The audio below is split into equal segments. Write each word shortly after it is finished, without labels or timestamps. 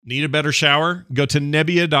Need a better shower? Go to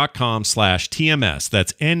Nebbia.com/TMS.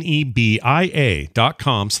 That's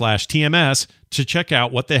NEBIA.com/TMS to check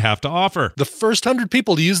out what they have to offer. The first 100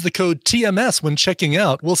 people to use the code TMS when checking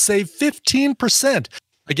out will save 15%.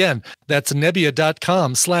 Again, that's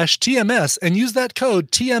Nebbia.com/TMS and use that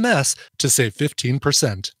code TMS to save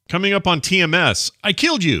 15%. Coming up on TMS, I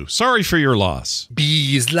killed you. Sorry for your loss.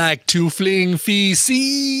 Bees like to fling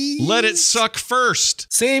Feceeeeeees. Let it suck first.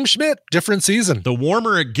 Same Schmidt, different season. The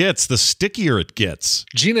warmer it gets, the stickier it gets.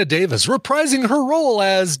 Gina Davis reprising her role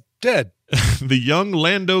as dead. The Young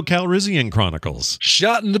Lando Calrissian Chronicles.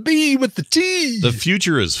 Shot in the bee with the T. The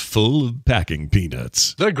future is full of packing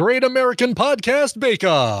peanuts. The Great American Podcast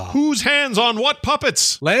Bakeoff. Whose hands on what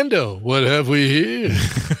puppets? Lando, what have we here?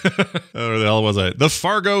 Where the hell was I? The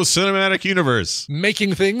Fargo Cinematic Universe.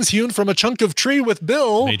 Making things hewn from a chunk of tree with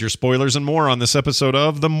Bill. Major spoilers and more on this episode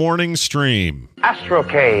of The Morning Stream.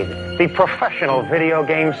 Astrocade, the professional video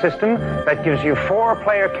game system that gives you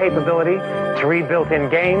 4-player capability, 3 built-in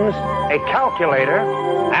games, a calculator,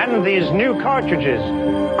 and these new cartridges.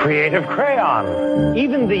 Creative Crayon.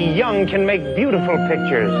 Even the young can make beautiful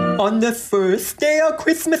pictures. On the first day of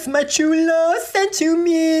Christmas, my true love sent to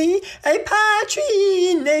me a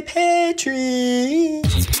patry in a petri.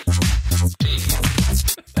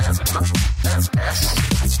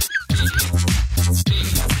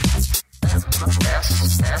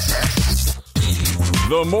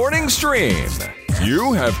 The Morning Stream.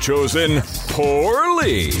 You have chosen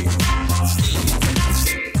poorly.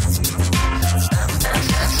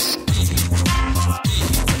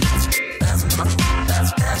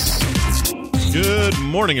 Good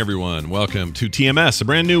morning, everyone. Welcome to TMS, a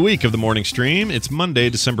brand new week of the morning stream. It's Monday,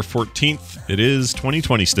 December 14th. It is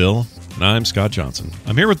 2020 still, and I'm Scott Johnson.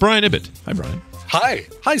 I'm here with Brian Ibbett. Hi, Brian. Hi.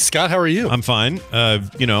 Hi, Scott. How are you? I'm fine. I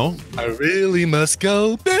really must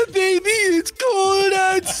go, but baby, it's cold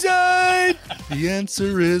outside. The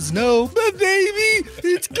answer is no, but baby,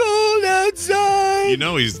 it's cold outside. You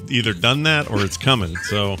know he's either done that or it's coming,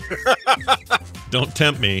 so don't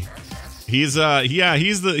tempt me. He's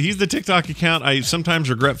the TikTok account I sometimes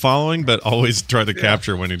regret following, but always try to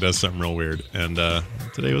capture when he does something real weird. And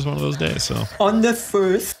today was one of those days. So on the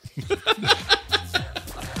first.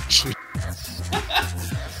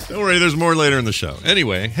 Don't worry, there's more later in the show.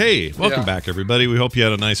 Anyway, hey, welcome back, everybody. We hope you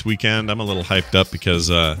had a nice weekend. I'm a little hyped up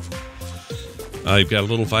because I've got a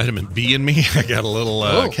little vitamin B in me. I got a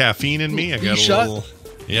little caffeine in me. I got a little.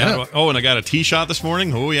 Yeah. Oh, and I got a T shot this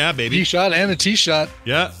morning. Oh, yeah, baby. T shot and a T shot.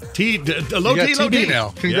 Yeah. Low T, low TB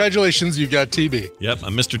now. Congratulations, you've got TB. Yep,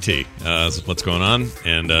 I'm Mr. T. That's what's going on.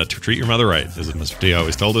 And to treat your mother right, as Mr. T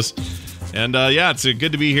always told us. And it's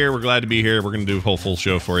good to be here. We're glad to be here. We're going to do a whole full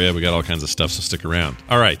show for you. We got all kinds of stuff, so stick around.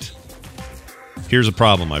 All right. Here's a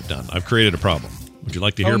problem I've done. I've created a problem. Would you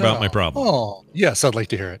like to hear about my problem? Oh, yes, I'd like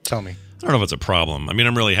to hear it. Tell me. I don't know if it's a problem. I mean,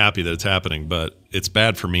 I'm really happy that it's happening, but it's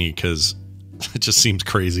bad for me because it just seems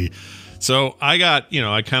crazy. So I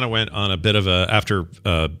kind of went on a bit of after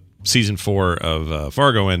season 4 of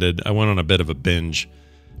Fargo ended, I went on a bit of a binge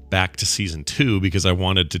back to season 2 because I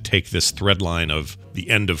wanted to take this thread line of the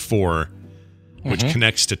end of 4, which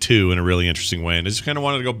connects to 2 in a really interesting way. And I just kind of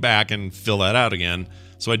wanted to go back and fill that out again.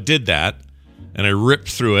 So I did that, and I ripped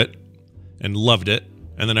through it and loved it.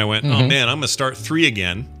 And then I went, oh man, I'm going to start 3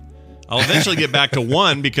 again. I'll eventually get back to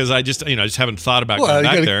 1 because I just haven't thought about going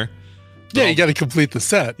back there. Yeah, you got to complete the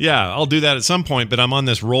set. Yeah, I'll do that at some point, but I'm on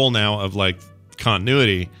this roll now of like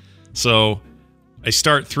continuity. So I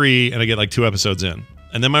start 3 and I get like 2 episodes in.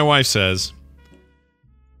 And then my wife says,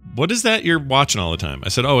 "What is that you're watching all the time?" I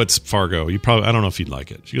said, "Oh, it's Fargo. I don't know if you'd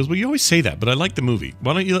like it." She goes, "Well, you always say that, but I like the movie.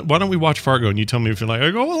 Why don't we watch Fargo and you tell me if you like it?"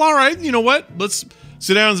 I go, "Well, all right. You know what? Let's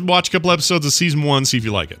sit down and watch a couple episodes of season 1, see if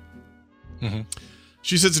you like it."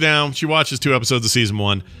 She sits down, she watches 2 episodes of season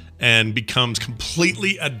 1 and becomes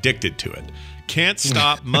completely addicted to it. Can't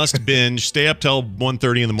stop, must binge, stay up till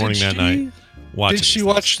 1:30 in the morning that night. Did she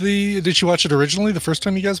watch it originally the first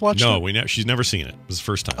time you guys watched it? No, she's never seen it. It was the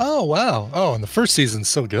first time. Oh, wow. Oh, and the first season's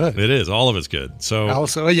so good. It is. All of it's good. So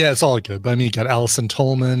Allison, it's all good. But I mean, you got Allison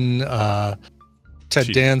Tolman, Ted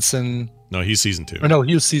Danson. No, he's season 2. Or no,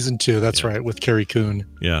 he was season 2. That's right, with Carrie Coon.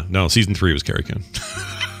 Yeah, no, season 3 was Carrie Coon.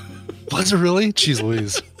 Was it really? Jeez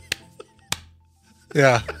Louise.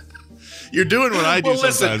 Yeah. You're doing what I do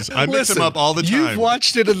sometimes. I mix them up all the time. You've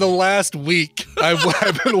watched it in the last week. I've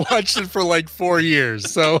been watching it for like 4 years.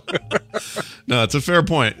 So no, it's a fair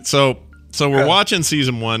point. So we're watching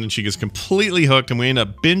season 1 and she gets completely hooked and we end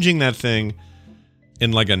up binging that thing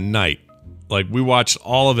in like a night. Like we watched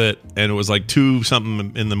all of it and it was like 2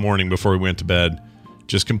 something in the morning before we went to bed.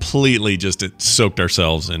 Just completely it soaked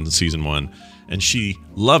ourselves into season 1 and she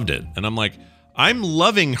loved it. And I'm like, I'm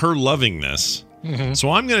loving her loving this.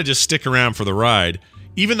 So I'm going to just stick around for the ride,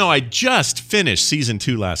 even though I just finished season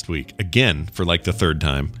 2 last week, again, for like the third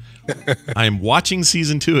time. I am watching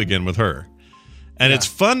season 2 again with her. And it's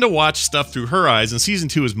fun to watch stuff through her eyes. And season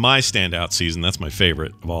 2 is my standout season. That's my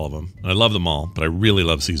favorite of all of them. I love them all, but I really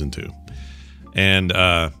love season 2.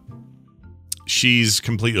 And she's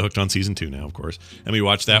completely hooked on season 2 now, of course. And we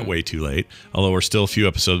watched that way too late, although we're still a few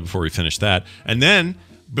episodes before we finish that. And then,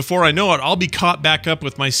 before I know it, I'll be caught back up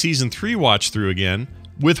with my season 3 watch through again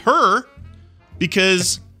with her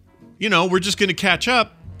because, we're just going to catch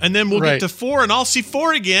up. And then we'll get to 4 and I'll see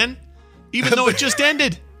 4 again, even though it just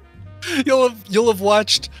ended. You'll have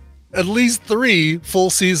watched at least 3 full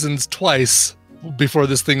seasons twice before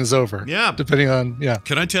this thing is over. Yeah. Depending on,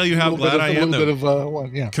 Can I tell you how glad I am?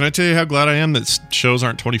 Can I tell you how glad I am that shows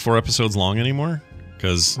aren't 24 episodes long anymore?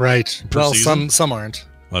 Because well, some aren't.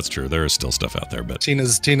 Well, that's true. There is still stuff out there, but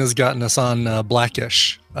Tina's gotten us on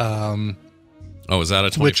Blackish. Is that a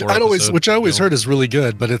 24 which I always heard is really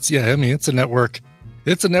good, but it's a network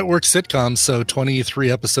sitcom, so 23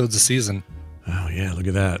 episodes a season. Oh yeah, look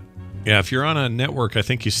at that. Yeah, if you're on a network, I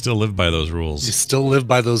think you still live by those rules. You still live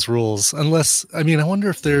by those rules, unless I wonder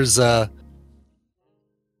if there's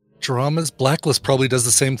dramas. Blacklist probably does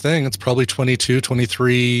the same thing. It's probably 22,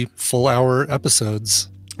 23 full hour episodes,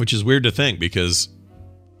 which is weird to think because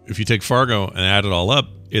if you take Fargo and add it all up,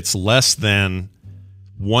 it's less than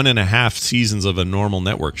 1.5 seasons of a normal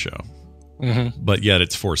network show. But yet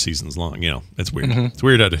it's 4 seasons long. It's weird. It's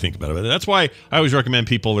weird how to think about it. That's why I always recommend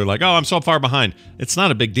people. They're like, "Oh, I'm so far behind." It's not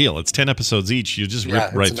a big deal. It's 10 episodes each. You just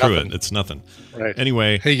rip right through it. It's nothing. Right.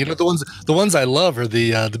 Anyway, hey, the ones I love are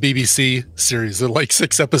the BBC series. They're like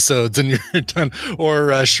 6 episodes and you're done.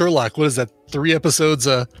 Or Sherlock. What is that? 3 episodes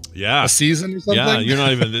a season or something? Yeah, you're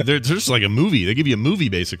not even. They're just like a movie. They give you a movie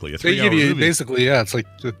basically. A 3-hour movie. Basically, it's like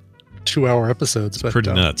 2-hour episodes. It's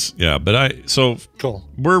pretty nuts. Yeah, but cool.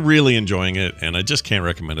 We're really enjoying it, and I just can't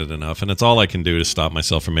recommend it enough. And it's all I can do to stop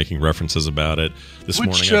myself from making references about it.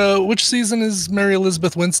 Morning. Which season is Mary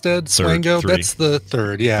Elizabeth Winstead? Swango? That's the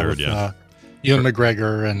third. Yeah, with Ewan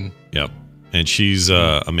McGregor and and she's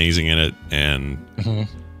amazing in it. And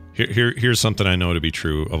here's something I know to be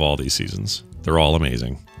true of all these seasons: they're all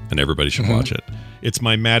amazing, and everybody should watch it. It's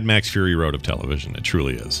my Mad Max Fury Road of television. It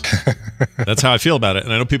truly is. That's how I feel about it.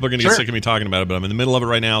 And I know people are going to get sick of me talking about it, but I'm in the middle of it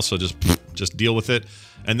right now, so just deal with it.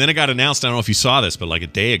 And then it got announced, I don't know if you saw this, but like a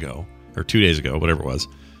day ago, or 2 days ago, whatever it was,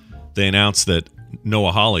 they announced that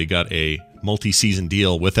Noah Hawley got a multi-season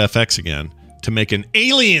deal with FX again to make an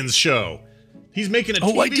Aliens show. He's making a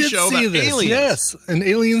TV show about aliens. Yes, an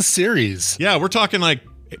Aliens series. Yeah, we're talking like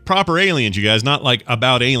proper aliens, you guys, not like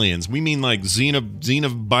about aliens. We mean like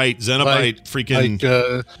Xenobite, freaking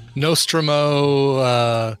like,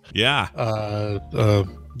 Nostromo.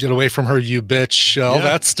 Get away from her, you bitch. All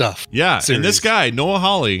that stuff. Yeah, series. And this guy Noah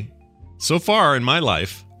Hawley, so far in my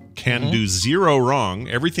life, can do zero wrong.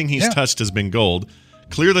 Everything he's touched has been gold.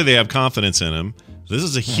 Clearly, they have confidence in him. This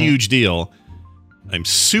is a huge deal. I'm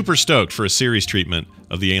super stoked for a series treatment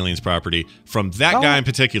of the Aliens property from that guy in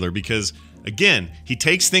particular because. Again, he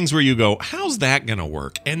takes things where you go, how's that going to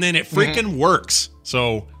work? And then it freaking works.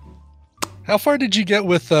 So, how far did you get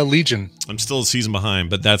with Legion? I'm still a season behind,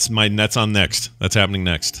 but that's on next. That's happening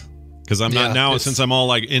next. Because I'm not now, since I'm all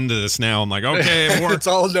like into this now, I'm like, okay, it's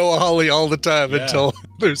all Noah Hawley all the time until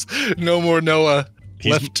there's no more Noah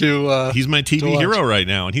left to. He's my TV hero right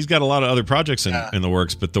now, and he's got a lot of other projects in the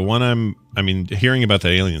works. But the one hearing about the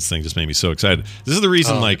aliens thing just made me so excited. This is the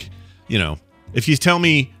reason, if you tell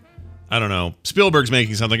me. I don't know, Spielberg's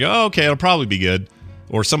making something, okay, it'll probably be good.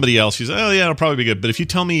 Or somebody else, she's it'll probably be good. But if you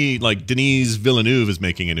tell me, like, Denis Villeneuve is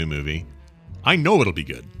making a new movie, I know it'll be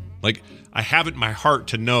good. Like, I have it in my heart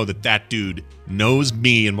to know that dude knows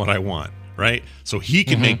me and what I want, right? So he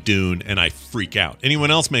can make Dune, and I freak out.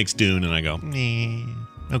 Anyone else makes Dune, and I go,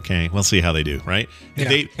 okay, we'll see how they do, right?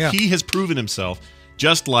 He has proven himself,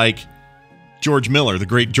 just like George Miller, the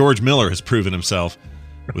great George Miller has proven himself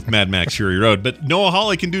with Mad Max Fury Road. But Noah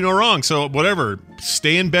Hawley can do no wrong, so whatever.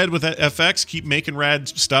 Stay in bed with FX, keep making rad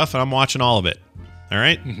stuff, and I'm watching all of it. All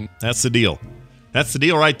right? That's the deal. That's the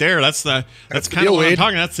deal right there. That's kind of what I'm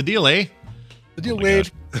talking. That's the deal, eh? The deal, Wade.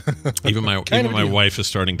 Even my wife is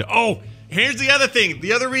starting to. Here's the other thing.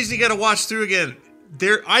 The other reason you got to watch through again.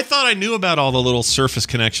 I thought I knew about all the little surface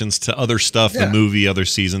connections to other stuff, the movie, other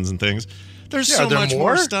seasons and things. There's so much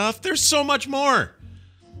more stuff. There's so much more.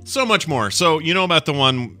 So much more. So you know about the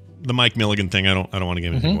Mike Milligan thing. I don't want to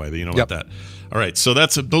give anything away, but you know about that. All right. So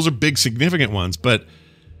those are big, significant ones. But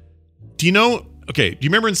do you know? Okay. Do you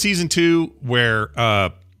remember in season 2 where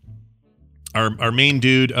our main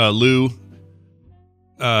dude Lou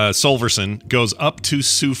Solverson goes up to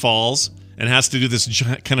Sioux Falls and has to do this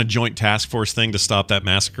kind of joint task force thing to stop that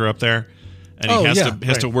massacre up there. And he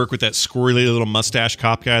has to work with that squirrely little mustache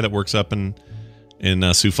cop guy that works up in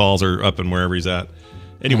Sioux Falls or up in wherever he's at.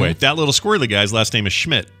 Anyway, that little squirrely guy's last name is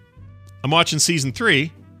Schmidt. I'm watching season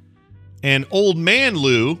 3, and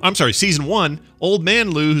season 1, Old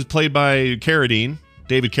Man Lou, who's played by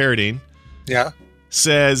David Carradine,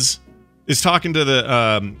 is talking to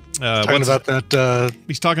the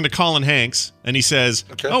he's talking to Colin Hanks, and he says,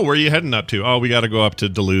 "Oh, where are you heading up to? Oh, we got to go up to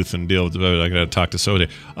Duluth and deal with. I got to talk to Sode.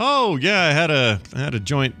 Oh, yeah, I had a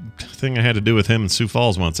joint thing I had to do with him in Sioux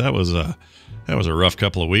Falls once. That was a rough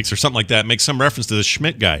couple of weeks or something like that. Makes some reference to the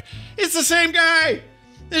Schmidt guy. It's the same guy.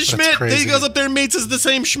 It's Schmidt. Then he goes up there and meets the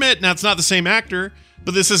same Schmidt. Now it's not the same actor,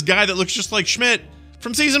 but this guy that looks just like Schmidt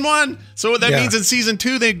from season 1. So what that means in season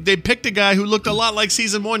 2, they picked a guy who looked a lot like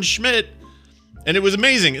season 1 Schmidt. And it was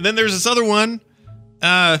amazing. And then there's this other one.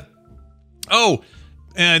 And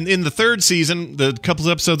in the 3rd season, the couple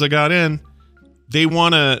of episodes I got in, they're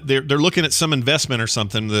looking at some investment or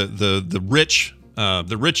something. The rich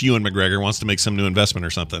Ewan McGregor wants to make some new investment or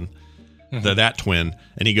something. That twin,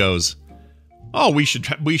 and he goes, "Oh, we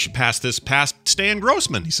should pass this past Stan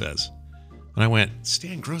Grossman," he says. And I went,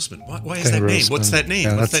 "Stan Grossman? Why is that name? What's that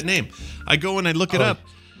name? What's that name?" I go and I look it up.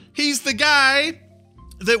 He's the guy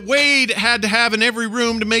that Wade had to have in every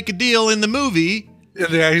room to make a deal in the movie.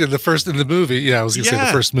 The first in the movie. Yeah, I was going to say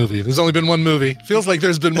the first movie. There's only been one movie. Feels like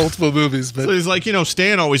there's been multiple movies. But. So he's like,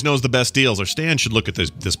 Stan always knows the best deals, or Stan should look at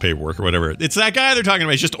this paperwork or whatever. It's that guy they're talking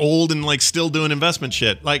about. He's just old and like still doing investment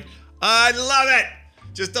shit. Like, I love it.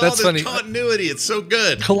 Just all this continuity. It's so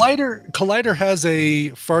good. Collider has a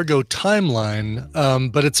Fargo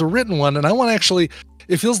timeline, but it's a written one. And I want to actually,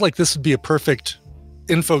 it feels like this would be a perfect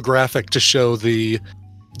infographic to show the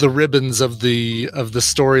ribbons of the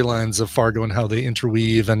storylines of Fargo and how they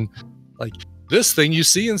interweave, and like this thing you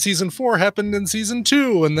see in season 4 happened in season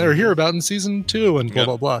 2, and they're here about in season 2, and blah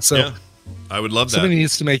blah blah. So I would love that. Somebody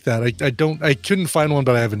needs to make that. I couldn't find one,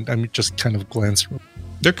 but I'm just kind of glanced through.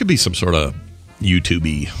 There could be some sort of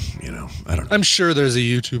YouTube-y, I don't know. I'm sure there's a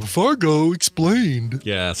YouTube Fargo explained.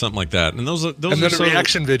 Yeah, something like that. And those and then a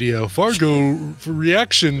reaction video. Fargo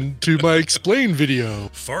reaction to my explain video.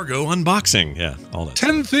 Fargo unboxing. Yeah, all that.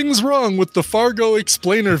 10 things wrong with the Fargo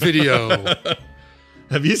explainer video.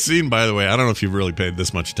 Have you seen, by the way, I don't know if you've really paid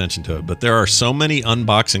this much attention to it, but there are so many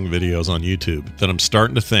unboxing videos on YouTube that I'm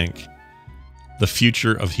starting to think the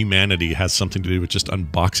future of humanity has something to do with just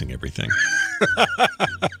unboxing everything.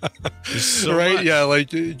 So right? much. Yeah,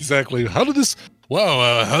 like exactly. How did this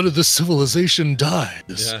civilization die?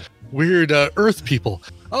 This weird Earth people.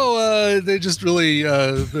 They just really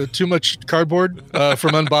too much cardboard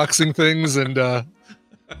from unboxing things, and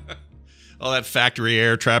all that factory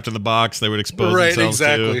air trapped in the box they would expose themselves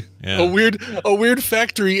exactly. to. Yeah. A weird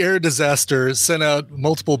factory air disaster sent out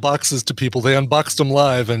multiple boxes to people. They unboxed them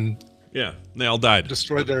live and they all died.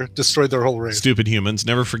 Destroyed their whole race. Stupid humans.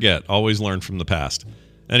 Never forget. Always learn from the past.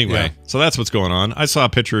 Anyway, so that's what's going on. I saw a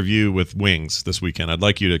picture of you with wings this weekend. I'd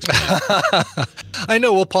like you to explain. I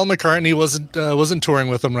know. Well, Paul McCartney wasn't touring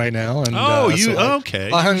with them right now. And, okay.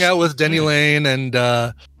 I hung out with Denny Lane and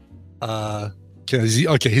he's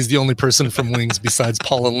the only person from Wings besides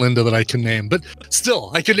Paul and Linda that I can name. But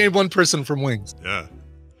still, I could name one person from Wings. Yeah.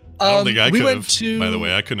 I don't think I could have. By the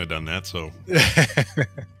way, I couldn't have done that, so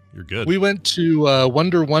you're good. We went to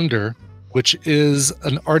Wonder, which is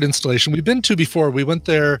an art installation we've been to before. We went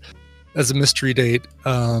there as a mystery date.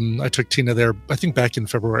 I took Tina there, I think back in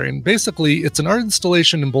February. And basically, it's an art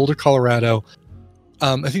installation in Boulder, Colorado.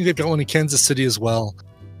 I think they've got one in Kansas City as well,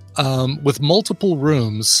 with multiple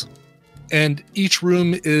rooms. And each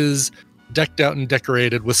room is decked out and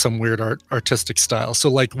decorated with some weird artistic style. So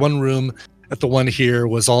like one room at the one here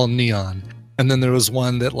was all neon. And then there was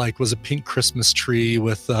one that like was a pink Christmas tree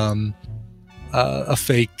with a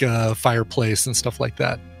fake fireplace and stuff like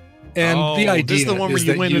that. And the idea is the one where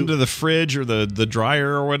you went into the fridge or the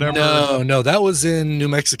dryer or whatever? No, that was in New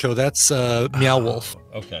Mexico. That's Meow Wolf.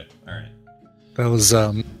 Okay, all right. That was...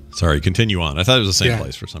 Sorry, continue on. I thought it was the same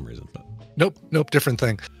place for some reason. But Nope, different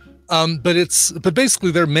thing. But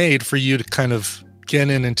basically they're made for you to kind of get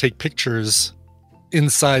in and take pictures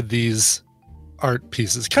inside these art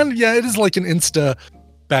pieces. Kind of, it is like an Insta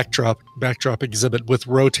backdrop exhibit with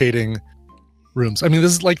rotating rooms. I mean,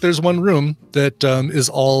 this is like there's one room that is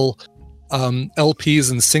all LPs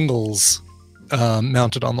and singles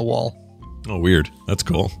mounted on the wall. Oh, weird. That's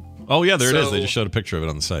cool. Oh yeah, there it is. They just showed a picture of it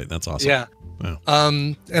on the site. That's awesome. Yeah. Wow.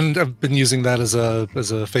 And I've been using that as a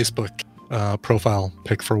Facebook profile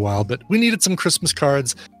pic for a while, but we needed some Christmas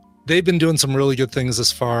cards. they've been doing some really good things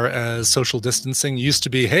as far as social distancing. It used to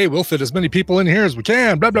be, hey, we'll fit as many people in here as we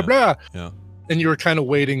can, blah, blah, blah. Yeah. And you were kind of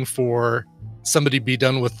waiting for somebody to be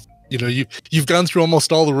done with, you've gone through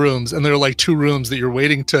almost all the rooms, and there are like 2 rooms that you're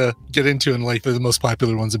waiting to get into, and like they're the most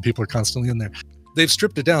popular ones, and people are constantly in there. They've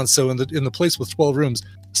stripped it down. So in the place with 12 rooms,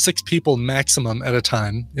 6 people maximum at a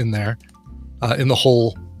time in there, in the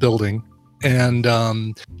whole building. And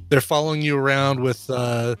they're following you around with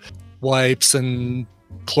wipes and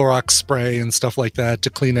Clorox spray and stuff like that to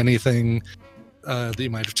clean anything that you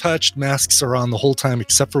might have touched. Masks are on the whole time,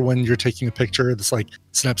 except for when you're taking a picture. It's like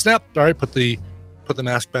snap, snap. All right, put the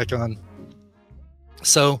mask back on.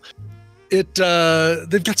 So they've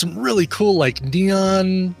got some really cool like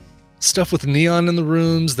neon stuff with neon in the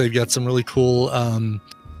rooms. They've got some really cool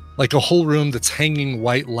like a whole room that's hanging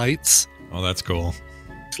white lights. Oh, that's cool.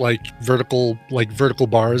 It's like vertical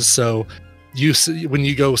bars. So you see, when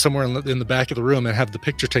you go somewhere in the back of the room and have the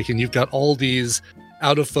picture taken, you've got all these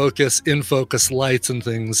out of focus, in focus lights and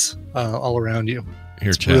things all around you.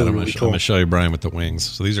 Here, Chad, really, I'm really going to show you Brian with the wings.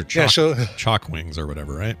 So these are chalk wings or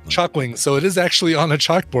whatever, right? Chalk wings. So it is actually on a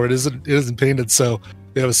chalkboard. It isn't painted. So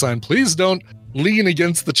they have a sign, please don't lean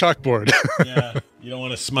against the chalkboard. Yeah, you don't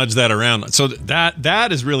want to smudge that around. So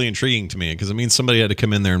that is really intriguing to me, because it means somebody had to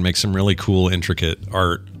come in there and make some really cool, intricate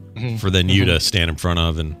art for then you to stand in front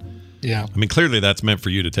of. And yeah, I mean, clearly that's meant for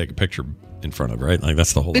you to take a picture in front of, right? Like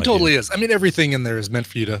that's the whole idea. It totally is. I mean, everything in there is meant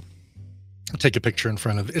for you to take a picture in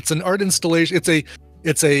front of. It's an art installation.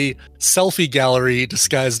 It's a selfie gallery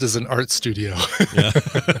disguised as an art studio. Yeah.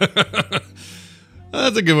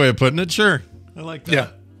 That's a good way of putting it. Sure. I like that. Yeah.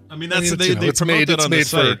 I mean, they promote that on the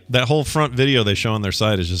site. That whole front video they show on their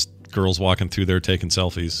site is just girls walking through there taking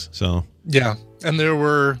selfies. So yeah, and there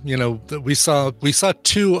were, we saw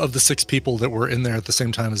 2 of the 6 people that were in there at the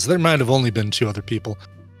same time. As there might have only been 2 other people,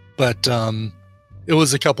 but it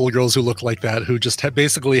was a couple of girls who looked like that, who just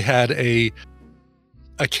basically had a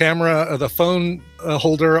camera, the phone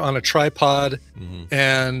holder on a tripod,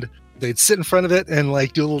 and they'd sit in front of it and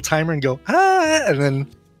like do a little timer and go and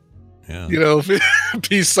then. Yeah.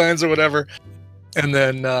 Peace signs or whatever, and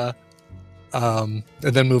then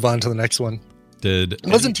move on to the next one. It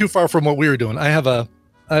wasn't too far from what we were doing. I have a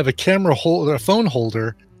camera holder, a phone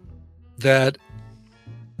holder that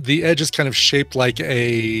the edge is kind of shaped like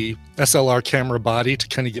a SLR camera body to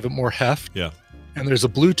kind of give it more heft. Yeah. And there's a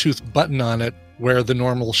Bluetooth button on it where the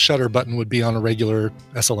normal shutter button would be on a regular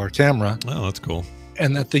SLR camera. Oh, that's cool.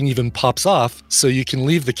 And that thing even pops off, so you can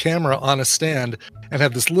leave the camera on a stand and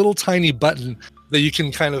have this little tiny button that you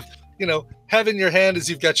can kind of, have in your hand as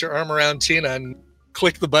you've got your arm around Tina and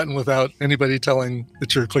click the button without anybody telling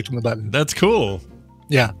that you're clicking the button. That's cool.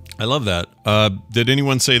 Yeah. I love that. Did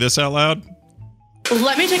anyone say this out loud?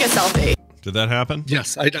 Let me take a selfie. Did that happen?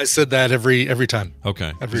 Yes, I said that every time.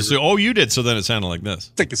 Okay. You did, so then it sounded like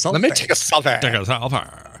this. Take a selfie. Let me take a selfie. Take a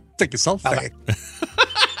selfie. Take a selfie.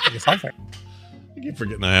 Take a selfie. I keep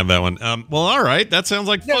forgetting I have that one. Well, all right. That sounds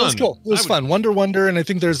like fun. Yeah, it was cool. It was fun. Wonder, and I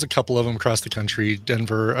think there's a couple of them across the country.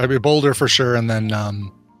 Denver, Boulder for sure, and then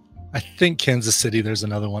I think Kansas City. There's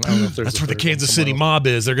another one. I don't know if there's. That's where the Kansas City mob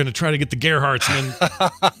is. They're going to try to get the Gerhardts. And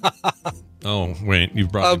then... Oh wait,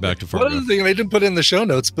 you've brought me back to Fargo. One other thing I didn't put in the show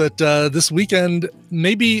notes, but this weekend,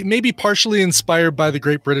 maybe partially inspired by the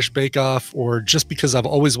Great British Bake Off, or just because I've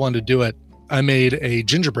always wanted to do it, I made a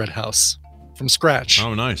gingerbread house from scratch.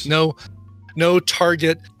 Oh, nice. No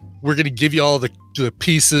Target. We're going to give you all the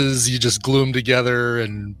pieces. You just glue them together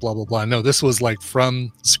and blah, blah, blah. No, this was like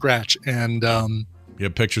from scratch. And you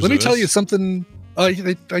have pictures. Let me tell you something. I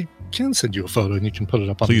can send you a photo and you can put it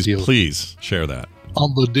up on the deal. Please share that.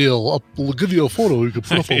 On the deal. We'll give you a photo. You can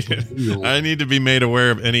put it up on the deal. I need to be made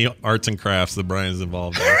aware of any arts and crafts that Brian's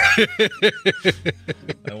involved in.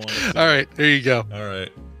 All right. There you go. All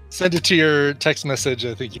right. Send it to your text message.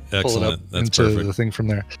 I think you can pull it up into the thing from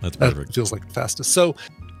there. That's perfect. That feels like the fastest. So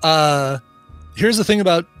here's the thing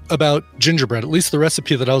about gingerbread, at least the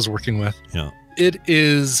recipe that I was working with. Yeah. It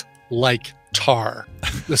is like tar,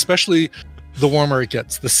 especially the warmer it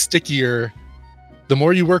gets, the stickier, the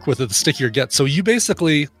more you work with it, the stickier it gets. So you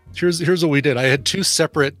basically, here's what we did. I had 2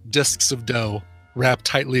 separate discs of dough wrapped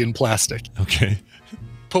tightly in plastic. Okay.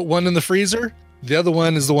 Put one in the freezer. The other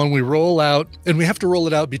one is the one we roll out, and we have to roll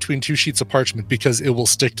it out between 2 sheets of parchment because it will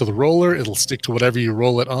stick to the roller. It'll stick to whatever you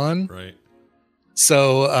roll it on. Right.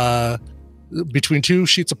 So between 2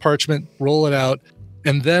 sheets of parchment, roll it out.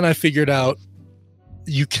 And then I figured out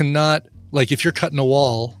you cannot, like if you're cutting a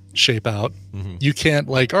wall shape out, you can't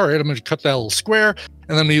like, all right, I'm going to cut that little square and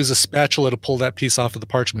then I'm going to use a spatula to pull that piece off of the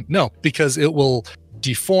parchment. No, because it will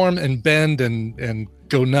deform and bend and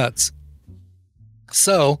go nuts.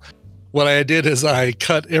 So what I did is I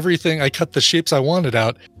cut everything. I cut the shapes I wanted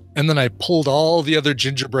out, and then I pulled all the other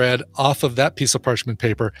gingerbread off of that piece of parchment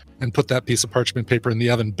paper and put that piece of parchment paper in the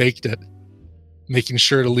oven, baked it, making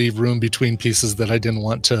sure to leave room between pieces that I didn't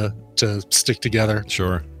want to stick together.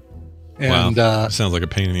 Sure. And wow. Sounds like a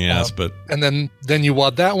pain in the ass, but and then you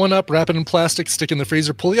wad that one up, wrap it in plastic, stick in the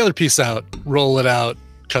freezer, pull the other piece out, roll it out,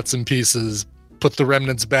 cut some pieces, put the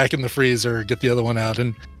remnants back in the freezer, get the other one out,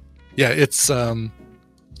 and yeah, it's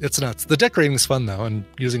nuts. The decorating is fun though, and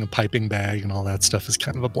using a piping bag and all that stuff is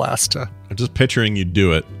kind of a blast. I'm just picturing you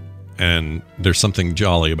do it, and there's something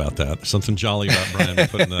jolly about that. There's something jolly about Brian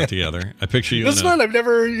putting that together. I picture you. It's fun. I've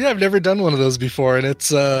never done one of those before, and it's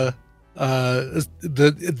the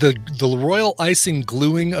royal icing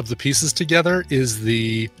gluing of the pieces together is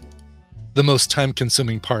the most time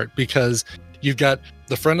consuming part, because you've got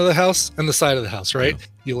the front of the house and the side of the house, right? Yeah.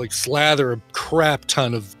 You like slather a crap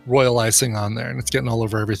ton of royal icing on there, and it's getting all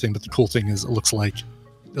over everything. But the cool thing is, it looks like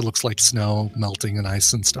snow melting and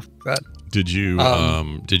ice and stuff like that. Did you?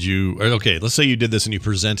 Okay, let's say you did this and you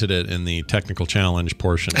presented it in the technical challenge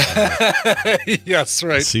portion. Yes,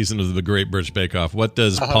 right. Season of the Great British Bake Off. What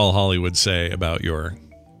does Paul Hollywood say about your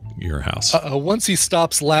house? Once he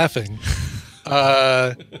stops laughing,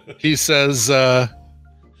 he says,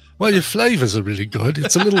 "Well, your flavors are really good.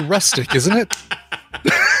 It's a little rustic, isn't it?"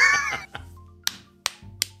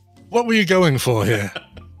 What were you going for here?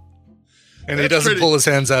 And he doesn't pull his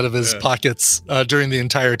hands out of his pockets during the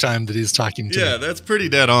entire time that he's talking to Yeah, me. That's pretty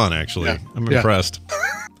dead on, actually. Yeah. I'm impressed.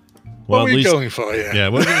 What were you going for here?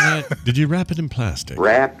 Yeah, did you wrap it in plastic?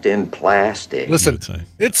 Wrapped in plastic. Listen,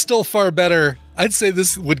 it's still far better. I'd say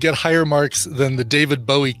this would get higher marks than the David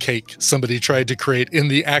Bowie cake somebody tried to create in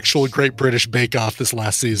the actual Great British Bake Off this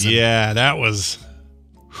last season. Yeah, that was...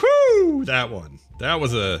 Whew! That one. That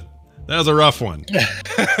was a rough one.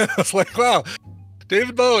 It's like, wow...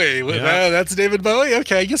 David Bowie. Yeah. That's David Bowie.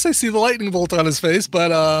 Okay, I guess I see the lightning bolt on his face, but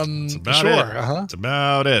sure. That's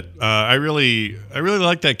about it. I really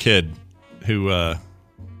like that kid who. I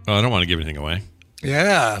don't want to give anything away.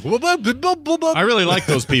 Yeah. I really like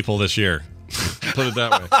those people this year. Put it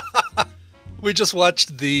that way. We just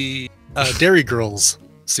watched the Dairy Girls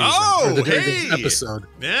season. Oh, or the Dairy Girls episode.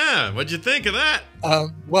 Yeah. What'd you think of that?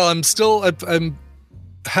 Well, I'm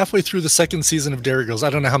halfway through the second season of Dairy Girls.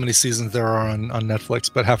 I don't know how many seasons there are on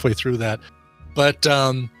Netflix, but halfway through that. But 2,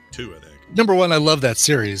 I think. Number one, I love that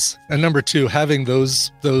series, and number two, having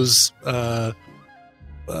those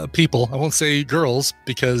people. I won't say girls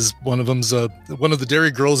because one of the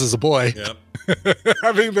Dairy Girls is a boy. Yep.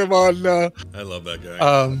 Having them on. I love that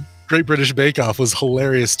guy. Great British Bake Off was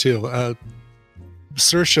hilarious too.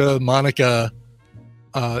 Saoirse Monica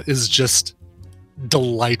is just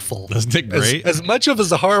delightful. Isn't it great? As much of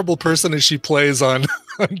as a horrible person as she plays on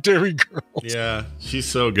Dairy Girls. Yeah, she's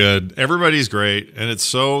so good. Everybody's great, and it's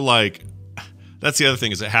so like. That's the other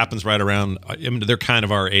thing is it happens right around. I mean, they're kind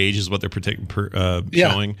of our age, is what they're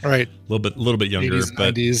showing. Right. A little bit younger, 80s,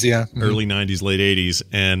 but 90s, yeah, early 90s, late 80s,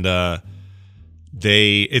 and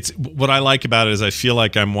it's what I like about it is I feel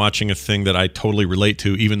like I'm watching a thing that I totally relate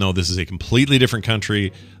to, even though this is a completely different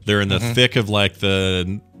country. They're in the thick of like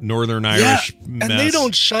the Northern Irish mess. And they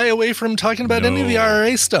don't shy away from talking about any of the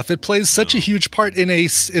IRA stuff. It plays such a huge part in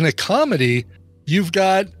a comedy. You've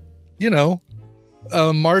got,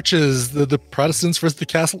 marches, the Protestants versus the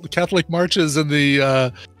Catholic marches, and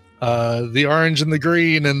the orange and the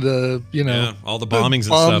green, and all the bombings and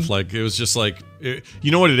stuff. Like it was just like, you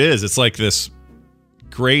know what it is? It's like this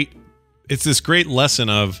great lesson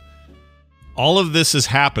of all of this is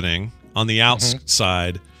happening on the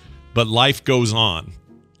outside, but life goes on,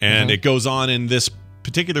 and it goes on in this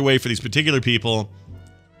particular way for these particular people.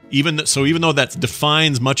 Even though that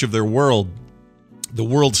defines much of their world. The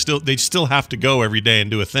world they still have to go every day and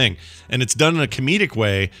do a thing, and it's done in a comedic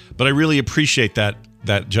way. But I really appreciate that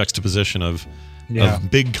juxtaposition of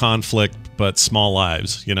big conflict but small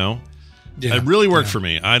lives. It really worked for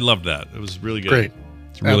me. I loved that. It was really good. Great,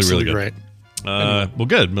 it's really absolutely really good. Great. Anyway. Well,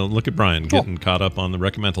 good. Look at Brian getting caught up on the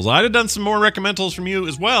recommendals. I'd have done some more recommendals from you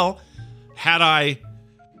as well, had I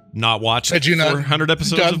not watched 400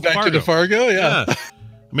 episodes of back Fargo. to the Fargo. Yeah.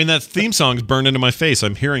 I mean, that theme song's burned into my face.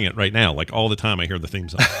 I'm hearing it right now. Like all the time I hear the theme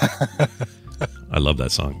song. I love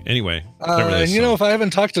that song. Anyway. If I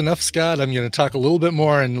haven't talked enough, Scott, I'm going to talk a little bit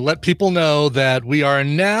more and let people know that we are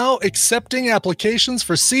now accepting applications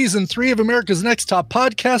for season 3 of America's Next Top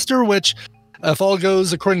Podcaster, which, if all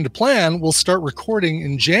goes according to plan, we'll start recording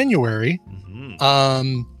in January.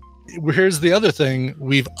 Here's the other thing.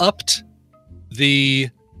 We've upped the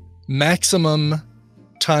maximum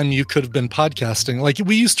time you could have been podcasting. Like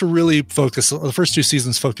we used to really focus, the first 2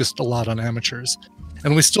 seasons focused a lot on amateurs,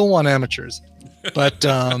 and we still want amateurs. But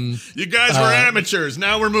you guys were amateurs.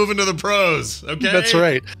 Now we're moving to the pros. Okay, that's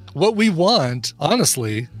right. What we want,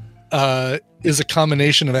 honestly, is a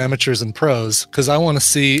combination of amateurs and pros, because I want to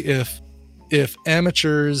see if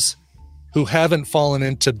amateurs who haven't fallen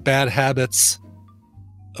into bad habits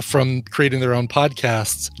from creating their own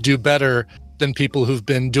podcasts do better than people who've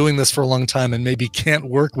been doing this for a long time and maybe can't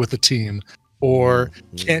work with a team or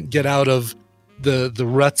can't get out of the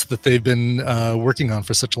ruts that they've been working on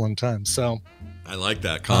for such a long time. So I like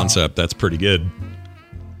that concept. That's pretty good.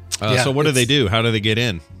 So what do they do? How do they get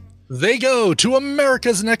in? They go to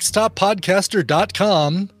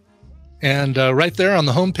americasnexttoppodcaster.com, and right there on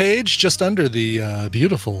the homepage, just under the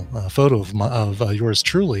beautiful photo of yours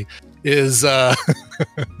truly, is a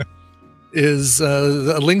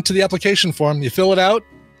link to the application form. You fill it out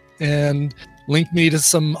and link me to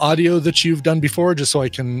some audio that you've done before, just so I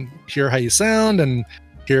can hear how you sound and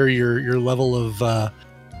hear your level of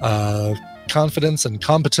confidence and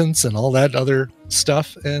competence and all that other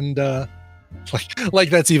stuff. And like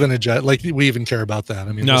that's even like we even care about that.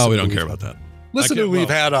 I mean, no, we don't care about that. Listen to who we've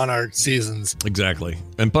had on our seasons. Exactly.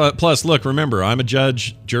 And plus, look, remember, I'm a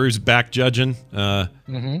judge. Jury's back judging.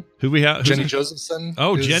 Who we have? Jenny Josephson.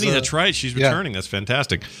 Oh, Jenny, that's right. She's returning. That's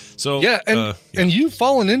fantastic. So and you've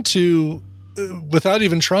fallen into, without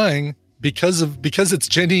even trying, because it's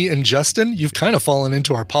Jenny and Justin, you've kind of fallen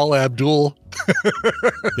into our Paula Abdul.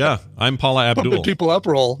 Yeah, I'm Paula Abdul. Pumping people up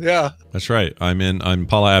role. Yeah, that's right. I'm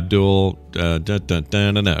Paula Abdul. I'm kind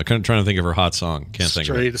of trying to think of her hot song. Can't think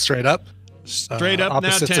of it. Straight up. Straight up.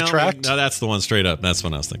 Opposites attract. No, that's the one. Straight up. That's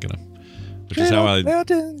what I was thinking of. Which is how I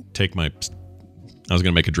take my. I was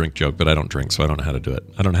going to make a drink joke, but I don't drink, so I don't know how to do it.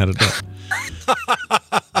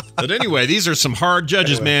 But anyway, these are some hard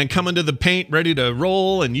judges, man, coming to the paint, ready to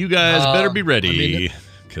roll, and you guys better be ready. I mean,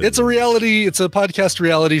 it's a podcast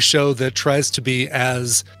reality show that tries to be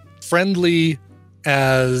as friendly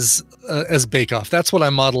as Bake-Off. That's what I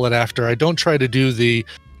model it after. I don't try to do the,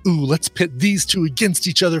 let's pit these two against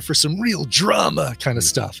each other for some real drama kind of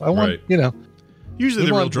stuff. I want, usually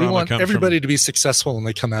the real drama we want comes everybody to be successful when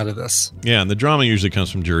they come out of this. Yeah, and the drama usually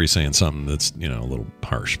comes from Jury saying something that's, a little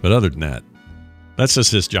harsh. But other than that, that's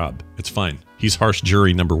just his job. It's fine. He's harsh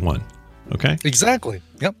jury number one. Okay? Exactly.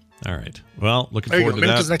 Yep. All right. Well, looking forward to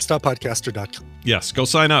that. AmericasNextTopPodcaster.com. Yes, go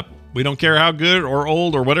sign up. We don't care how good or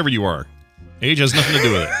old or whatever you are. Age has nothing to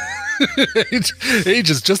do with it.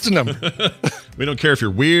 Age is just a number. We don't care if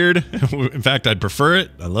you're weird. In fact, I'd prefer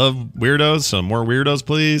it. I love weirdos. So more weirdos,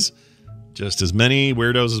 please. Just as many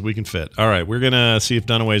weirdos as we can fit. All right, we're going to see if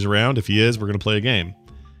Dunaway's around. If he is, we're going to play a game.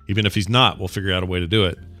 Even if he's not, we'll figure out a way to do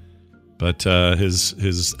it. But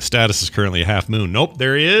his status is currently a half moon. Nope,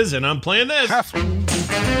 there he is, and I'm playing this. Half moon.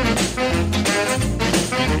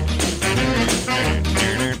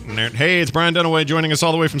 Hey, it's Brian Dunaway joining us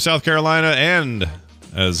all the way from South Carolina, and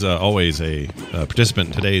as always, a participant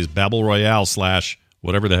in today's Babble Royale /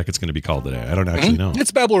 whatever the heck it's going to be called today. I don't actually know.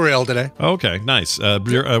 It's Babble Royale today. Okay, nice.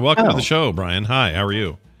 Welcome to the show, Brian. Hi, how are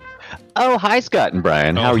you? Oh, hi, Scott and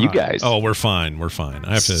Brian. How are you guys? Oh, we're fine. We're fine.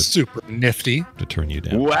 I have to super nifty to turn you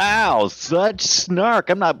down. Wow, such snark.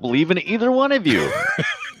 I'm not believing either one of you.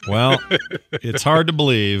 Well, it's hard to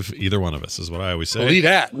believe either one of us is what I always say. Believe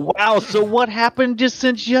that. Wow, so what happened just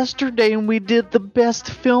since yesterday when we did the best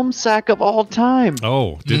film sack of all time?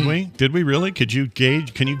 Oh, did we? Did we really? Can you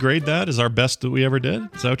grade that as our best that we ever did?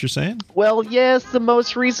 Is that what you're saying? Well, yes, the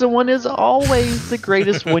most recent one is always the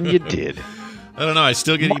greatest one you did. I don't know. I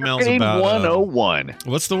still get emails about 101.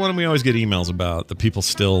 What's the one we always get emails about that people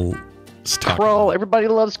still talk Krull. about? Everybody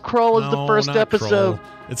loves Krull as the first episode.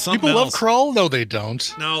 It's something People else. love Krull? No, they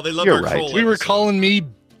don't. No, they love You're our right. Krull We were episode. calling me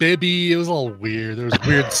Bibby. It was all weird. There was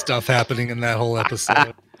weird stuff happening in that whole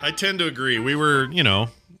episode. I tend to agree. We were, we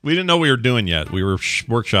didn't know what we were doing yet. We were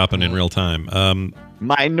workshopping in real time.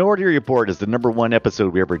 Minority Report is the #1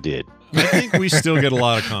 episode we ever did. I think we still get a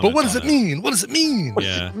lot of comments. But what does it mean? What does it mean?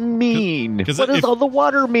 Yeah. Mean. 'Cause What does all the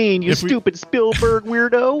water mean, you stupid Spielberg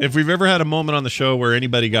weirdo? If we've ever had a moment on the show where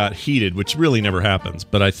anybody got heated, which really never happens,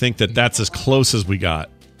 but I think that's as close as we got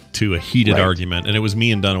to a heated argument, and it was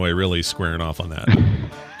me and Dunaway really squaring off on that.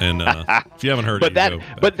 And if you haven't heard but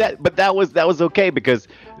that was okay because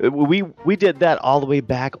we did that all the way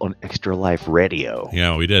back on Extra Life Radio.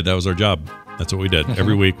 Yeah, we did. That was our job. That's what we did.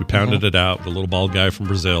 Every week we pounded it out with a little bald guy from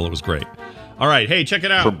Brazil. It was great. All right. Hey, check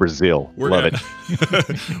it out. From Brazil. Love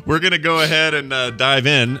it. We're going to go ahead and dive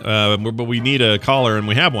in, but we need a caller, and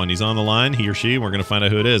we have one. He's on the line, he or she. We're going to find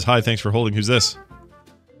out who it is. Hi, thanks for holding. Who's this?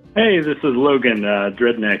 Hey, this is Logan,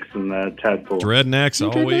 Dreadnecks and Tadpole. Dreadnecks.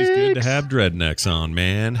 Always good to have Dreadnecks on,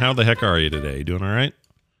 man. How the heck are you today? You doing all right?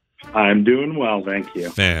 I'm doing well, thank you.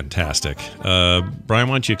 Fantastic. Brian, why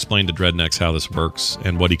don't you explain to Dreadnecks how this works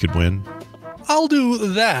and what he could win? I'll do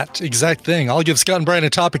that exact thing. I'll give Scott and Brian a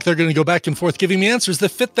topic. They're going to go back and forth giving me answers that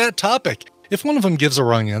fit that topic. If one of them gives a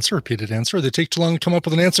wrong answer, repeated answer, or they take too long to come up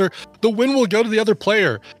with an answer, the win will go to the other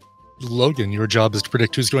player. Logan, your job is to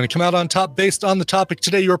predict who's going to come out on top based on the topic.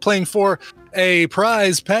 Today you are playing for a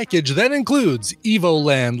prize package that includes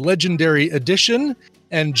Evoland Legendary Edition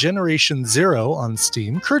and Generation Zero on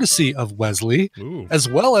Steam, courtesy of Wesley, as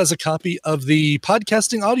well as a copy of the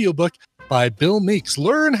podcasting audiobook by Bill Meeks.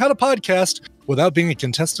 Learn how to podcast without being a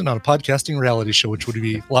contestant on a podcasting reality show, which would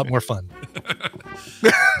be a lot more fun.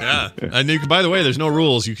 Yeah. And by the way, there's no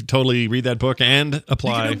rules. You could totally read that book and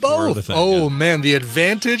apply for the thing. Oh, man, the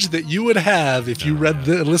advantage that you would have if you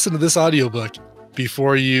listen to this audiobook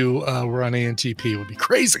before you were on ANTP would be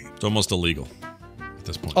crazy. It's almost illegal at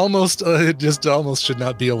this point. It just almost should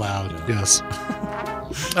not be allowed. Yeah. Yes.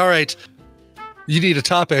 All right. You need a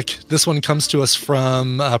topic. This one comes to us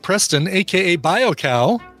from Preston, a.k.a.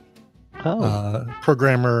 BioCow,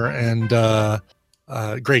 programmer and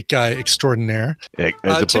great guy extraordinaire.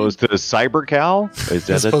 As opposed to Cyber Cow? Is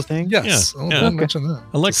that a thing? Yes. Yeah. I'll mention that.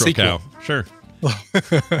 Electro Cow. Sure.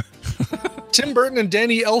 Tim Burton and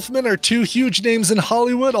Danny Elfman are two huge names in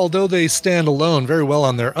Hollywood. Although they stand alone very well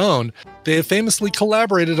on their own, they have famously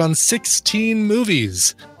collaborated on 16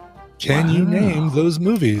 movies. Can you name those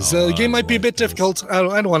movies? The game might be a bit difficult. I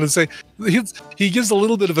don't want to say. He gives a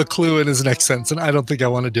little bit of a clue in his next sentence, and I don't think I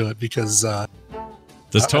want to do it because...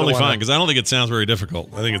 That's totally fine, because I don't think it sounds very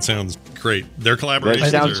difficult. I think it sounds great. Their collaboration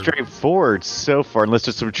sounds straightforward so far, unless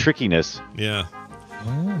there's some trickiness. Yeah.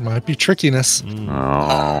 Might be trickiness.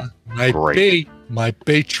 Might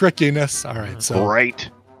be trickiness. All right. So great.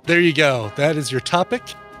 There you go. That is your topic.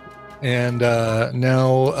 And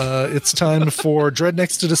now it's time for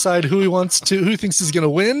Dreadnecks to decide who he thinks is going to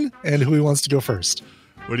win and who he wants to go first.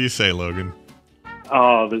 What do you say, Logan?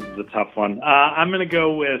 Oh, this is a tough one. I'm going to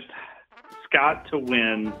go with Scott to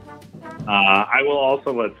win. I will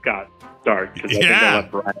also let Scott start because I think I let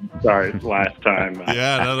Brian start last time.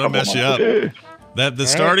 That'll mess you up. The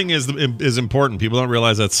starting is important. People don't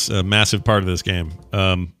realize that's a massive part of this game.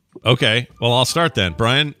 Okay, well, I'll start then.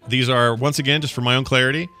 Brian, these are, once again, just for my own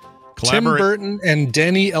clarity, Tim Burton and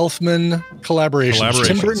Danny Elfman collaborations.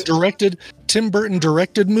 Tim Burton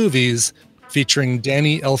directed movies featuring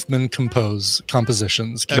Danny Elfman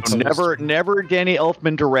compositions. So never Danny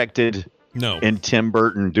Elfman directed. No. And Tim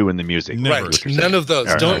Burton doing the music. Never. Right. None of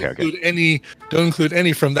those. Don't include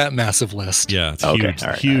any from that massive list. Yeah,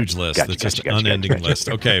 it's huge list. It's just an unending list.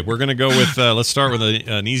 Okay, we're going to go with, let's start with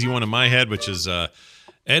an easy one in my head, which is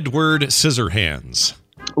Edward Scissorhands.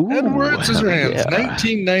 Ooh, Edward Scissorhands. Yeah.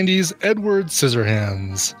 1990s Edward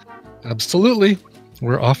Scissorhands. Absolutely.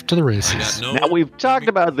 We're off to the races. Now, we've talked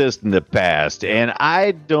about this in the past, and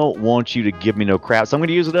I don't want you to give me no crap, so I'm going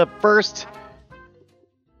to use it up first.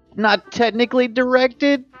 Not technically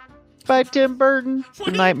directed by Tim Burton.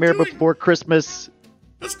 The Nightmare Before Christmas.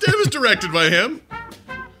 It was directed by him.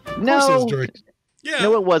 No. Yeah.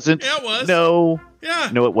 No, it wasn't. Yeah, it was. No. Yeah.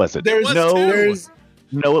 No, it wasn't. No,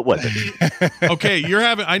 it wasn't. Okay,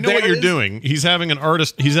 I know what you're doing. He's having an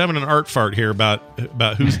art fart here about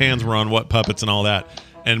whose hands were on what puppets and all that.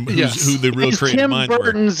 And who the real creative minds were. Tim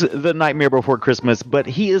Burton's The Nightmare Before Christmas, but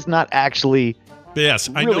he is not actually... Yes,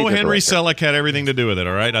 I know Henry Selick had everything to do with it,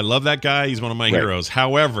 all right? I love that guy. He's one of my heroes.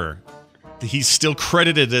 However, he's still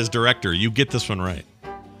credited as director. You get this one right.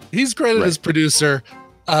 He's credited as producer.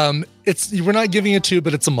 We're not giving it to,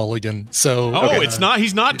 but it's a mulligan. So it's not.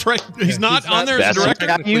 He's not on there as a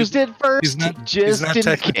director. I used it first. He's not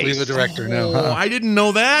technically the director. No, I didn't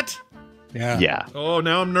know that. Yeah. Oh,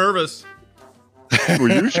 now I'm nervous. Well,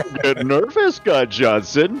 you should get nervous, Scott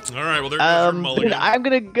Johnson. All right. Well, there's mulligan. I'm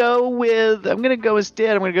gonna go with there's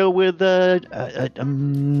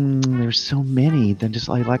so many. Then just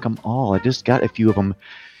I like them all. I just got a few of them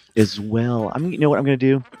as well. You know what I'm gonna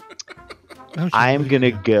do? I'm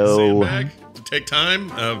gonna go. Take time.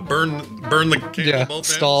 Burn the candle. Yeah. Both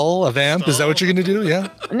stall a vamp. Is that what you're gonna do? Yeah.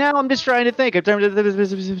 No, I'm just trying to think. I'm trying to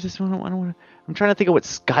think of what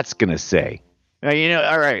Scott's gonna say. All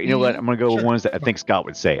right. You know what? I'm going to go with ones that I think Scott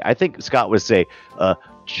would say. I think Scott would say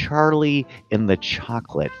Charlie in the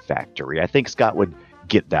Chocolate Factory. I think Scott would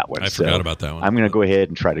get that one. I forgot about that one. I'm going to go ahead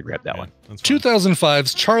and try to grab that one.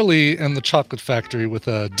 2005's Charlie and the Chocolate Factory with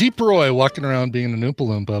Deep Roy walking around being an Oompa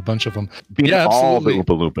Loompa, a bunch of them. All the Oompa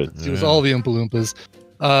Loompas. It was all the Oompa Loompas.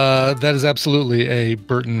 That is absolutely a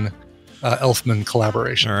Burton Elfman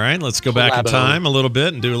collaboration. All right, let's go back in time a little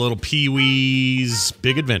bit and do a little Pee-wee's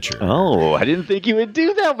Big Adventure. Oh, I didn't think you would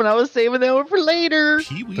do that one. I was saving that one for later.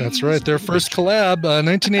 Pee-wee's That's right. Their first collab,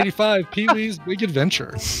 1985, Pee-wee's Big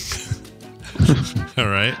Adventure. All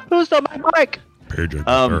right. Who's on my mic?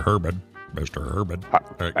 Mr. Herbert. Mr. Herbert.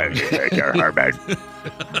 Mr. Herbert.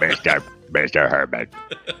 Mr. Herbert.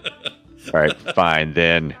 All right, fine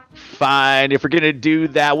then. Fine. If we're going to do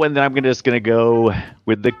that one, then I'm just going to go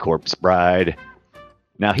with The Corpse Bride.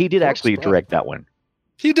 Now, he did actually direct that one.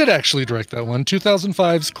 He did actually direct that one.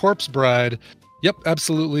 2005's Corpse Bride. Yep,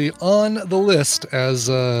 absolutely on the list as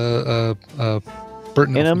Burton.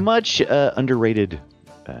 And a much underrated.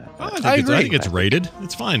 I agree. I think it's rated.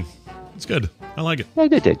 It's fine. It's good. I like it.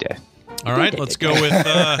 All right, let's go with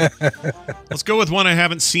one I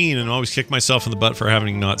haven't seen and always kick myself in the butt for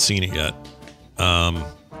having not seen it yet. And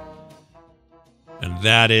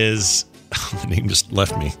that is the name just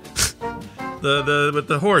left me. the with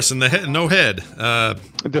the horse and the head, no head.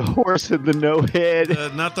 The horse and the no head.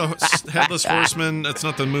 Not the Headless Horseman. That's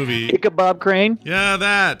not the movie. Ichabod Crane. Yeah,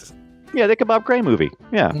 that. Yeah, the Ichabod Crane movie.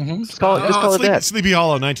 Yeah, just call it that. Sleepy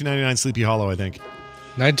Hollow, 1999 Sleepy Hollow, I think.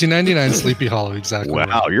 1999 Sleepy Hollow, exactly. Wow,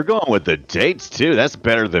 right. You're going with the dates too. That's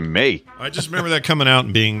better than me. I just remember that coming out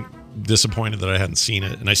and being disappointed that I hadn't seen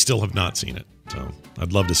it, and I still have not seen it. So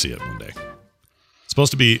I'd love to see it one day. It's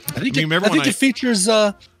supposed to be. I think it features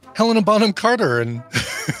Helena Bonham Carter and.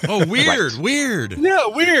 Oh, weird, weird. Yeah,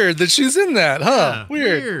 weird that she's in that, huh? Yeah,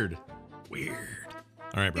 weird.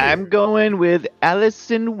 All right, brother. I'm going with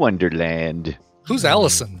Alison Wonderland. Who's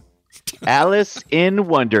Allison? Alice in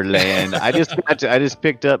Wonderland. I just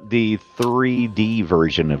picked up the 3D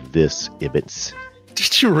version of this Ibbits.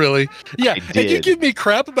 Did you really? Yeah. I did. And you give me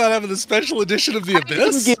crap about having the special edition of the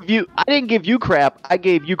Abyss? I didn't give you crap. I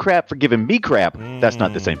gave you crap for giving me crap. That's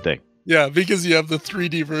not the same thing. Yeah, because you have the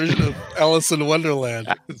 3D version of Alice in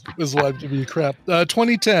Wonderland is why I'm giving you crap.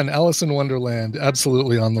 2010, Alice in Wonderland,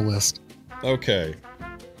 absolutely on the list. Okay.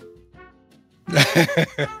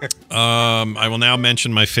 I will now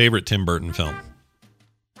mention my favorite Tim Burton film.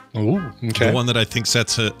 Oh, okay. The one that I think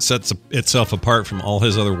sets itself apart from all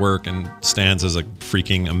his other work and stands as a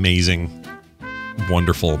freaking amazing,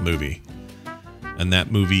 wonderful movie. And that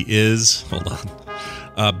movie is,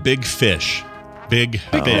 Big Fish. Big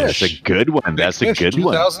Fish. That's a good one. That's a good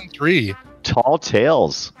 2003. Tall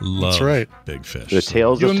Tales. Love That's right. Big Fish. The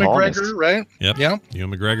Tales of Tallness. McGregor, right? Yep. Yeah.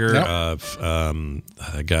 Ewan McGregor. Yep.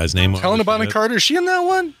 That guy's name. Helena Bonham Carter. Is she in that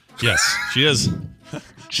one? Yes, she is.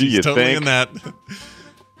 She's totally in that.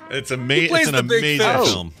 It's amazing. It's an amazing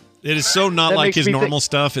film. It is so not like his normal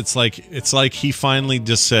stuff. It's like he finally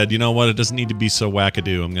just said, you know what? It doesn't need to be so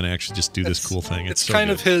wackadoo. I'm going to actually just do this cool thing. It's so kind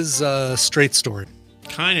good. of his straight story.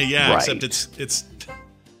 Kind of, yeah. Right. Except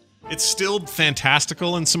it's still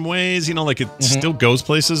fantastical in some ways. You know, like it still goes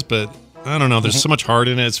places, but I don't know. There's so much heart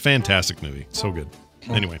in it. It's a fantastic movie. So good.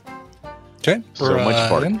 Anyway. Okay. So much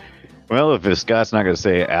heart. Well, if Scott's not going to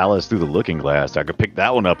say Alice Through the Looking Glass, I could pick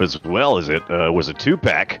that one up as well as it was a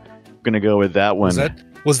 2-pack. I'm going to go with that one.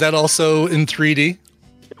 Was that also in 3D?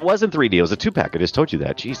 It was in 3D. It was a 2-pack. I just told you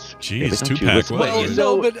that. Jeez, 2-pack. Well,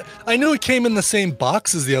 no, but I knew it came in the same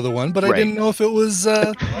box as the other one, but I didn't know if it was.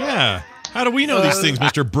 Yeah. How do we know these things,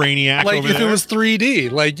 Mr. Brainiac? Like if it was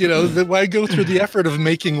 3D, like why go through the effort of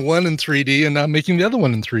making one in 3D and not making the other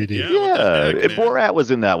one in 3D? Yeah, Borat was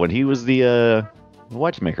in that one. He was the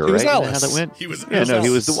watchmaker, he was right? Alice. How that went? He was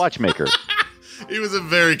the watchmaker. He was a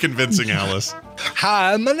very convincing Alice.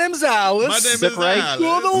 Hi, my name's Alice. My name is Alice.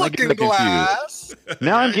 Through the Looking Glass.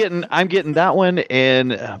 Now I'm getting that one,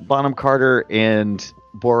 and Bonham Carter and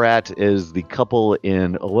Borat is the couple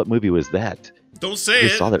in what movie was that? Don't say it. We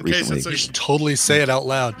saw that recently. You should totally say it out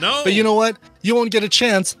loud. No. But you know what? You won't get a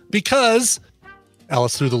chance because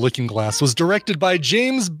Alice Through the Looking Glass was directed by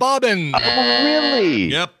James Bobbin. Oh, really?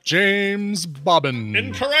 Yep. James Bobbin.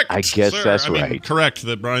 Incorrect. I guess sir. that's right. right. Correct.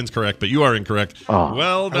 That Brian's correct, but you are incorrect. Oh.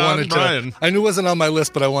 Well done, Brian. I knew it wasn't on my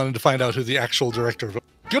list, but I wanted to find out who the actual director was.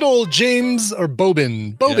 Good old James or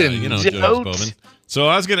Bobbin. Bobbin. Yeah, you know James Bobbin. So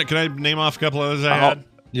can I name off a couple others I had?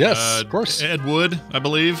 Yes, of course. Ed Wood, I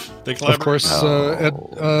believe. They collaborated. Of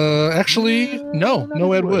course. Actually,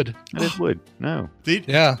 no Ed Wood. Ed Wood, no.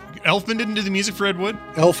 Elfman didn't do the music for Ed Wood?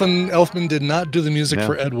 Elfman did not do the music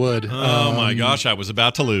for Ed Wood. Oh my gosh, I was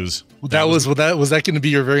about to lose. Was that going to be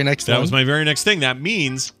your very next thing? That was my very next thing. That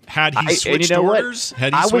means had he switched orders,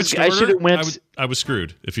 I was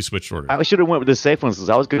screwed if he switched orders. I should have went with the safe ones because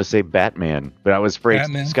I was going to say Batman, but I was afraid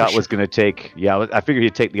Scott was going to take. Yeah, I figured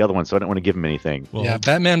he'd take the other one, so I didn't want to give him anything. Well, yeah,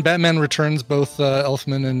 Batman Returns, both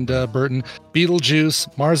Elfman and Burton.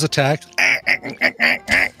 Beetlejuice, Mars Attacks.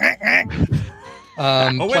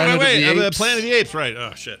 Planet of the Apes. Planet of the Apes, right.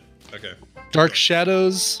 Oh, shit. Okay. Dark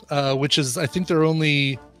Shadows, which is, I think they're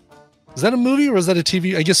only... Is that a movie or was that a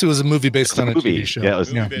TV? I guess it was a movie based on a TV show. Yeah, it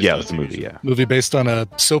was a movie, yeah. Movie based on a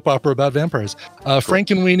soap opera about vampires.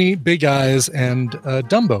 Frankenweenie, Big Eyes, and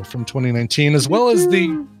Dumbo from 2019, as well as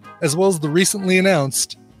the recently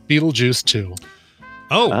announced Beetlejuice 2.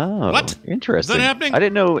 Oh, what? Interesting. Is that happening? I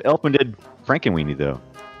didn't know Elfman did Frankenweenie, though.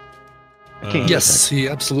 Yes, he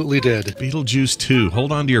absolutely did. Beetlejuice 2.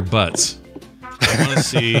 Hold on to your butts.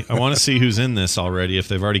 I want to see who's in this already, if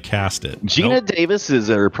they've already cast it. Gina Davis is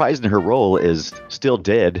reprising her role is still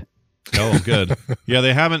dead. Oh, good. Yeah,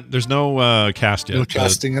 they haven't. There's no cast yet. No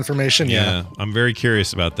casting information. Yeah, I'm very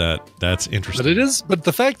curious about that. That's interesting. But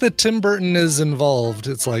the fact that Tim Burton is involved,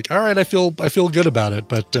 it's like, all right, I feel good about it.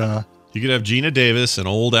 But you could have Gina Davis and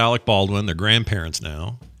old Alec Baldwin. They're grandparents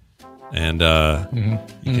now, and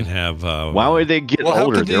you can have. Why would they get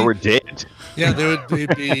older? They were dead. Yeah,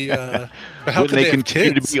 they'd be. How could they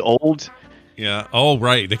continue to be old? Yeah. Oh,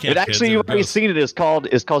 right. They can't. You've already seen it. It's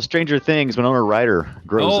called Stranger Things. When Winona Ryder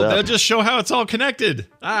grows up. They'll just show how it's all connected.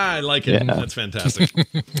 I like it. Yeah. That's fantastic.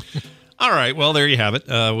 All right. Well, there you have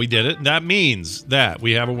it. We did it. That means that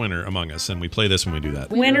we have a winner among us, and we play this when we do that.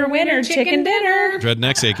 Winner, winner, chicken dinner.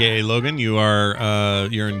 Dreadnex, aka Logan, you are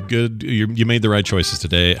you're in good. You made the right choices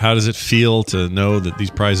today. How does it feel to know that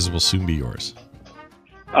these prizes will soon be yours?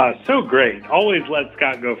 So great. Always let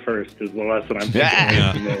Scott go first is the lesson I'm teaching.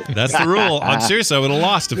 Yeah, that's the rule. I'm serious. I would have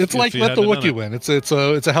lost. It's like let the Wookiee win. It's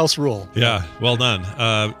a house rule. Yeah, well done.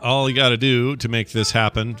 All you got to do to make this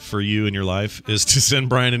happen for you in your life is to send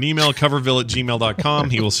Brian an email, coverville@gmail.com.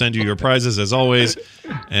 He will send you your prizes as always.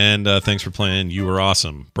 And thanks for playing. You were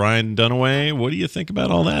awesome. Brian Dunaway, what do you think about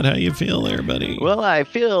all that? How you feel there, buddy? Well, I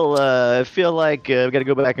feel like we've got to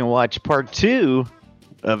go back and watch part 2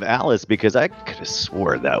 of Alice, because I could have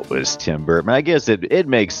swore that was Tim Burton. I guess it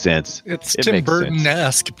makes sense. It's Tim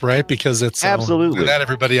Burton-esque, right? Because it's absolutely not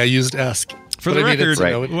everybody. I used esque for the record.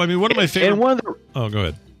 Right. Well, I mean, one of my favorite. Go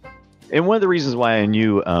ahead. And one of the reasons why I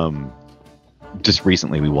knew, just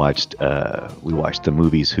recently we watched the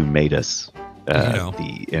movies Who Made Us.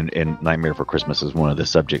 And Nightmare Before Christmas is one of the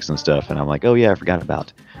subjects and stuff, and I'm like, oh yeah, I forgot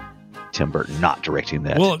about Tim Burton not directing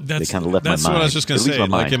that. Well, that's kind of left my mind. What I was just going to say.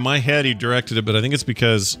 Like in my head, he directed it, but I think it's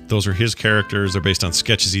because those are his characters. They're based on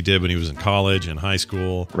sketches he did when he was in college and high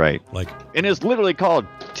school. Right. And it's literally called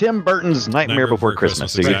Tim Burton's Nightmare Before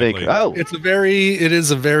Christmas. So exactly. you think, oh, it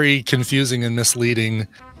is a very confusing and misleading.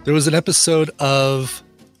 There was an episode of.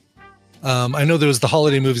 I know there was the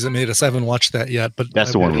holiday movies that made us. I haven't watched that yet, but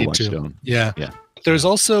that's the one we watched. Yeah. There's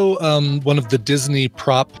also one of the Disney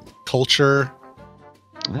prop culture.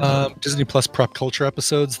 Disney Plus prop culture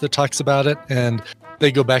episodes that talks about it, and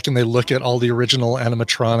they go back and they look at all the original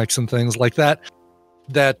animatronics and things like that.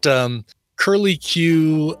 That curly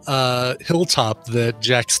Q hilltop that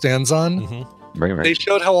Jack stands on. Mm-hmm. Right. They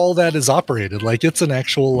showed how all that is operated. Like it's an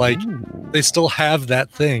actual they still have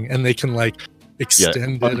that thing, and they can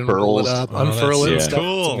extend it and roll it up, unfurl it and stuff.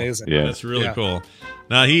 Cool. It's amazing. Yeah, that's really cool.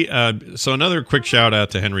 Now so another quick shout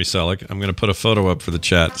out to Henry Selick. I'm going to put a photo up for the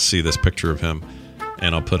chat to see this picture of him.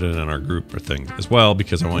 And I'll put it in our group or thing as well,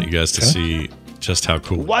 because I want you guys to see just how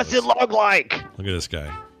cool. What's it look like? Look at this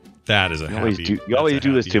guy. That is a happy. You always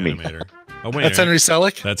do this to animator. me. Oh wait, that's Henry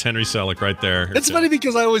Selick. That's Henry Selick right there. It's funny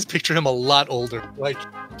because I always picture him a lot older.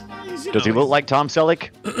 Does he look like Tom Selleck?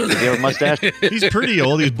 Does he have a mustache? He's pretty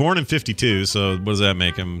old. He was born in 52, so what does that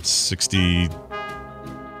make him? 60.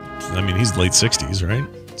 I mean, he's late 60s, right?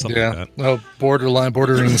 Something like that. Well,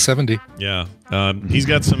 bordering 70. Yeah. He's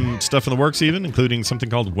got some stuff in the works even, including something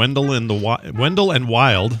called Wendell and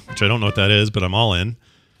Wild, which I don't know what that is, but I'm all in.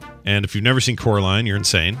 And if you've never seen Coraline, you're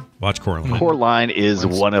insane. Watch Coraline. Coraline is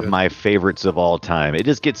one of my favorites of all time. It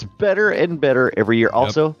just gets better and better every year.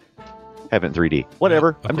 Also, have it in 3D.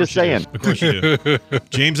 Whatever. I'm just saying. Of course you do.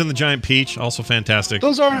 James and the Giant Peach, also fantastic.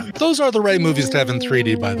 Those are the right movies to have in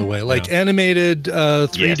 3D, by the way. Animated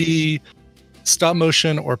 3D. Yes. Stop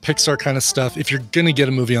motion or Pixar kind of stuff. If you're going to get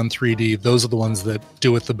a movie on 3D, those are the ones that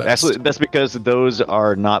do it the best. That's because those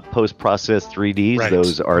are not post-processed 3Ds. Right.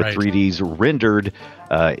 Those are 3Ds rendered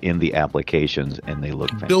in the applications, and they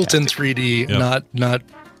look fantastic. Built in 3D, not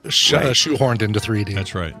shoehorned into 3D.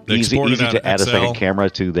 That's right. They easy to add a second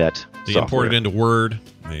camera to that They import it into Word.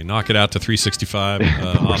 They knock it out to 365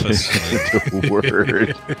 Office.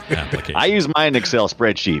 Word. Application. I use my Excel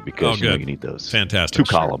spreadsheet because you need those. Fantastic. Two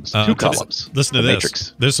columns. Listen to this.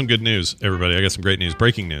 Matrix. There's some good news, everybody. I got some great news.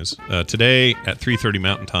 Breaking news. Today at 3:30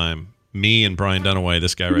 Mountain Time, me and Brian Dunaway,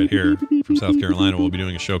 this guy right here from South Carolina, will be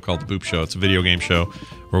doing a show called The Boop Show. It's a video game show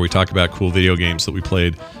where we talk about cool video games that we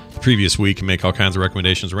played the previous week and make all kinds of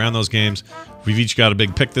recommendations around those games. We've each got a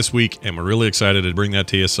big pick this week, and we're really excited to bring that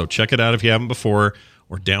to you. So check it out if you haven't before,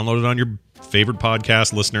 or download it on your favorite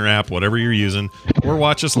podcast listener app, whatever you're using, or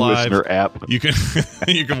watch us live. Listener app. You can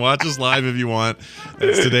you can watch us live if you want.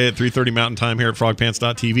 It's today at 3:30 Mountain Time here at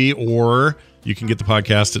frogpants.tv, or you can get the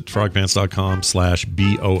podcast at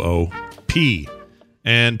frogpants.com/BOOP.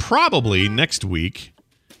 And probably next week,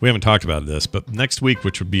 we haven't talked about this, but next week,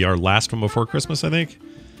 which would be our last one before Christmas, I think.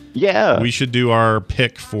 Yeah. We should do our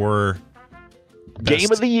pick for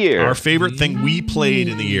Game of the year. Our favorite thing we played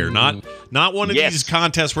in the year. Not one of these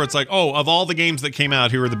contests where it's like, oh, of all the games that came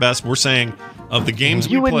out, who are the best. We're saying of the games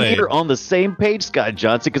we played. You and me are on the same page, Scott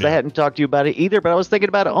Johnson, because I hadn't talked to you about it either, but I was thinking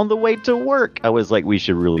about it on the way to work. I was like, we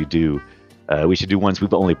should really do ones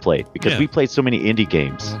we've only played, because we played so many indie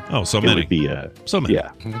games. Oh, so many. It would be, so many.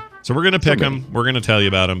 Yeah. So we're going to pick them. We're going to tell you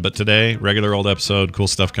about them. But today, regular old episode, cool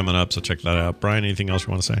stuff coming up. So check that out. Brian, anything else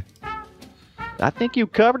you want to say? I think you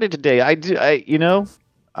covered it today. I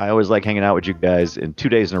always like hanging out with you guys, and 2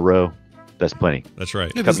 days in a row, that's plenty. That's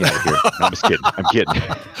right. Cut me out of here. No, I'm just kidding. I'm kidding.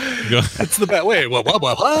 That's the best. Wait, what?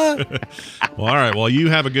 Well, all right. Well, you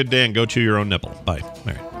have a good day and go chew your own nipple. Bye. All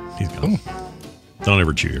right. He's gone. Don't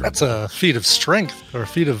ever chew your own. That's a feat of strength, or a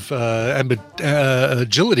feat of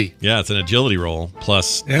agility. Yeah, it's an agility roll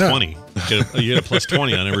plus 20. You get a plus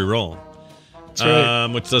 20 on every roll. That's right.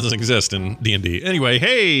 Which doesn't exist in D&D. Anyway,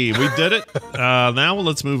 hey, we did it. Now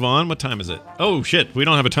let's move on. What time is it? Oh, shit. We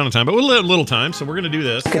don't have a ton of time, but we'll have a little time, so we're going to do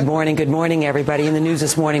this. Good morning, everybody. In the news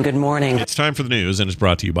this morning, good morning. It's time for the news, and it's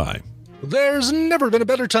brought to you by... There's never been a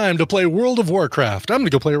better time to play World of Warcraft. I'm going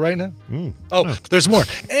to go play it right now. There's more.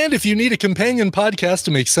 And if you need a companion podcast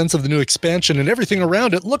to make sense of the new expansion and everything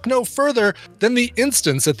around it, look no further than The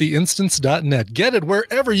Instance at theinstance.net. Get it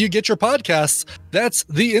wherever you get your podcasts. That's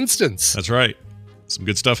The Instance. That's right. Some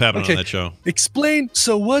good stuff happening on that show. Explain.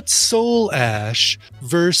 So what's Soul Ash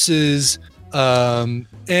versus Anima?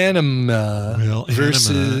 Well, versus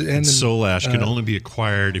Anima and Soul Ash can only be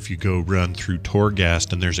acquired if you go run through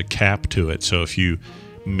Torghast, and there's a cap to it. So if you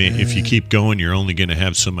keep going, you're only going to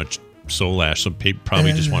have so much Soul Ash. So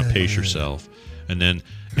probably just want to pace yourself. And then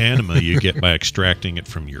Anima you get by extracting it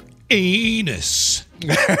from your anus.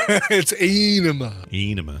 It's Anima.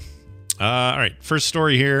 Anima. All right, first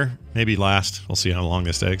story here, maybe last. We'll see how long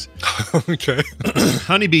this takes. Okay.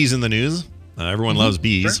 Honeybees in the news. Everyone loves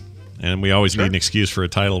bees, and we always need an excuse for a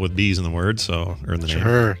title with bees in the word, or in the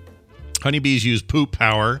name. Honeybees use poop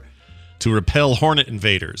power to repel hornet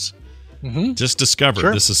invaders. Just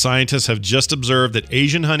discovered. This is scientists have just observed that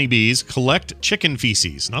Asian honeybees collect chicken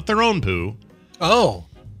feces, not their own poo. Oh.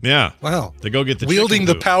 Yeah. Wow. They go get the wielding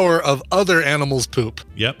the poo. power of other animals' poop.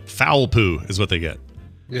 Yep. Foul poo is what they get.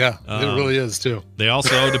 Yeah, it really is too. They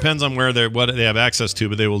also depends on what they have access to,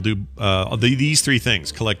 but they will do these three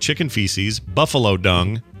things: collect chicken feces, buffalo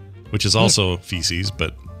dung, which is also feces,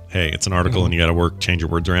 but hey, it's an article and you got to change your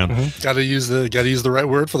words around. Got to use the right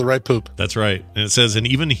word for the right poop. That's right. And it says, and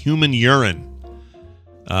even human urine.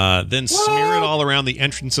 Then smear it all around the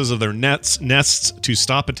entrances of their nests to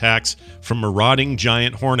stop attacks from marauding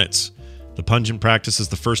giant hornets. The pungent practice is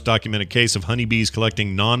the first documented case of honeybees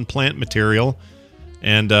collecting non-plant material.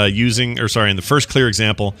 And in the first clear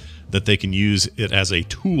example that they can use it as a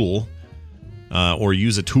tool, or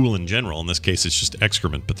use a tool in general. In this case, it's just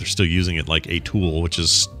excrement, but they're still using it like a tool, which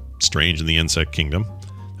is strange in the insect kingdom.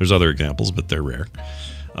 There's other examples, but they're rare.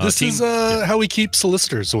 This is how we keep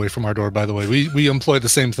solicitors away from our door, by the way. We employ the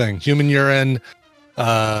same thing. Human urine,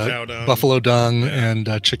 buffalo dung, and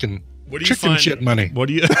chicken shit money. What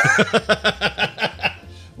do you...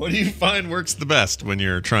 What do you find works the best when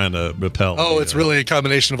you're trying to repel? Oh, it's really a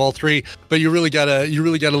combination of all three, but you really gotta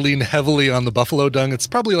lean heavily on the buffalo dung. It's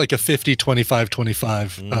probably like a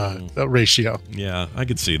 50-25-25 ratio. Yeah, I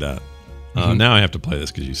could see that. Now I have to play this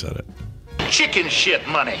because you said it. Chicken shit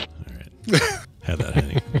money. All right, had that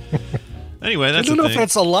handy. Anyway, that's I don't know if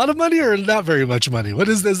that's a lot of money or not very much money. What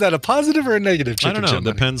is that a positive or a negative? I don't know. It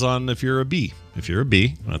depends on if you're a bee. If you're a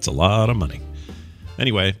bee, that's a lot of money.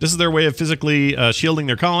 Anyway, this is their way of physically shielding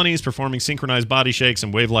their colonies, performing synchronized body shakes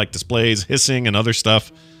and wave-like displays, hissing, and other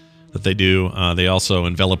stuff that they do. They also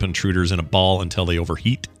envelop intruders in a ball until they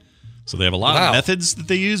overheat. So they have a lot of methods that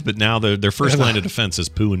they use, but now their first line of defense is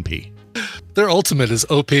poo and pee. Their ultimate is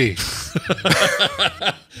OP.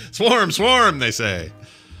 Swarm, they say.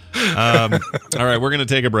 All right, we're going to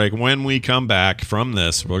take a break. When we come back from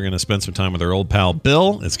this, we're going to spend some time with our old pal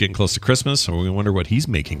Bill. It's getting close to Christmas, so we wonder what he's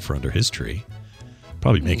making for under his tree.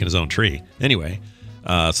 Probably making his own tree. Anyway,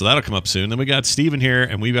 so that'll come up soon. Then we got Steven here,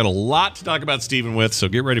 and we've got a lot to talk about Steven with, so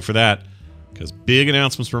get ready for that because big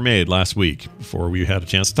announcements were made last week before we had a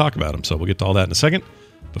chance to talk about them. So we'll get to all that in a second.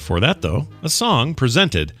 Before that, though, a song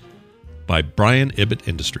presented by Brian Ibbett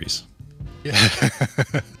Industries. Yeah.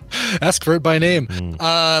 Ask for it by name.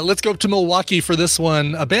 Let's go up to Milwaukee for this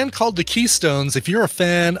one. A band called the Keystones. If you're a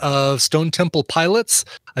fan of Stone Temple Pilots,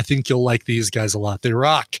 I think you'll like these guys a lot. They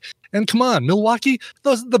rock. And come on, Milwaukee,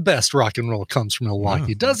 the best rock and roll comes from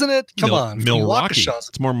Milwaukee, doesn't it? Come on. Milwaukee.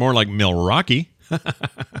 It's more like Milwaukee.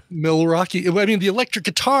 Milwaukee. I mean, the electric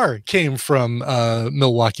guitar came from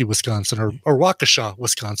Milwaukee, Wisconsin, or Waukesha,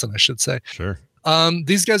 Wisconsin, I should say. Sure.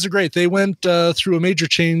 These guys are great. They went through a major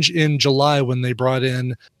change in July when they brought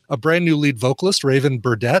in a brand new lead vocalist, Raven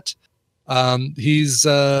Burdett. He's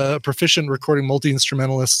proficient recording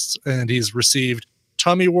multi-instrumentalists, and he's received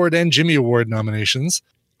Tommy Award and Jimmy Award nominations.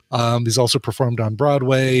 He's also performed on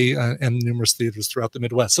Broadway and numerous theaters throughout the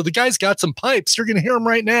Midwest. So the guy's got some pipes. You're going to hear him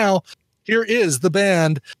right now. Here is the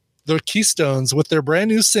band, the Keystones, with their brand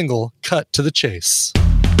new single, Cut to the Chase.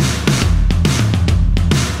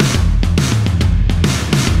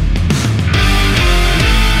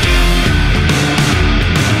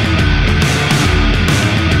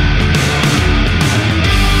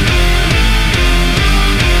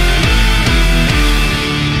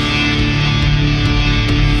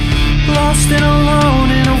 Lost and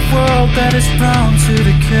alone in a world that is bound to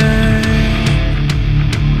decay.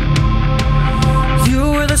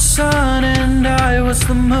 You were the sun and I was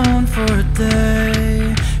the moon for a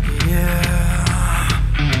day. Yeah.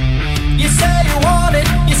 You say you want it,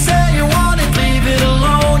 leave it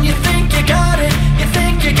alone. You think you got it,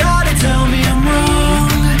 tell me I'm wrong.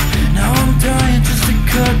 Now I'm dying just to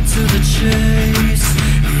cut to the chase.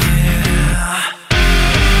 Yeah.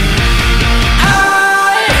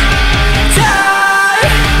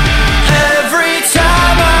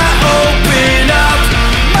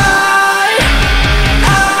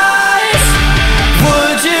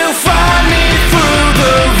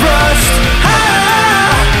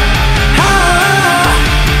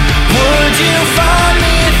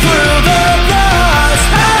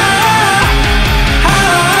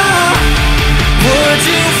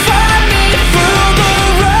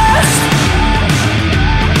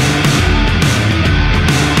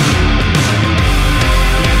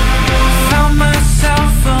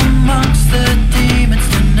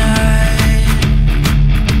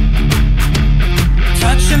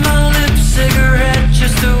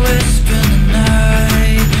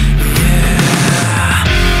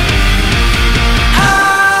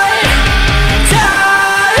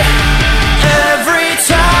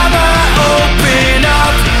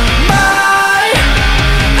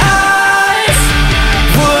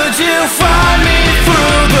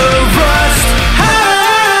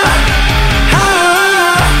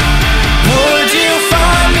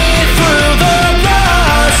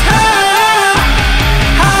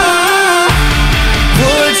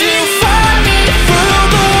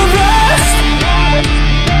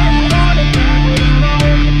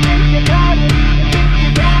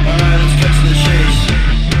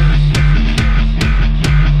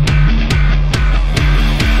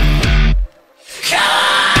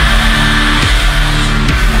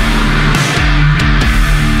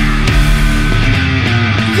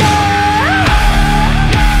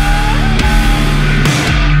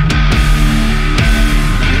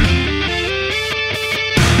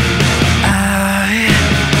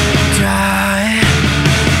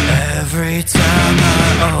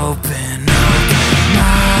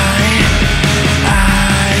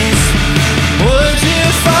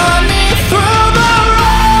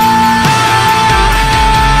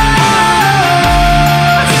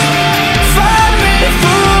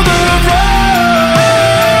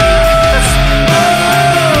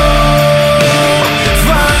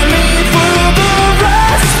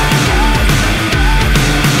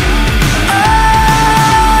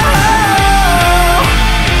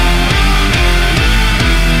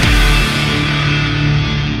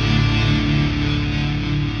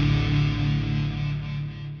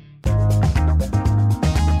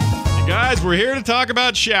 We're here to talk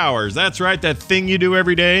about showers. That's right, that thing you do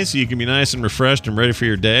every day so you can be nice and refreshed and ready for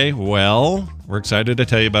your day. Well, we're excited to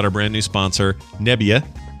tell you about our brand new sponsor, Nebbia.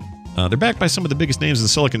 They're backed by some of the biggest names in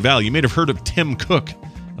Silicon Valley. You may have heard of Tim Cook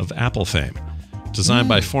of Apple fame. Designed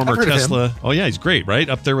by former Tesla. Oh, yeah, he's great, right?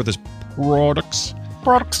 Up there with his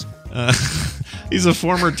products. He's a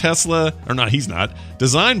former Tesla, or not, he's not.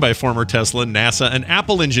 Designed by former Tesla, NASA, and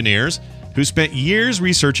Apple engineers who spent years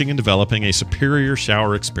researching and developing a superior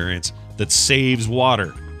shower experience that saves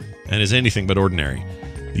water and is anything but ordinary.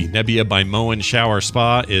 The Nebbia by Moen Shower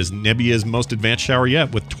Spa is Nebbia's most advanced shower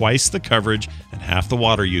yet, with twice the coverage and half the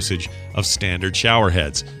water usage of standard shower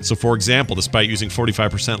heads. So, for example, despite using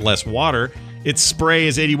 45% less water, its spray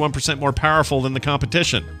is 81% more powerful than the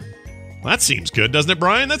competition. Well, that seems good, doesn't it,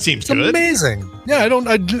 Brian? That seems good. Amazing. Yeah,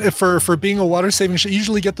 for being a water saving. You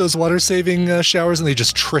usually get those water saving showers, and they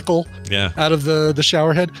just trickle out of the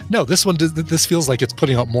shower head. No, this one. This feels like it's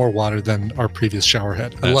putting out more water than our previous shower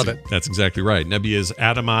head. I love it. That's exactly right. Nebbia's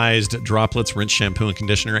atomized droplets rinse shampoo and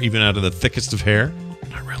conditioner even out of the thickest of hair.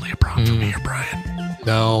 Not really a problem for me here, Brian.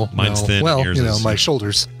 No, mine's thin. Well, yours is... my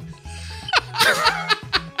shoulders.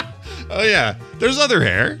 Oh yeah, there's other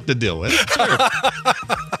hair to deal with. Sure.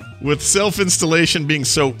 With self-installation being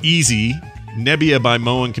so easy, Nebbia by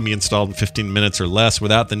Moen can be installed in 15 minutes or less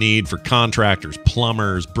without the need for contractors,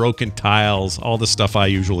 plumbers, broken tiles, all the stuff I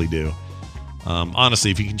usually do.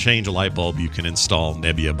 Honestly, if you can change a light bulb, you can install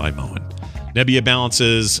Nebbia by Moen. Nebbia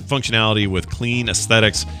balances functionality with clean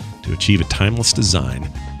aesthetics to achieve a timeless design.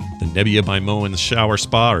 The Nebbia by Moen Shower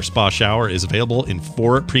Spa or Spa Shower is available in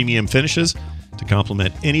 4 premium finishes to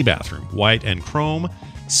complement any bathroom: white and chrome,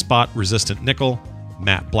 spot-resistant nickel,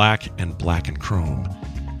 matte black, and black and chrome.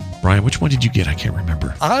 Brian, which one did you get? I can't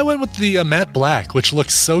remember. I went with the matte black, which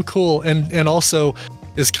looks so cool, and also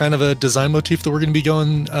is kind of a design motif that we're going to be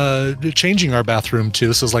going changing our bathroom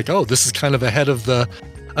to. So it's like, oh, this is kind of ahead of the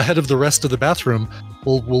rest of the bathroom.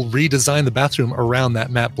 We'll redesign the bathroom around that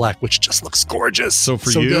matte black, which just looks gorgeous. So for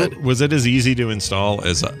you, good. Was it as easy to install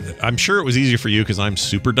as I'm sure it was easier for you because I'm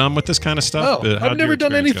super dumb with this kind of stuff. Oh, I've never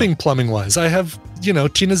done anything plumbing wise. I have,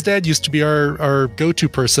 Tina's dad used to be our go-to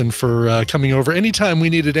person for coming over anytime we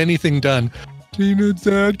needed anything done. Tina's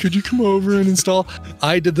dad, could you come over and install?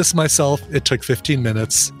 I did this myself. It took 15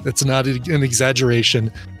 minutes. It's not an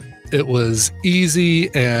exaggeration. It was easy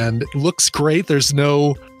and looks great. There's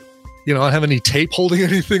no... I don't have any tape holding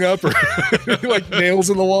anything up or like nails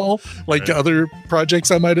in the wall like other projects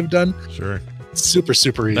I might have done. Sure. Super,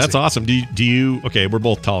 super easy. That's awesome. Do you okay, we're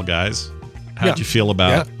both tall guys. How'd you feel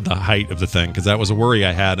about the height of the thing? Because that was a worry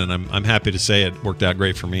I had, and I'm happy to say it worked out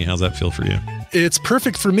great for me. How's that feel for you? It's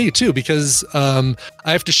perfect for me, too, because I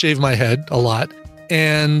have to shave my head a lot,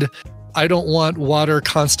 and I don't want water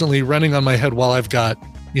constantly running on my head while I've got,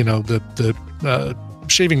 the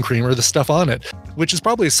shaving cream or the stuff on it, which is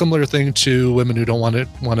probably a similar thing to women who don't want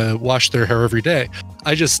to wash their hair every day.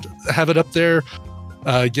 I just have it up there,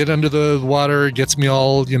 get under the water, gets me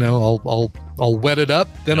all, all wetted up.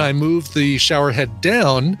 Then I move the shower head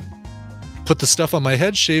down, put the stuff on my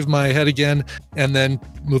head, shave my head again, and then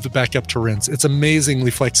move it back up to rinse. It's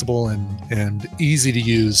amazingly flexible and easy to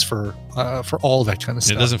use for all that kind of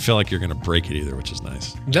stuff. It doesn't feel like you're going to break it either, which is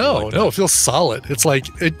nice. No, it feels solid. It's like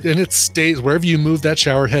it stays wherever you move that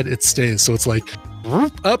shower head, it stays. So it's like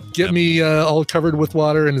up, get me all covered with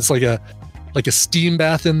water, and it's like a steam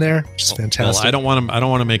bath in there, which is fantastic. Well, I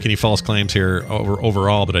don't want to make any false claims here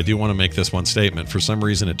overall, but I do want to make this one statement. For some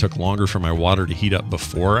reason, it took longer for my water to heat up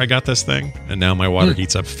before I got this thing, and now my water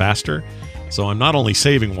heats up faster. So I'm not only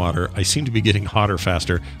saving water, I seem to be getting hotter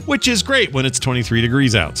faster, which is great when it's 23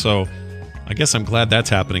 degrees out. So I guess I'm glad that's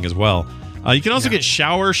happening as well. You can also get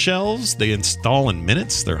shower shelves. They install in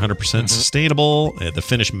minutes. They're 100% sustainable. The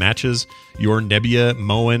finish matches your Nebbia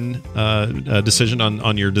Moen decision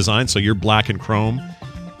on your design. So your black and chrome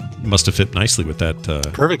must have fit nicely with that.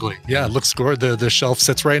 Perfectly. Yeah, it looks gorgeous. The shelf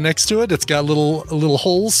sits right next to it. It's got little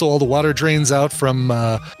holes, so all the water drains out from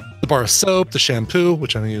the bar of soap, the shampoo,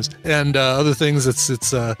 which I don't use, and other things.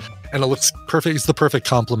 It's and it looks perfect. It's the perfect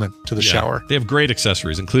complement to the shower. They have great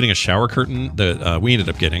accessories, including a shower curtain that we ended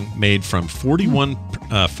up getting made from 41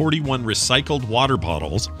 recycled water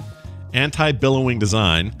bottles, anti-billowing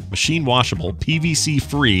design, machine washable, PVC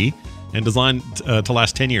free, and designed to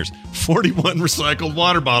last 10 years. 41 recycled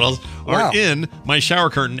water bottles are in my shower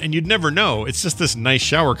curtain, and you'd never know. It's just this nice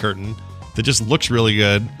shower curtain that just looks really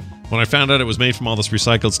good. When I found out it was made from all this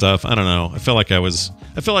recycled stuff, I don't know. I feel like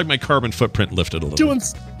my carbon footprint lifted a little.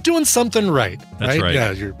 Doing something right. That's right.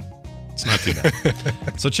 Yeah, it's not too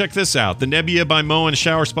bad. So check this out. The Nebbia by Moen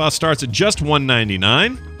Shower Spa starts at just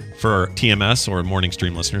 $199 for TMS or Morning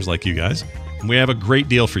Stream listeners like you guys. And we have a great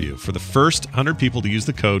deal for you. For the first 100 people to use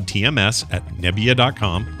the code TMS at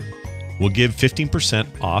Nebbia.com, we'll give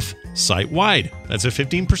 15% off site-wide. That's a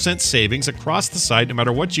 15% savings across the site no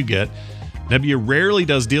matter what you get. Nebbia rarely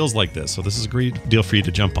does deals like this, so this is a great deal for you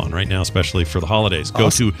to jump on right now, especially for the holidays.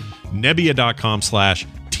 Awesome. Go to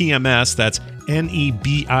Nebbia.com/TMS. That's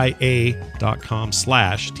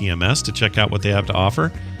NEBIA.com/TMS to check out what they have to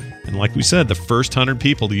offer. And like we said, the first 100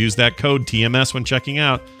 people to use that code TMS when checking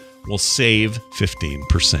out will save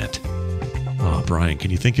 15%. Oh, Brian,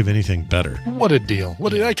 can you think of anything better? What a deal.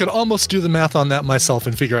 I could almost do the math on that myself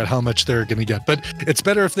and figure out how much they're going to get. But it's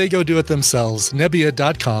better if they go do it themselves.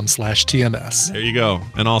 Nebbia.com/TMS. There you go.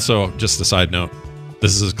 And also, just a side note,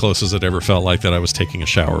 this is as close as it ever felt like that I was taking a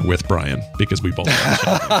shower with Brian because we both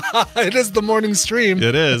It is the morning stream.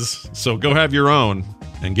 It is. So go have your own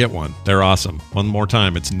and get one. They're awesome. One more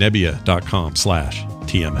time, it's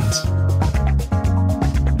Nebbia.com/TMS.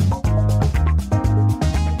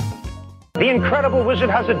 The Incredible Wizard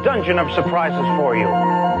has a dungeon of surprises for you.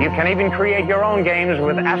 You can even create your own games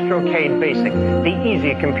with Astrocade Basic, the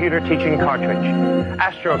easy computer teaching cartridge.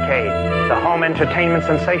 Astrocade, the home entertainment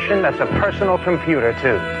sensation that's a personal computer,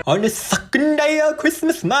 too. On the second day of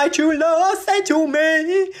Christmas, my true love said to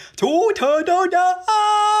me, to turtle dust.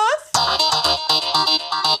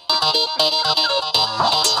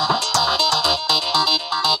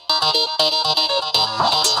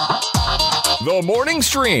 The morning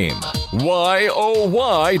stream. Why, oh,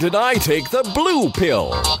 why did I take the blue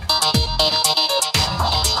pill?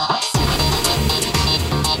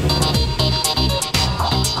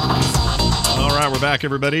 All right, we're back,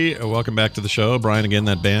 everybody. Welcome back to the show. Brian, again,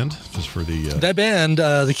 that band, just for the... That band,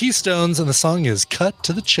 the Keystones, and the song is Cut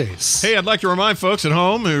to the Chase. Hey, I'd like to remind folks at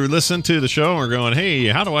home who listen to the show and are going, hey,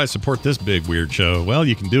 how do I support this big, weird show? Well,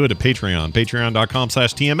 you can do it at Patreon,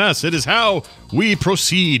 patreon.com/TMS. It is how we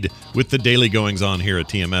proceed with the daily goings-on here at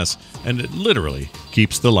TMS, and it literally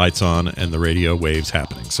keeps the lights on and the radio waves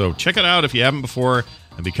happening. So check it out if you haven't before,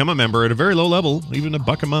 and become a member at a very low level. Even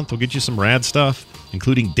 $1 a month will get you some rad stuff,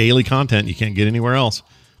 including daily content you can't get anywhere else.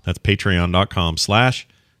 That's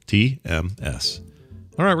patreon.com/TMS.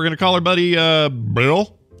 All right, we're going to call our buddy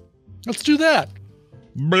Bill. Let's do that.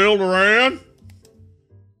 Bill Duran.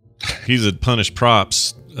 He's a punished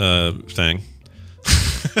props thing.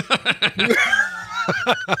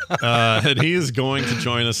 And he is going to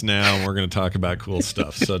join us now, and we're going to talk about cool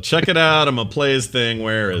stuff. So check it out. I'm going to play his thing.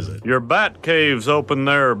 Where is it? Your bat cave's open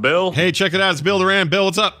there, Bill. Hey, check it out. It's Bill Duran. Bill,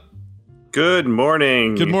 what's up? Good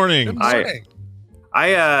morning. Good morning. Good morning. I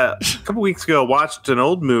a couple weeks ago watched an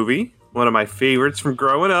old movie, one of my favorites from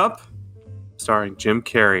growing up, starring Jim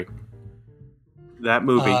Carrey. That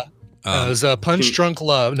movie. It was Punch Drunk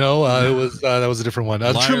Love. No, it was that was a different one.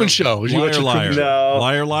 The Truman Show. Liar, liar. No.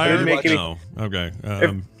 Liar, liar. I didn't make any- No. Okay.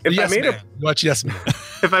 If Yes I made Man. Watch Yes Man.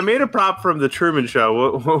 if I made a prop from the Truman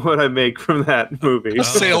Show, what would I make from that movie? A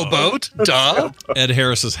sailboat. Duh. Ed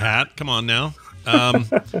Harris's hat. Come on now.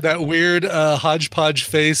 That weird hodgepodge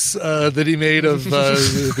face that he made of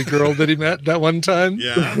the girl that he met that one time.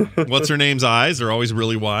 Yeah. What's her name's eyes? They're always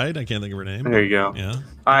really wide. I can't think of her name. There you go. Yeah.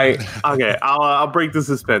 I'll break the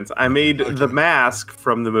suspense. I made the mask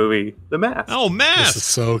from the movie The Mask. Oh, Mask. This is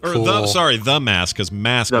so cool. The Mask, because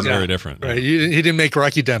Mask is very different. Right. He didn't make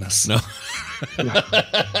Rocky Dennis. No.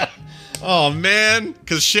 Oh, man.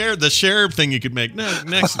 Because the sheriff thing you could make. No,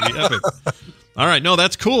 next would be epic. All right. No,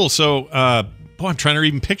 that's cool. So, I'm trying to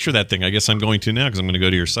even picture that thing. I guess I'm going to now because I'm going to go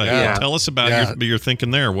to your site. Yeah. Tell us about your thinking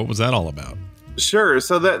there. What was that all about? Sure.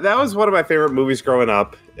 So that was one of my favorite movies growing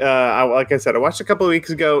up. Like I said, I watched a couple of weeks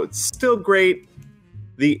ago. It's still great.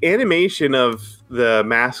 The animation of the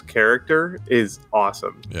Mask character is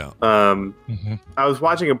awesome. Yeah. I was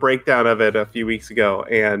watching a breakdown of it a few weeks ago,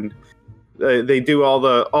 and they do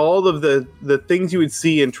all of the things you would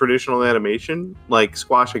see in traditional animation, like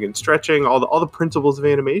squashing and stretching. All the principles of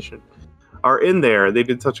animation are in there. They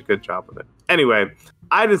did such a good job with it. Anyway,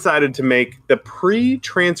 I decided to make the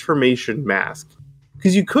pre-transformation mask,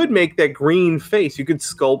 because you could make that green face. You could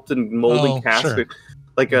sculpt and mold and cast it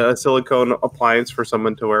like a silicone appliance for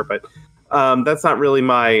someone to wear, but that's not really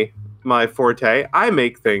my forte. I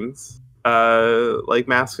make things like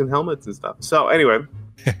masks and helmets and stuff. So anyway,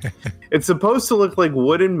 it's supposed to look like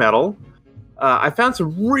wood and metal. I found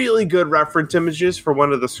some really good reference images for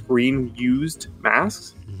one of the screen-used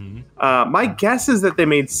masks. My guess is that they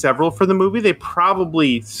made several for the movie. They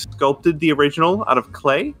probably sculpted the original out of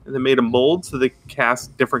clay and then made a mold so they could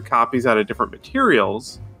cast different copies out of different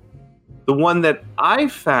materials. The one that I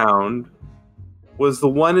found was the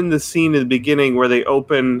one in the scene in the beginning where they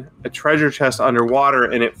open a treasure chest underwater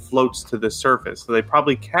and it floats to the surface. So they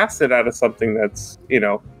probably cast it out of something that's,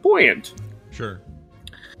 buoyant. Sure.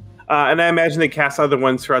 And I imagine they cast other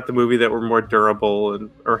ones throughout the movie that were more durable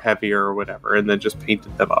or heavier or whatever, and then just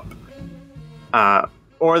painted them up.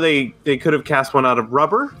 Or they could have cast one out of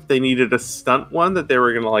rubber. They needed a stunt one that they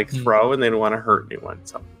were going to throw, and they didn't want to hurt anyone.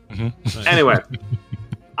 So anyway,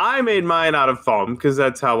 I made mine out of foam because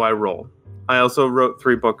that's how I roll. I also wrote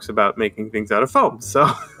 3 books about making things out of foam. So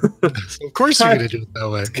of course you're going to do it that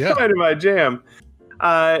way. It's kind of my jam.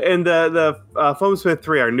 And the Foamsmith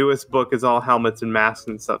 3, our newest book, is all helmets and masks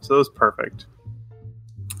and stuff. So it was perfect.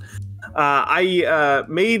 I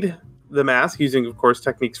made the mask using, of course,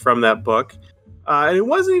 techniques from that book. And it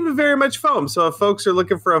wasn't even very much foam. So if folks are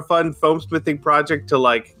looking for a fun foam smithing project to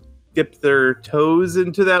like dip their toes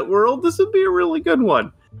into that world, this would be a really good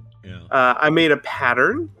one. Yeah. I made a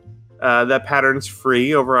pattern. That pattern's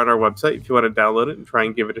free over on our website if you want to download it and try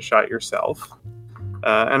and give it a shot yourself.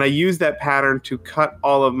 And I used that pattern to cut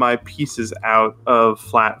all of my pieces out of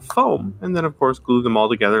flat foam and then, of course, glue them all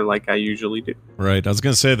together like I usually do. Right. I was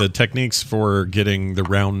going to say the techniques for getting the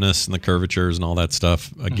roundness and the curvatures and all that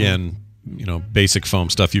stuff, again, basic foam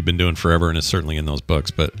stuff you've been doing forever, and it's certainly in those books,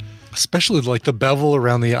 but especially like the bevel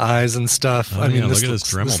around the eyes and stuff. Oh, look at this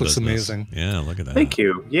Dremel looks amazing. Yeah, look at that. Thank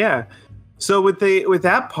you. Yeah. So with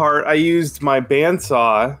that part, I used my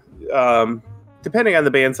bandsaw. Depending on the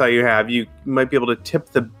bandsaw you have, you might be able to tip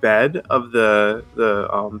the bed of the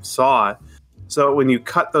saw. So when you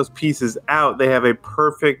cut those pieces out, they have a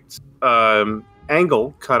perfect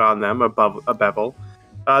angle cut on them above a bevel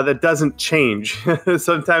that doesn't change.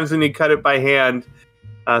 Sometimes when you cut it by hand,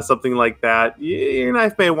 something like that, your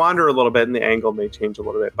knife may wander a little bit and the angle may change a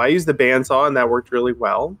little bit. But I used the bandsaw and that worked really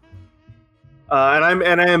well.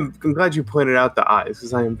 I'm glad you pointed out the eyes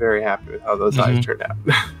because I am very happy with how those eyes turned out.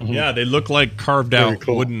 Yeah, they look like carved out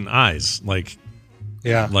wooden eyes. There's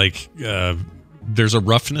a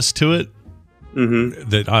roughness to it.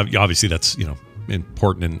 That obviously that's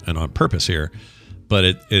important and on purpose here, but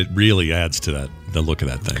it really adds to the look of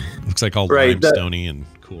that thing. It looks like all limestoney and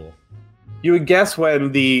cool. You would guess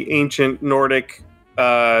when the ancient Nordic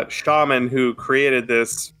shaman who created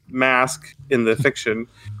this mask in the fiction,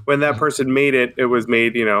 when that person made it, it was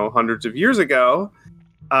made, hundreds of years ago.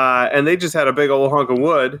 And they just had a big old hunk of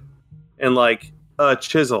wood and like a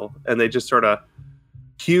chisel. And they just sort of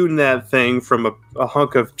hewn that thing from a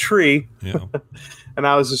hunk of tree. Yeah. And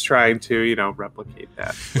I was just trying to, replicate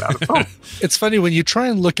that without a phone. It's funny when you try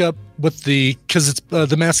and look up what because it's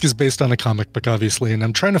the mask is based on a comic book, obviously. And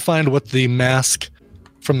I'm trying to find what the mask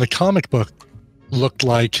from the comic book looked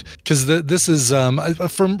like, because this is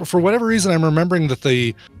for whatever reason I'm remembering that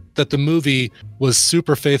the movie was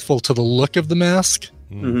super faithful to the look of the mask,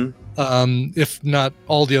 if not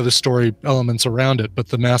all the other story elements around it, but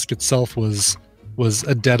the mask itself was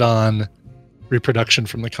a dead-on reproduction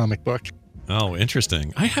from the comic book. Oh,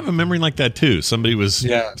 interesting. I have a memory like that too.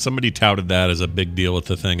 Somebody touted that as a big deal with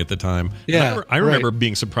the thing at the time. Yeah, I remember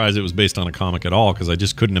being surprised it was based on a comic at all, because I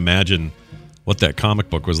just couldn't imagine what that comic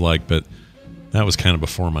book was like, but that was kind of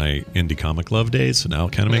before my indie comic love days, so now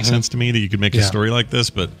it kind of makes sense to me that you could make a story like this.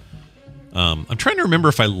 But I'm trying to remember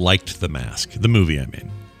if I liked The Mask, the movie, I mean.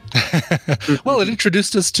 Well, it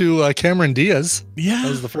introduced us to Cameron Diaz. Yeah. That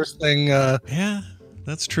was the first thing. Yeah,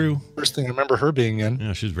 that's true. First thing I remember her being in.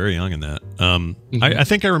 Yeah, she was very young in that. I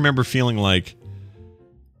think I remember feeling like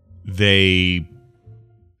look,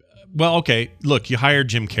 you hired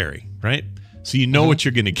Jim Carrey, right? So you know what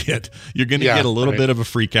you're going to get. You're going to get a little bit of a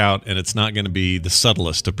freak out, and it's not going to be the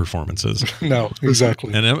subtlest of performances. No,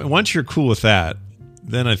 exactly. And once you're cool with that,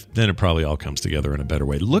 then it probably all comes together in a better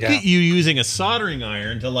way. Look at you using a soldering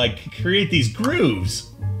iron to create these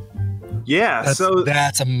grooves. Yeah,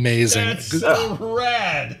 that's amazing. That's so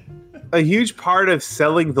rad. A huge part of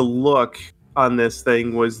selling the look on this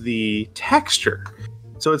thing was the texture.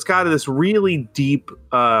 So it's got this really deep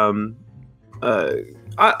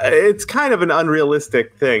it's kind of an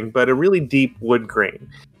unrealistic thing, but a really deep wood grain.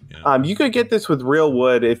 Yeah. You could get this with real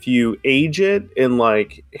wood if you age it and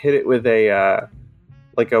hit it with a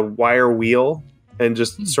wire wheel and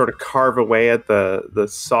just sort of carve away at the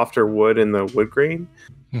softer wood in the wood grain.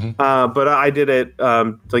 But I did it,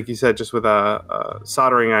 like you said, just with a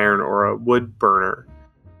soldering iron or a wood burner.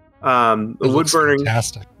 The wood burning,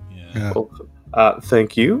 fantastic. Yeah.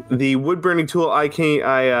 Thank you. The wood burning tool I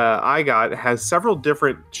got has several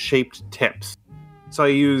different shaped tips. So I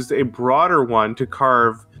used a broader one to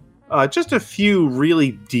carve just a few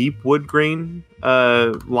really deep wood grain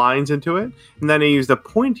lines into it, and then I used a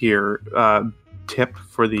pointier tip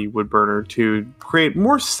for the wood burner to create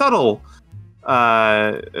more subtle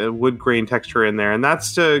wood grain texture in there, and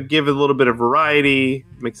that's to give it a little bit of variety,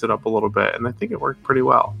 mix it up a little bit, and I think it worked pretty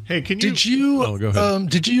well. Hey, go ahead. Did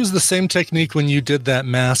you use the same technique when you did that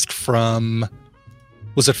mask from,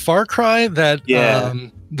 was it Far Cry, that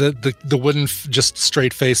the wooden just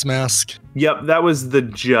straight face mask? Yep, that was the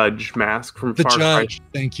Judge mask from Far Cry.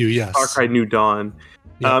 Thank you. Yes, Far Cry New Dawn.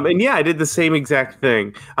 And I did the same exact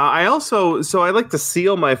thing. I like to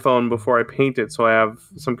seal my phone before I paint it, so I have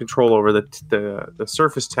some control over the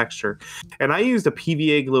surface texture. And I used a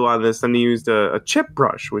PVA glue on this, and I used a chip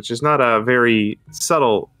brush, which is not a very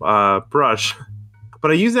subtle brush,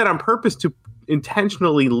 but I used that on purpose to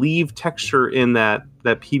intentionally leave texture in that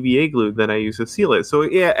PVA glue that I use to seal it. So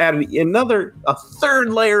it added a third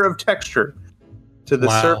layer of texture to the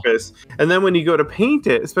surface. And then when you go to paint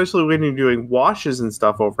it, especially when you're doing washes and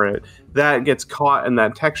stuff over it, that gets caught in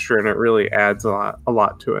that texture, and it really adds a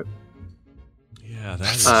lot to it. Yeah,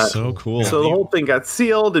 that is so cool. So the whole thing got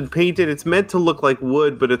sealed and painted. It's meant to look like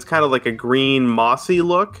wood, but it's kind of like a green mossy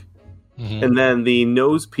look. Mm-hmm. And then the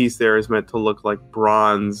nose piece there is meant to look like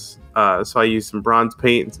bronze. So I used some bronze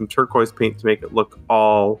paint and some turquoise paint to make it look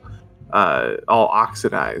all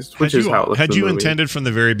oxidized, which is how it looks. Had you intended from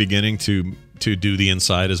the very beginning to do the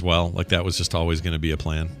inside as well? Like that was just always going to be a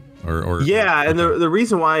plan? And the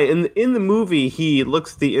reason why in the movie he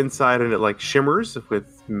looks at the inside and it like shimmers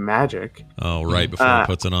with magic. Oh, right, before he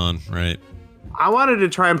puts it on, right. I wanted to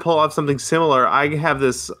try and pull off something similar. I have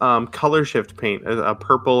this color shift paint, a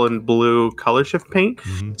purple and blue color shift paint.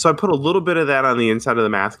 Mm-hmm. So I put a little bit of that on the inside of the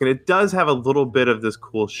mask, and it does have a little bit of this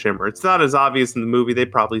cool shimmer. It's not as obvious in the movie. They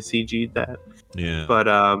probably CG'd that. Yeah. But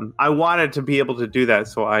I wanted to be able to do that,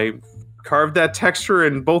 so I carved that texture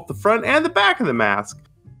in both the front and the back of the mask.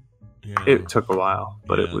 Yeah. It took a while,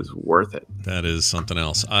 but it was worth it. That is something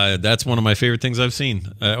else. That's one of my favorite things I've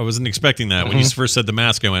seen. I wasn't expecting that. When you first said the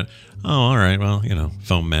mask, I went, oh, all right, well,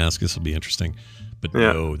 foam mask, this will be interesting. But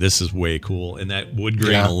no, this is way cool. And that wood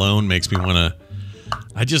grain alone makes me want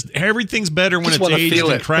to... everything's better when it's aged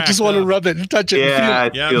and cracked. I just want to rub it and touch it. Yeah,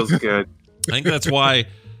 it feels good. I think that's why,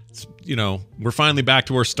 we're finally back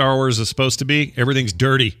to where Star Wars is supposed to be. Everything's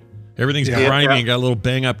dirty. Everything's grimy and got a little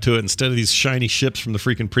bang up to it instead of these shiny ships from the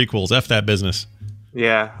freaking prequels. F that business.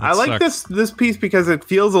 Yeah, I like this piece because it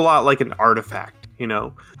feels a lot like an artifact,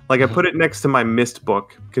 Like I put it next to my Mist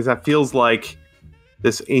book because that feels like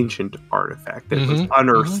this ancient artifact that was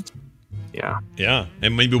unearthed. Yeah. Yeah,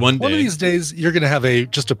 and maybe one of these days you're going to have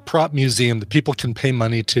just a prop museum that people can pay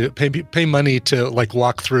money to like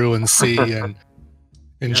walk through and see and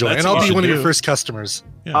enjoy. And I'll be one of your first customers.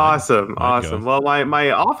 Yeah, awesome. Well,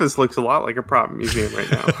 my office looks a lot like a prop museum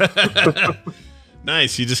right now.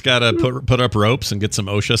 Nice. You just got to put up ropes and get some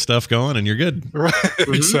OSHA stuff going, and you're good. Right.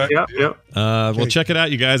 Exactly. Yep. Well, check it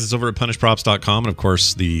out, you guys. It's over at punishprops.com, and, of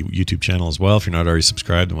course, the YouTube channel as well. If you're not already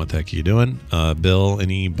subscribed, then what the heck are you doing? Bill,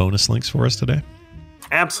 any bonus links for us today?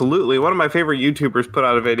 Absolutely. One of my favorite YouTubers put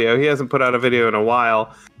out a video. He hasn't put out a video in a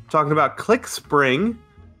while talking about ClickSpring.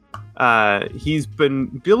 He's been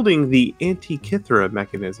building the Antikythera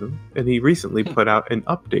mechanism, and he recently put out an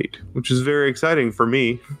update, which is very exciting for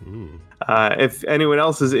me. If anyone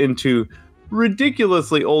else is into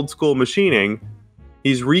ridiculously old school machining,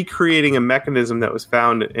 he's recreating a mechanism that was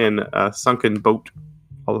found in a sunken boat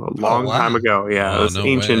a long time ago. Yeah, this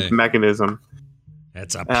ancient mechanism.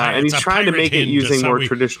 It's a and he's trying to make it using more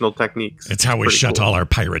traditional techniques. It's how we shut all our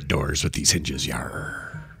pirate doors with these hinges. Yarr.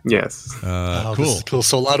 Yes. Cool.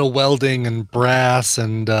 So a lot of welding and brass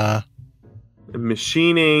and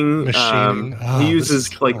machining. He uses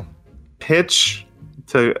pitch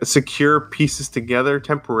to secure pieces together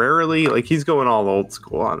temporarily. Like he's going all old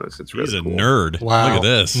school on this. It's really cool. He's a nerd. Wow. Look at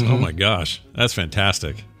this. Oh my gosh. That's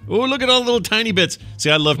fantastic. Oh, look at all the little tiny bits. See,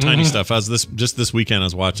 I love tiny stuff. This weekend I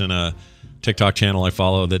was watching a TikTok channel I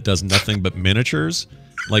follow that does nothing but miniatures,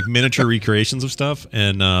 like miniature recreations of stuff.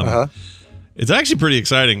 And it's actually pretty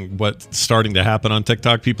exciting what's starting to happen on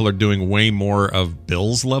TikTok. People are doing way more of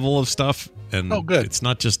Bill's level of stuff. And it's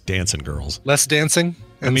not just dancing girls. Less dancing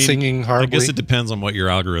and singing horribly. I guess it depends on what your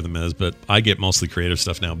algorithm is, but I get mostly creative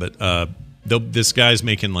stuff now. But this guy's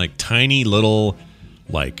making like tiny little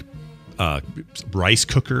rice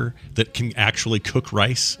cooker that can actually cook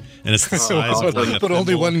rice, and it's the size of like but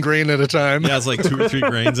only one grain at a time. Yeah, it's like 2 or 3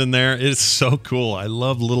 grains in there. It's so cool. I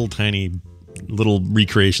love little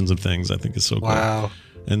recreations of things. I think it's so cool. Wow.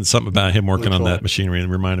 And something about him working on that machinery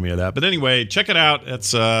and reminded me of that. But anyway, check it out.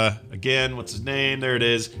 It's again, what's his name? There it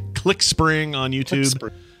is. ClickSpring on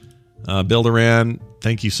YouTube. Bill Duran,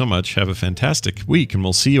 thank you so much. Have a fantastic week, and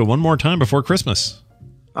we'll see you one more time before Christmas.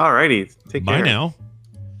 Alrighty, take care. Bye now.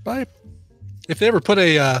 Bye. If they ever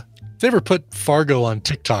put Fargo on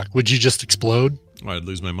TikTok, would you just explode? Oh, I'd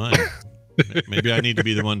lose my mind. Maybe I need to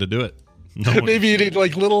be the one to do it. Maybe you need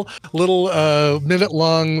like little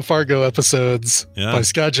minute-long Fargo episodes by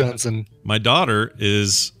Scott Johnson. My daughter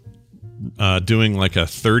is doing like a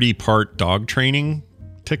 30-part dog training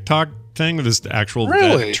TikTok thing. This actual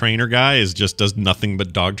vet trainer guy does nothing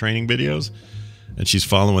but dog training videos, and she's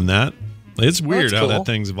following that. It's weird how cool. that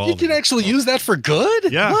thing's evolving. You can actually use that for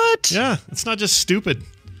good? Yeah. What? Yeah. It's not just stupid.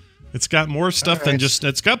 It's got more stuff than just.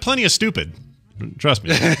 It's got plenty of stupid. Trust me.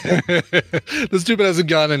 The stupid hasn't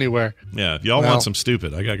gone anywhere. Yeah. If y'all want some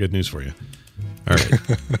stupid, I got good news for you. All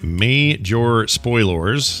right. Major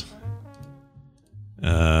spoilers. Come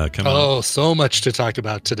on. Oh, so much to talk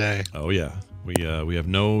about today. Oh, yeah. We have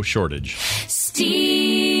no shortage.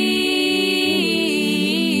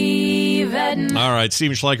 All right,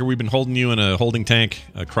 Steven Schleicher, we've been holding you in a holding tank,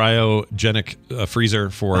 a cryogenic freezer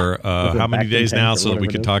for how many days now so that we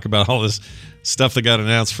could talk about all this stuff that got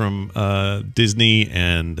announced from Disney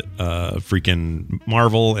and freaking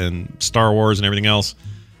Marvel and Star Wars and everything else.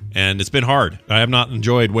 And it's been hard. I have not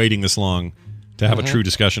enjoyed waiting this long to have a true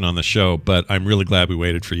discussion on the show, but I'm really glad we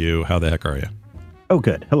waited for you. How the heck are you? Oh,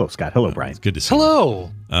 good. Hello, Scott. Hello, Brian. It's good to see you.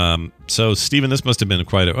 Hello. So, Steven, this must have been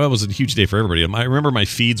it was a huge day for everybody. I remember my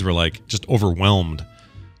feeds were like just overwhelmed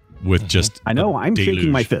with just I know. I'm deluge.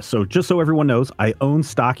 shaking my fist. So just so everyone knows, I own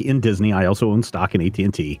stock in Disney. I also own stock in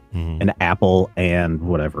AT&T and Apple and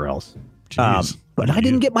whatever else. But I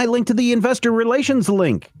didn't get my link to the investor relations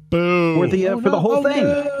link for the whole thing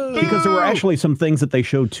because there were actually some things that they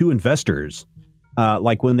showed to investors,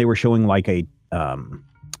 like when they were showing like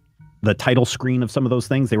the title screen of some of those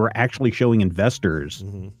things. They were actually showing investors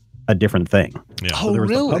a different thing. Yeah. So there was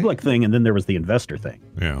the public thing, and then there was the investor thing.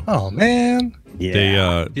 Yeah. Oh man.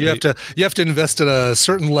 Yeah. You have to invest at a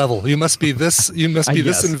certain level. You must be this. You must be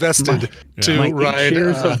this invested to ride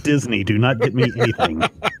shares of Disney. Do not get me anything.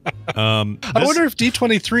 I wonder if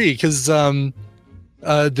D23 because the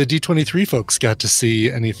D23 folks got to see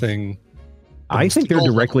anything. I think they're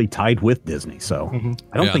directly tied with Disney, so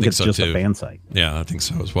I don't think it's just a fan site. Yeah, I think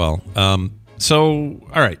so as well. So,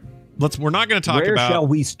 all right, we're not going to talk about. Where shall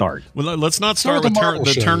we start? Well, let's not start with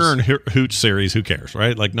the Turner and Hooch series. Who cares,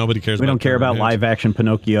 right? Like nobody cares. We don't care about live action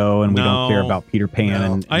Pinocchio, and we don't care about Peter Pan.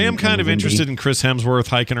 And I am kind of interested in Chris Hemsworth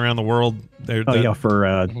hiking around the world.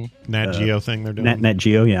 For Nat Geo thing they're doing. Nat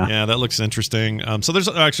Geo, yeah. Yeah, that looks interesting. So there's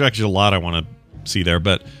actually a lot I want to see there.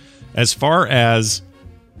 But as far as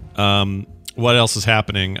what else is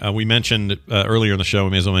happening? We mentioned earlier in the show,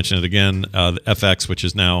 we may as well mention it again. The FX, which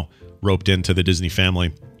is now roped into the Disney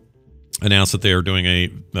family, announced that they are doing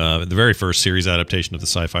the very first series adaptation of the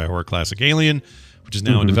sci-fi horror classic Alien, which is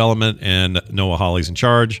now in development, and Noah Hawley's in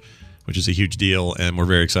charge, which is a huge deal, and we're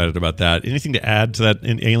very excited about that. Anything to add to that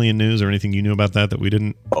in Alien news, or anything you knew about that we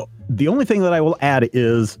didn't? The only thing that I will add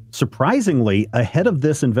is, surprisingly, ahead of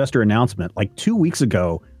this investor announcement, like 2 weeks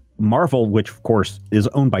ago, Marvel, which of course is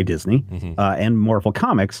owned by Disney, and Marvel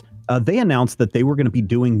Comics, they announced that they were going to be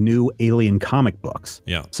doing new Alien comic books.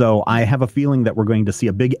 Yeah. So I have a feeling that we're going to see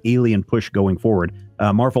a big Alien push going forward.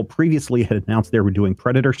 Marvel previously had announced they were doing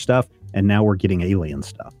Predator stuff, and now we're getting Alien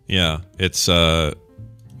stuff. Yeah, it's a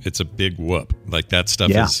big whoop. Like that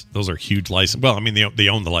stuff is, those are huge licenses. Well, I mean, they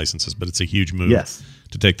own the licenses, but it's a huge move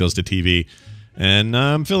to take those to TV. And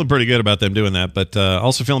I'm feeling pretty good about them doing that, but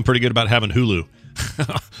also feeling pretty good about having Hulu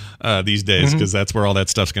these days, because that's where all that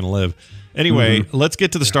stuff's going to live. Anyway, let's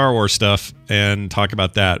get to the Star Wars stuff and talk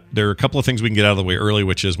about that. There are a couple of things we can get out of the way early,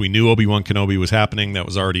 which is we knew Obi-Wan Kenobi was happening. That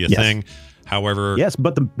was already a thing. However... Yes,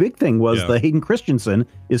 but the big thing was the Hayden Christensen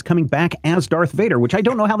is coming back as Darth Vader, which I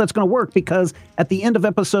don't know how that's going to work, because at the end of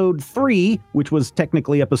episode 3, which was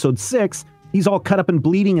technically episode 6, he's all cut up and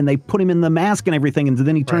bleeding, and they put him in the mask and everything, and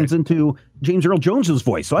then he turns into James Earl Jones's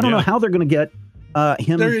voice. So I don't know how they're going to get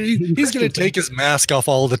him. He's going to take his mask off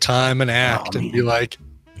all the time and act and be like...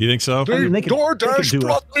 You think so? DoorDash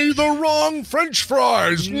brought me the wrong French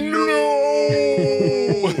fries. No.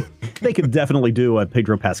 They could definitely do a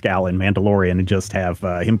Pedro Pascal in Mandalorian and just have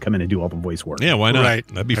him come in and do all the voice work. Yeah, why not? Right.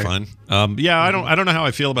 That'd be fun. I don't know how I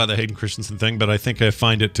feel about the Hayden Christensen thing, but I think I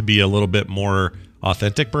find it to be a little bit more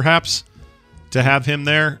authentic, perhaps, to have him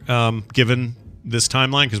there, given this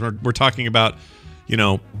timeline, because we're talking about,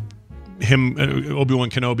 him, Obi-Wan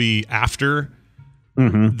Kenobi after.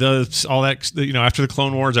 After the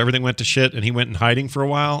Clone Wars, everything went to shit, and he went in hiding for a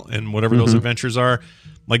while, and whatever those adventures are,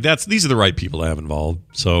 like these are the right people to have involved.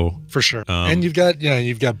 So for sure, and you've got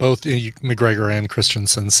both McGregor and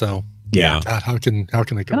Christensen. So God, how can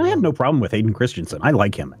they go? And I have no problem with Hayden Christensen. I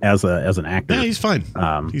like him as an actor. Yeah, he's fine.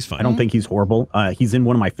 He's fine. I don't think he's horrible. He's in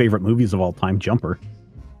one of my favorite movies of all time, Jumper.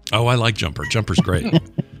 Oh, I like Jumper. Jumper's great.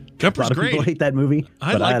 Jumper's great. People hate that movie.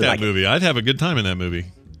 I like that movie. I'd have a good time in that movie.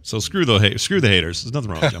 So screw the haters. There's nothing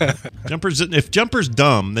wrong with Jumper. If Jumper's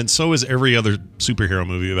dumb, then so is every other superhero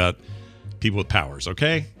movie about people with powers,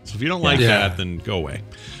 okay? So if you don't like that, then go away.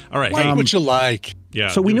 All right. Like what you like. Yeah.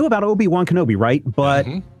 So we knew about Obi-Wan Kenobi, right? But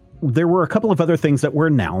there were a couple of other things that were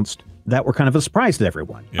announced. that were kind of a surprise to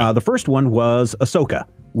everyone. The first one was Ahsoka,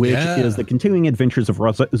 which is the continuing adventures of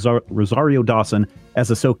Rosario Dawson as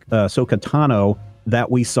Ahsoka Tano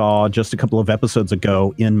that we saw just a couple of episodes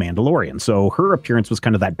ago in Mandalorian. So her appearance was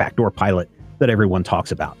kind of that backdoor pilot that everyone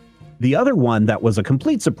talks about. The other one that was a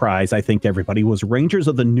complete surprise, I think, to everybody was Rangers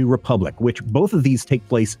of the New Republic, which both of these take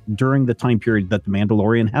place during the time period that The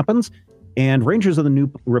Mandalorian happens. And Rangers of the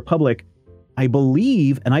New Republic, I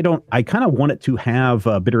believe, and I kind of want it to have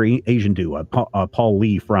Bitter Asian do, Paul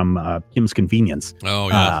Lee from Kim's Convenience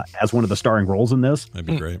as one of the starring roles in this. That'd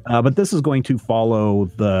be great. But this is going to follow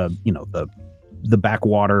the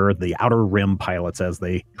backwater, the Outer Rim pilots as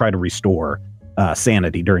they try to restore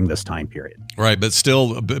sanity during this time period. Right, but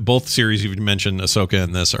still, both series you've mentioned, Ahsoka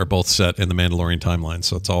and this, are both set in the Mandalorian timeline,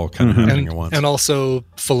 so it's all kind of happening at once. And also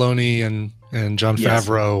Filoni and Jon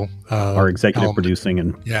Favreau are executive producing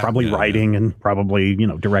and probably writing and probably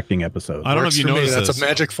directing episodes. I don't know if you noticed this. That's a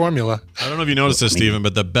magic formula. I don't know if you noticed this, Stephen,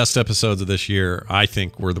 but the best episodes of this year, I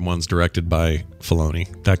think, were the ones directed by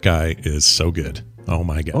Filoni. That guy is so good. Oh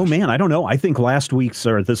my gosh. Oh man, I don't know. I think last week's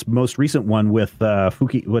or this most recent one with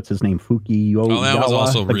what's his name? That was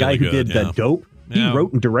also the really guy who good, did Dope. He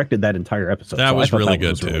wrote and directed that entire episode. That was really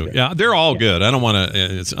good too. Yeah, they're all good. I don't want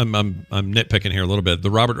to. I'm nitpicking here a little bit.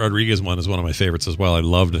 The Robert Rodriguez one is one of my favorites as well. I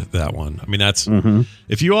loved that one. I mean, that's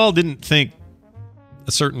if you all didn't think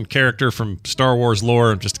a certain character from Star Wars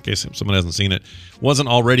lore, just in case someone hasn't seen it, wasn't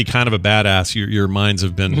already kind of a badass, your minds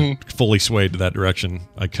have been fully swayed to that direction.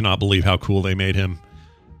 I cannot believe how cool they made him,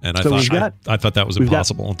 and I thought that was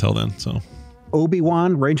impossible until then. So.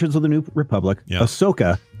 Obi-Wan, Rangers of the New Republic,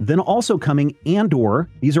 Ahsoka, then also coming Andor.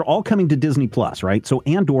 These are all coming to Disney Plus, right? So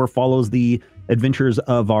Andor follows the adventures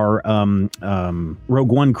of our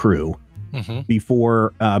Rogue One crew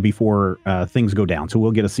before things go down. So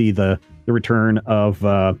we'll get to see the return of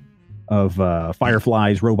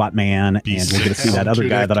Firefly's Robot Man, and we'll get to see that other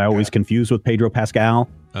guy that I always confuse with Pedro Pascal.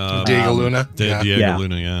 Diego Luna. Diego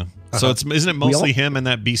Luna, yeah. So isn't it mostly him and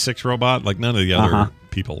that B6 robot? Like none of the other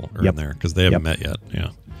people are in there because they haven't met yet.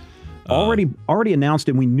 Yeah. Already announced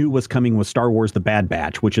and we knew was coming was Star Wars: The Bad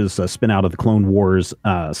Batch, which is a spin out of the Clone Wars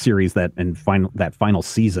series that final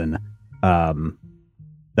season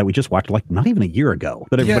that we just watched like not even a year ago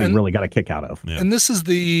that everybody really got a kick out of. Yeah. And this is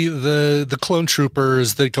the clone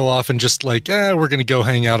troopers that go off and just like, we're going to go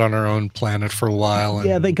hang out on our own planet for a while.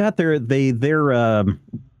 And they got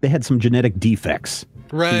they had some genetic defects.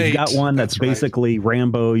 Right. So you've got one that's basically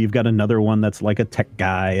Rambo. You've got another one that's like a tech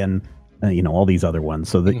guy, and all these other ones.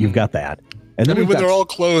 So that you've got that. And then when they're all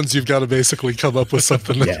clones, you've got to basically come up with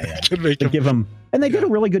something that can make give them. And they did a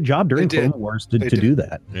really good job during Clone Wars to do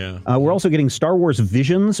that. Yeah. We're also getting Star Wars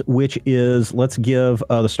Visions, which is let's give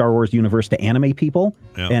the Star Wars universe to anime people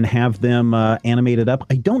and have them animated up.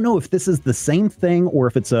 I don't know if this is the same thing or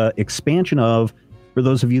if it's a expansion of. For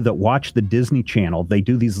those of you that watch the Disney Channel, they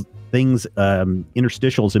do these things,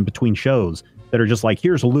 interstitials in between shows that are just like,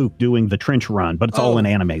 here's Luke doing the trench run, but it's all in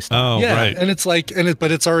anime style. Oh, right. And it's like, but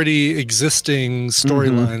it's already existing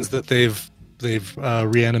storylines that they've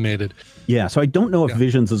reanimated. Yeah, so I don't know if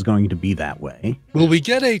Visions is going to be that way. Will we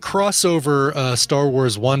get a crossover Star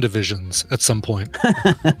Wars WandaVisions at some point?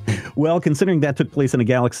 Well, considering that took place in a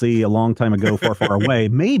galaxy a long time ago, far, far away,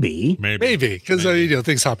 maybe, because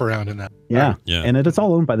things hop around in that. Yeah, and it's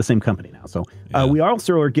all owned by the same company now. So we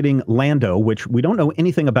also are getting Lando, which we don't know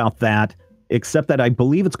anything about that. Except that I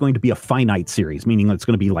believe it's going to be a finite series, meaning it's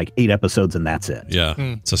going to be like 8 episodes and that's it. Yeah,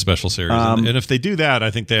 it's a special series. And if they do that,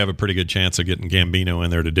 I think they have a pretty good chance of getting Gambino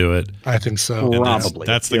in there to do it. I think so. Probably.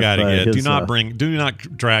 That's the guy to get. Do not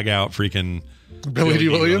drag out freaking Billy D.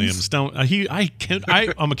 Williams. Don't.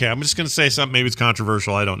 I'm okay. I'm just going to say something. Maybe it's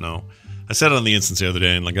controversial. I don't know. I said it on the instance the other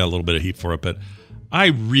day and I got a little bit of heat for it, but I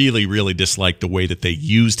really, really disliked the way that they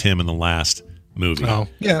used him in the last movie. Oh,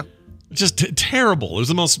 yeah. Just terrible. It was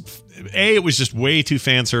the most. It was just way too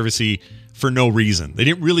fan servicey for no reason. They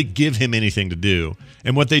didn't really give him anything to do,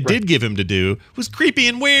 and what they did give him to do was creepy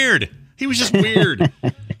and weird. He was just weird.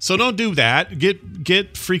 So don't do that. Get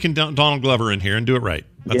freaking Donald Glover in here and do it right.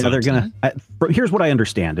 That's they're gonna. Here's what I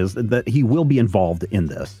understand is that he will be involved in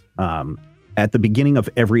this. At the beginning of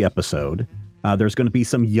every episode, there's going to be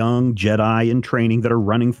some young Jedi in training that are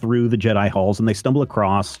running through the Jedi halls, and they stumble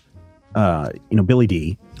across. Billy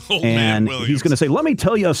D. And he's going to say, let me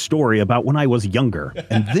tell you a story about when I was younger.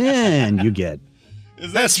 And then you get.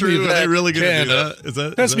 Is that true? Are they really going to do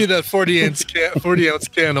that? Pass me that 40 ounce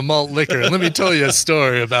can of malt liquor. And let me tell you a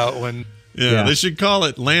story about when. Yeah, they should call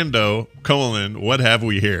it Lando, what have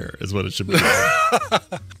we here, is what it should be.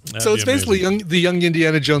 So it's basically the Young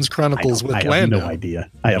Indiana Jones Chronicles with Lando. I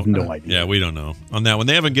have no idea. Yeah, we don't know on that one.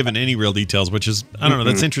 They haven't given any real details, which is, I don't know.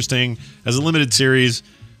 That's interesting. As a limited series,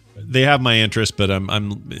 they have my interest, but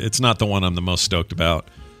it's not the one I'm the most stoked about.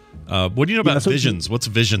 What do you know about Visions? What's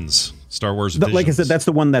Visions? Star Wars Visions. Like I said, that's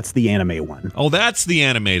the one that's the anime one. Oh, that's the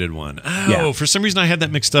animated one. Oh, for some reason I had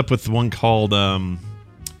that mixed up with the one called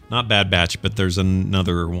not Bad Batch, but there's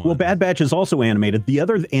another one. Well, Bad Batch is also animated. The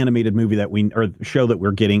other animated movie show that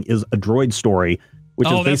we're getting is A Droid Story,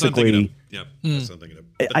 which is basically. Yep, that's what I'm thinking of.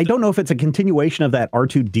 I don't know if it's a continuation of that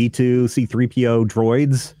R2D2 C3PO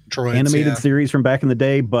droids animated series from back in the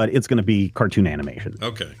day, but it's going to be cartoon animation.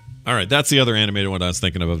 Okay. All right. That's the other animated one I was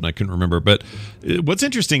thinking of, and I couldn't remember. But what's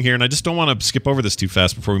interesting here, and I just don't want to skip over this too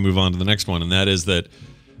fast before we move on to the next one, and that is that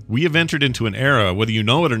we have entered into an era, whether you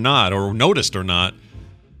know it or not, or noticed or not,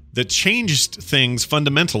 that changed things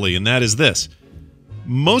fundamentally, and that is this.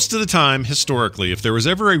 Most of the time, historically, if there was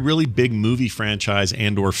ever a really big movie franchise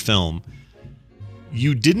and or film,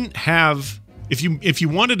 you didn't have, if you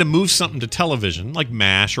wanted to move something to television, like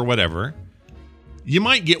MASH or whatever, you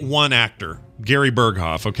might get one actor, Gary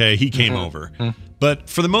Berghoff, okay? He came over. But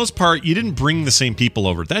for the most part, you didn't bring the same people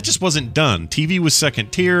over. That just wasn't done. TV was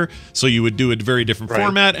second tier, so you would do a very different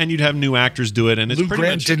format, and you'd have new actors do it. And it's Lou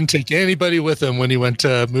Grant didn't take anybody with him when he went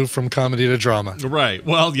to move from comedy to drama. Right.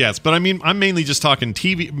 Well, yes, but I mean, I'm mainly just talking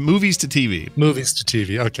movies to TV. Movies to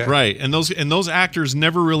TV. Okay. Right, and those actors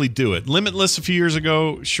never really do it. Limitless a few years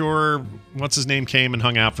ago, sure, what's his name came and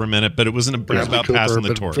hung out for a minute, but it was about passing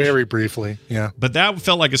the torch. Very briefly, yeah. But that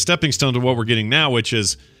felt like a stepping stone to what we're getting now, which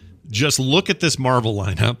is. Just look at this Marvel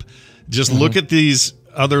lineup. Just look at these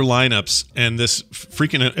other lineups, and this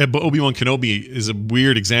freaking Obi-Wan Kenobi is a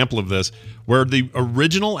weird example of this, where the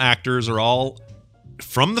original actors are all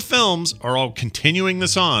from the films are all continuing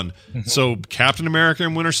this on. So Captain America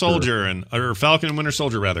and Winter Soldier or Falcon and Winter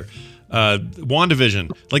Soldier rather,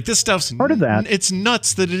 WandaVision, like this stuff's part of that. It's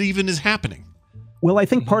nuts that it even is happening. Well, I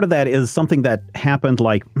think part of that is something that happened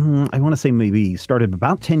I want to say maybe started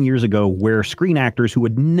about 10 years ago, where screen actors who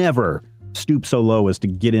would never stoop so low as to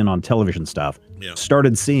get in on television stuff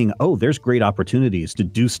started seeing, there's great opportunities to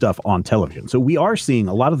do stuff on television. So we are seeing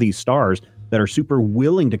a lot of these stars that are super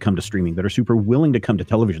willing to come to streaming, that are super willing to come to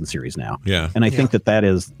television series now. Yeah. And I think that's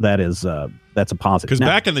a positive. Because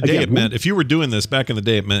back in the day, it meant, if you were doing this back in the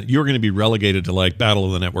day, it meant you were going to be relegated to like Battle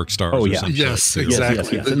of the Network Stars. Oh, or yeah. something. Yes,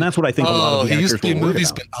 exactly. Yes. And that's what I think a lot of the actors were worried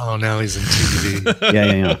about. Now he's in TV.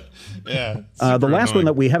 Yeah. Yeah. The last one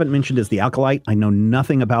that we haven't mentioned is The Acolyte. I know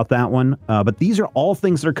nothing about that one, but these are all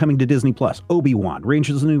things that are coming to Disney Plus. Obi-Wan,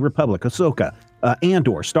 Rangers of the New Republic, Ahsoka,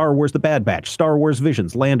 Andor, Star Wars The Bad Batch, Star Wars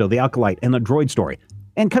Visions, Lando, The Acolyte, and The Droid Story.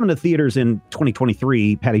 And coming to theaters in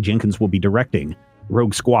 2023, Patty Jenkins will be directing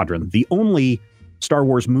Rogue Squadron, the only Star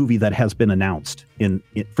Wars movie that has been announced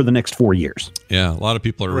for the next 4 years. Yeah, a lot of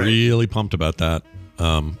people are really pumped about that.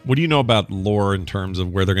 What do you know about lore in terms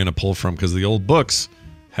of where they're going to pull from? Because the old books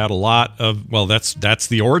had a lot of, that's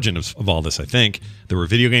the origin of all this, I think. There were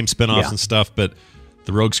video game spinoffs and stuff, but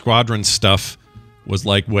the Rogue Squadron stuff was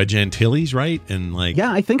like Wedge Antilles, right? And like,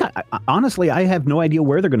 yeah, I think honestly, I have no idea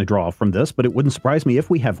where they're going to draw from this, but it wouldn't surprise me if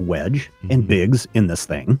we have Wedge and Biggs in this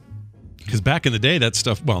thing. Because back in the day, that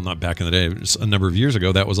stuff, well, not back in the day, it was a number of years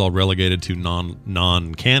ago, that was all relegated to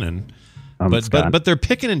non-canon. But they're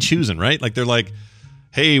picking and choosing, right? Like they're like,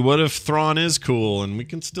 hey, what if Thrawn is cool and we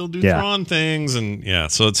can still do Thrawn things?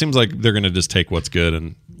 And so it seems like they're going to just take what's good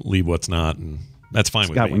and leave what's not, and that's fine with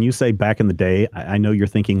me. Scott, when you say back in the day, I know you're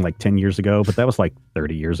thinking like 10 years ago, but that was like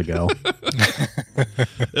 30 years ago.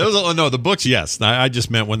 The books, yes. I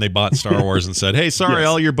just meant when they bought Star Wars and said, hey, sorry,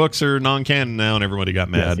 all your books are non-canon now, and everybody got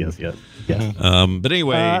mad. Yes. But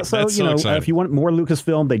anyway, that's so exciting. If you want more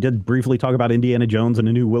Lucasfilm, they did briefly talk about Indiana Jones and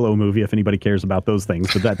a new Willow movie, if anybody cares about those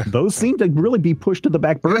things. But those seem to really be pushed to the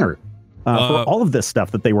back burner for all of this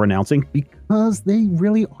stuff that they were announcing, because they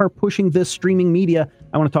really are pushing this streaming media.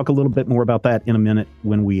 I want to talk a little bit more about that in a minute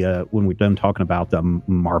when we're done talking about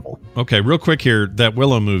Marvel. Okay, real quick here. That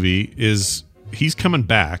Willow movie he's coming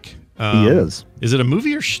back. He is. Is it a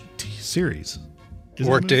movie or series?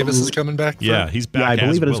 Warwick Davis is coming back? Yeah, he's back. Yeah, I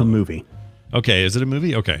believe it is a movie. Okay, is it a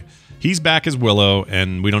movie? Okay. He's back as Willow,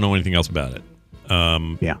 and we don't know anything else about it.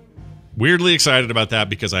 Weirdly excited about that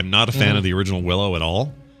because I'm not a fan of the original Willow at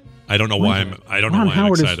all. I don't know why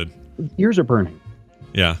I'm excited. Ears are burning.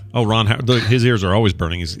 Yeah. Oh, Ron Howard, his ears are always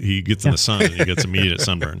burning. He gets in the sun and he gets immediate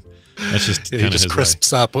sunburn. That's just kind of his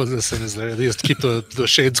crisps up as soon as they have to keep the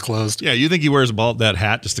shades closed. Yeah, you think he wears that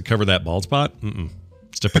hat just to cover that bald spot?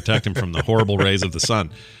 It's to protect him from the horrible rays of the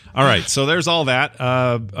sun. All right, so there's all that.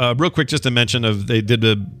 Real quick, just a mention of they did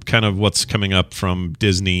a kind of what's coming up from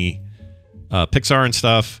Disney, Pixar and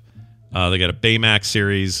stuff. They got a Baymax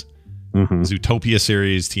series, Zootopia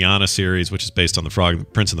series, Tiana series, which is based on the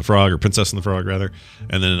Frog, Prince and the Frog, or Princess and the Frog, rather.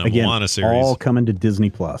 And then a Moana series. All coming to Disney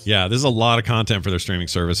Plus. Yeah, there's a lot of content for their streaming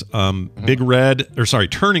service. Turning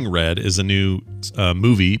Red is a new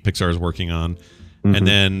movie Pixar is working on. And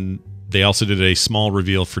then they also did a small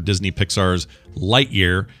reveal for Disney Pixar's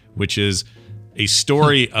Lightyear, which is a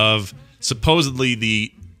story of supposedly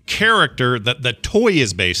the character that the toy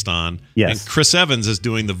is based on. Yes. And Chris Evans is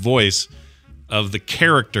doing the voice of the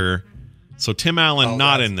character. So Tim Allen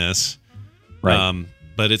not in this. Right.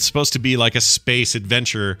 But it's supposed to be like a space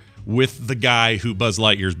adventure with the guy who Buzz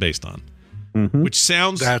Lightyear is based on. Which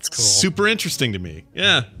sounds super interesting to me.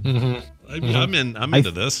 Yeah. I'm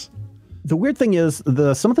into this. The weird thing is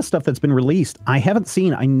some of the stuff that's been released, I haven't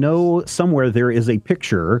seen. I know somewhere there is a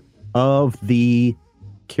picture of the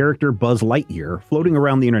character Buzz Lightyear floating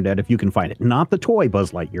around the internet if you can find it. Not the toy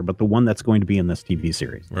Buzz Lightyear, but the one that's going to be in this TV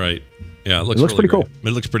series. Right. Yeah, it looks really pretty cool.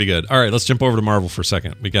 It looks pretty good. All right, let's jump over to Marvel for a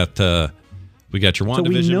second. We got your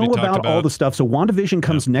WandaVision. So we know about all the stuff. So WandaVision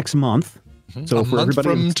comes next month. So a for month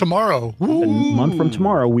everybody, from tomorrow. A month from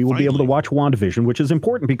tomorrow, we will be able to watch WandaVision, which is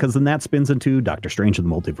important because then that spins into Doctor Strange and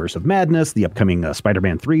the Multiverse of Madness, the upcoming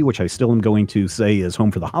Spider-Man 3, which I still am going to say is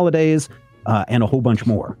home for the holidays, and a whole bunch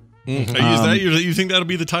more. You think that'll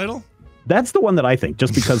be the title? That's the one that I think,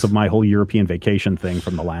 just because of my whole European vacation thing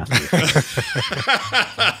from the last week.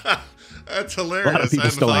 That's hilarious. I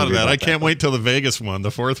hadn't thought of that. I can't wait till the Vegas one,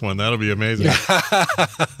 the fourth one. That'll be amazing.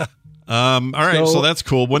 All right, so that's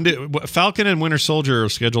cool. Falcon and Winter Soldier are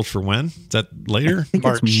scheduled for when? Is that later? I think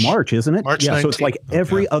it's March, isn't it? March 19th. So it's like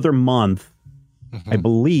every other month, I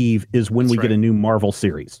believe, is when we get a new Marvel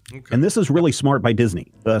series. And this is really smart by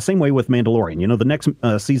Disney. Same way with Mandalorian. You know, the next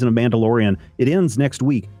season of Mandalorian, it ends next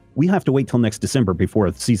week. We have to wait till next December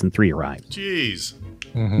before season 3 arrives. Jeez.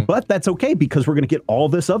 But that's okay because we're going to get all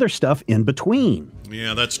this other stuff in between.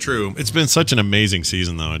 Yeah, that's true. It's been such an amazing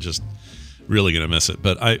season, though. I just really going to miss it.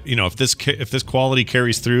 But if this quality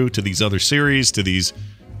carries through to these other series, to these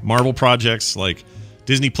Marvel projects, like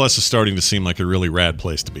Disney Plus is starting to seem like a really rad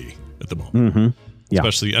place to be at the moment. Yeah.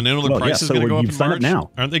 Especially, I know the price is going to go up in March.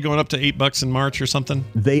 Now. Aren't they going up to $8 in March or something?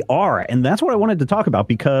 They are, and that's what I wanted to talk about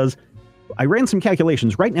because I ran some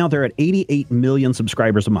calculations. Right now, they're at 88 million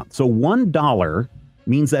subscribers a month. So $1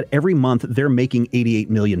 means that every month they're making $88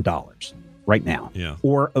 million right now. Yeah.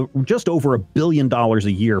 Or just over $1 billion a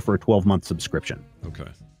year for a 12-month subscription. Okay.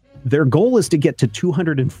 Their goal is to get to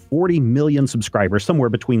 240 million subscribers, somewhere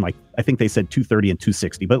between, like, I think they said 230 and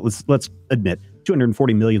 260. But let's admit,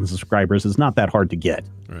 240 million subscribers is not that hard to get.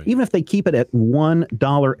 Right. Even if they keep it at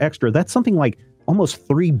 $1 extra, that's something like almost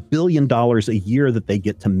 $3 billion a year that they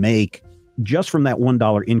get to make just from that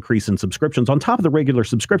 $1 increase in subscriptions on top of the regular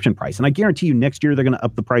subscription price. And I guarantee you next year, they're going to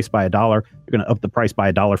up the price by $1. They're going to up the price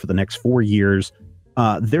by $1 for the next 4 years.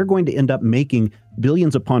 They're going to end up making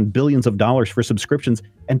billions upon billions of dollars for subscriptions.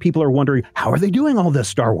 And people are wondering, how are they doing all this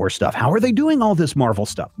Star Wars stuff? How are they doing all this Marvel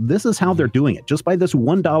stuff? This is how they're doing it. Just by this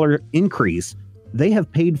 $1 increase, they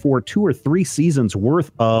have paid for 2 or 3 seasons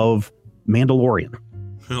worth of Mandalorian.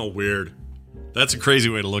 Oh, weird. That's a crazy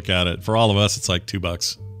way to look at it. For all of us, it's like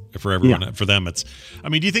 $2. For everyone, for them, it's. I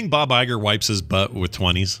mean, do you think Bob Iger wipes his butt with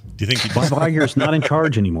 20s? Do you think Bob Iger's not in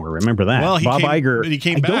charge anymore? Remember that. Well, Bob Iger. He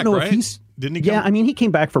came back, right? Didn't he? Yeah, I mean, he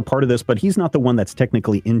came back for part of this, but he's not the one that's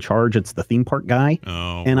technically in charge. It's the theme park guy.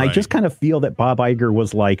 Oh, and right. I just kind of feel that Bob Iger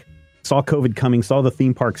was like, saw COVID coming, saw the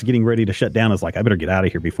theme parks getting ready to shut down. Is like, I better get out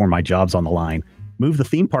of here before my job's on the line. Move the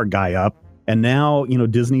theme park guy up. And now,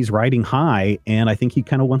 Disney's riding high, and I think he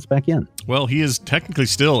kind of wants back in. Well, he is technically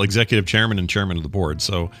still executive chairman and chairman of the board,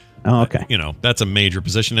 so okay. That's a major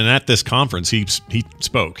position. And at this conference, he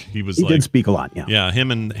spoke. He did speak a lot. Yeah. Yeah. Him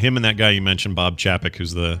and that guy you mentioned, Bob Chapek,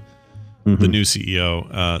 who's the new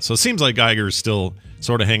CEO. So it seems like Iger is still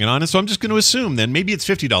sort of hanging on. And so I'm just going to assume then maybe it's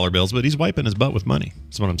 $50 bills, but he's wiping his butt with money.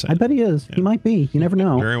 That's what I'm saying. I bet he is. Yeah. He might be. You never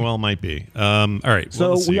know. Very well might be. All right.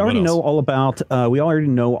 So we already know all about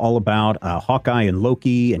Hawkeye and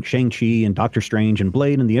Loki and Shang-Chi and Doctor Strange and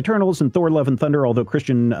Blade and the Eternals and Thor: Love and Thunder. Although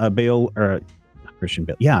Christian Bale, Christian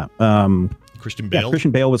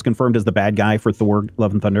Bale was confirmed as the bad guy for Thor: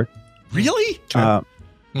 Love and Thunder. Really? Yep.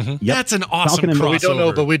 That's an awesome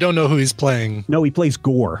crossover. But we don't know who he's playing. No, he plays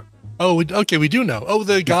Gore. Oh, okay, we do know. Oh,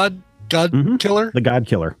 the God Killer? The God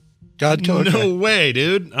Killer. God Killer. No way,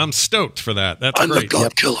 dude. I'm stoked for that. That's I'm great. the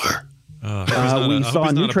God Killer. We saw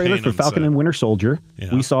a new trailer for Falcon and Winter Soldier.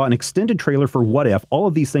 Yeah. We saw an extended trailer for What If. All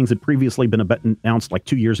of these things had previously been announced like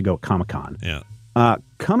 2 years ago at Comic-Con. Yeah.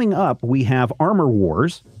 Coming up, we have Armor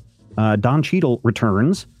Wars. Don Cheadle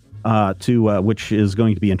returns, which is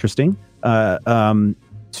going to be interesting.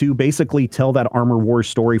 to basically tell that Armor Wars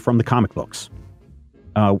story from the comic books,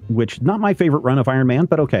 which not my favorite run of Iron Man,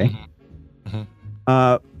 but okay.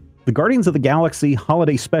 The Guardians of the Galaxy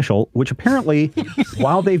Holiday Special, which apparently,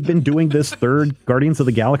 while they've been doing this third Guardians of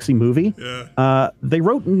the Galaxy movie, they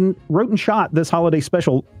wrote and shot this holiday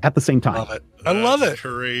special at the same time. I love it.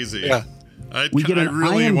 Crazy. Yeah. I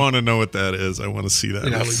really want to know what that is. I want to see that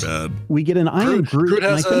really bad. We get an Iron Groot.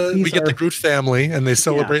 We get the Groot family, and they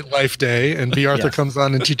celebrate Life Day, and B. Arthur comes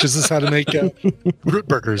on and teaches us how to make Groot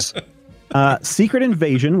burgers. Secret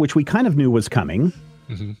Invasion, which we kind of knew was coming.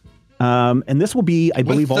 And this will be, I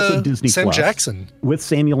believe, also Disney Sam Plus. Jackson. With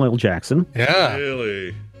Samuel L. Jackson. Yeah.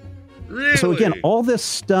 Really? So again, all this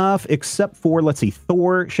stuff except for, let's see,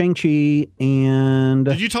 Thor, Shang-Chi, and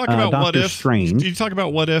Did you talk about Doctor What If? Strange. Did you talk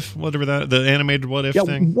about What If? Whatever the animated What If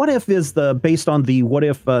thing? What If is based on the What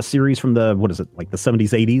If series from the, what is it, like the 70s,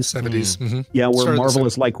 80s? 70s. Yeah, where Marvel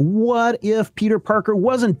is like, what if Peter Parker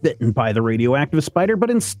wasn't bitten by the radioactive spider, but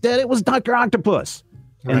instead it was Dr. Octopus?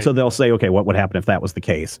 And so they'll say, okay, what would happen if that was the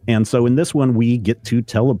case? And so in this one, we get to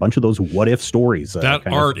tell a bunch of those what if stories. That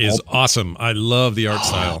art is awesome. I love the art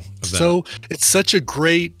style of that. So it's such a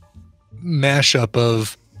great mashup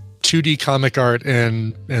of 2D comic art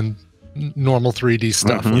and normal 3D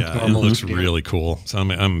stuff. Yeah, it looks really cool. So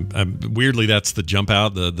I'm weirdly, that's the jump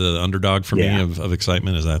out, the underdog for me of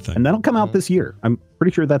excitement is that thing. And that'll come out this year. I'm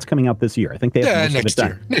pretty sure that's coming out this year. I think they have next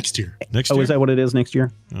year. Next year. Is that what it is next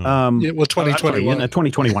year? Well, 2021.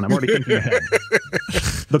 2021. I'm already thinking ahead.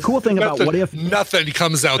 The cool thing about What If... Nothing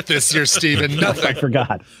comes out this year, Steven. Nothing. I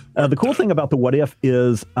forgot. The cool thing about the What If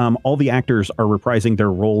is all the actors are reprising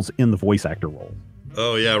their roles in the voice actor role.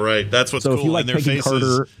 Oh, yeah, right. That's what's so cool. If you like and their Peggy faces,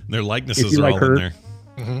 Carter, their likenesses are all in there.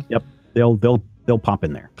 Yep. They'll pop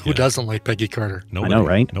in there. Who doesn't like Peggy Carter? Nobody, I know,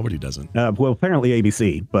 right? Nobody doesn't. Well, apparently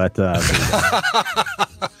ABC, but...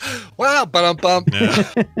 Wow, bum.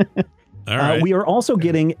 Yeah. All right. We are also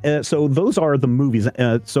getting... so those are the movies.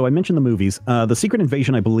 So I mentioned the movies. The Secret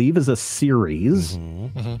Invasion, I believe, is a series.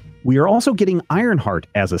 We are also getting Ironheart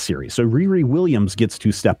as a series. So Riri Williams gets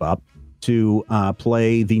to step up to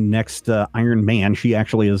play the next Iron Man. She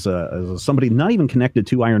actually is somebody not even connected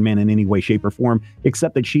to Iron Man in any way, shape, or form,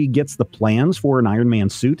 except that she gets the plans for an Iron Man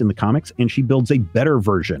suit in the comics, and she builds a better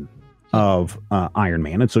version of Iron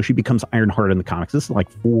Man, and so she becomes Ironheart in the comics. This is like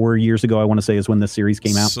 4 years ago, I want to say, is when this series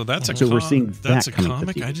came out. So that's we're seeing that's that a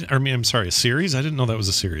comic. I'm sorry, a series. I didn't know that was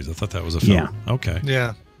a series. I thought that was a film. Yeah. Okay.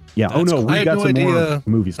 Yeah. Yeah. That's cool. I had got no some idea. more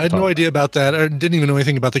movies. I had no idea about that. I didn't even know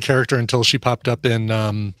anything about the character until she popped up in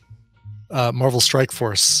Marvel Strike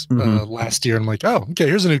Force last year. I'm like, oh, okay,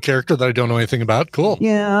 here's a new character that I don't know anything about. Cool.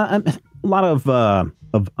 Yeah, a lot of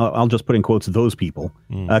I'll just put in quotes, those people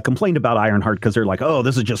complained about Ironheart because they're like, oh,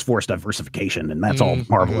 this is just forced diversification, and that's all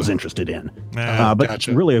Marvel is interested in. But it's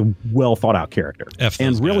really a well thought out character.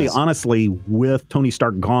 And really, honestly, with Tony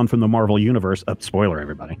Stark gone from the Marvel universe, spoiler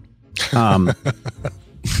everybody,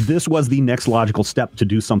 this was the next logical step to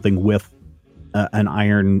do something with an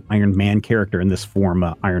Iron Man character in this form,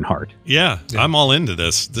 Ironheart. Yeah, I'm all into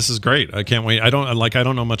this. This is great. I can't wait. I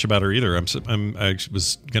don't know much about her either. I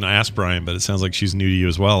was going to ask Brian, but it sounds like she's new to you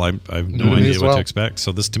as well. I have no idea what to expect.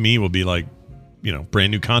 So this to me will be like,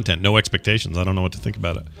 brand new content, no expectations. I don't know what to think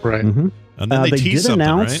about it. Right. And then they teased something,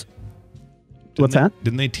 right? What's that?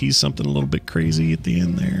 Didn't they tease something a little bit crazy at the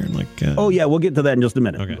end there? Like, oh yeah, we'll get to that in just a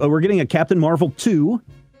minute. Okay. We're getting a Captain Marvel 2.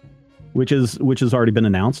 Which has already been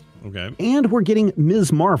announced. Okay. And we're getting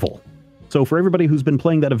Ms. Marvel. So for everybody who's been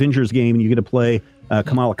playing that Avengers game and you get to play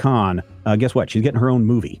Kamala Khan, guess what? She's getting her own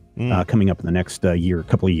movie coming up in the next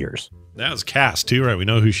couple of years. That was cast too, right? We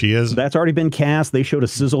know who she is. That's already been cast. They showed a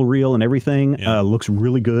sizzle reel and everything. Yeah. Looks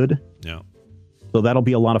really good. Yeah. So that'll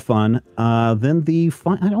be a lot of fun. Then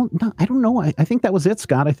I don't know. I think that was it,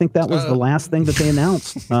 Scott. I think that was the last thing that they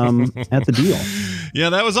announced at the deal. Yeah,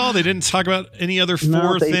 that was all. They didn't talk about any other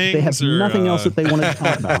things. They have nothing else that they wanted to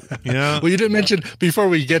talk about. Yeah. Well, you didn't mention, before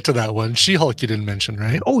we get to that one, She-Hulk you didn't mention,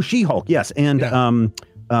 right? Oh, She-Hulk, yes. And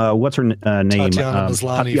what's her name? Tatiana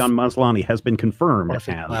Maslany has been confirmed as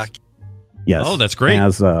Black. Yes. Oh, that's great.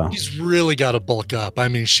 She's really got to bulk up. I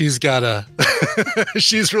mean, she's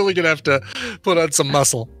really going to have to put on some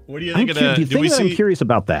muscle. What do you think of that? I'm curious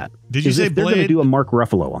about that. Did you say they're going to do a Mark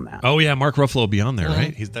Ruffalo on that? Oh, yeah. Mark Ruffalo will be on there,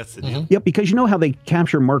 right? That's the deal. Yep, because you know how they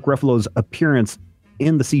capture Mark Ruffalo's appearance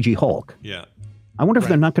in the CG Hulk. Yeah. I wonder if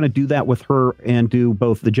they're not going to do that with her and do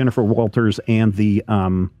both the Jennifer Walters and the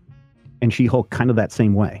and She-Hulk kind of that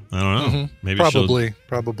same way. I don't know. Mm-hmm. Maybe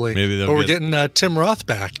Probably. Maybe but we're getting Tim Roth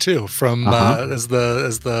back too from as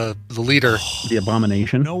the leader. The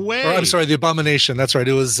Abomination. No way. Or, I'm sorry, the Abomination. That's right.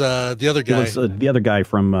 It was the other guy. It was the other guy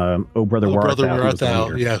from Oh Brother Where Art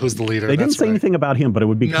Thou. Yeah, who's the leader? They didn't say anything about him, but it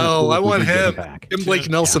would be cool. I want him. Tim Blake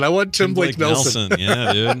Nelson. I want Tim Blake Nelson.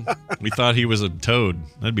 Yeah, dude. We thought he was a toad.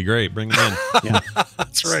 That'd be great. Bring him in. Yeah,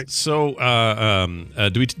 that's right. So,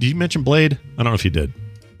 did you mention Blade? I don't know if you did.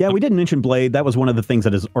 Yeah, we didn't mention Blade. That was one of the things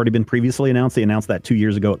that has already been previously announced. They announced that 2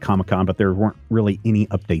 years ago at Comic-Con, but there weren't really any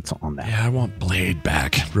updates on that. Yeah, I want Blade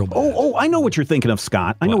back. Real bad. Oh, I know what you're thinking of,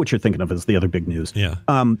 Scott. I know what you're thinking of is the other big news. Yeah.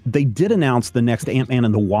 They did announce the next Ant-Man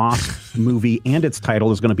and the Wasp movie, and its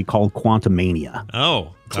title is going to be called Quantumania.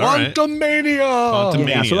 Oh, Quantumania!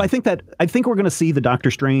 Yeah, so I think we're going to see the Doctor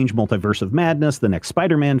Strange Multiverse of Madness, the next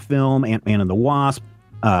Spider-Man film, Ant-Man and the Wasp,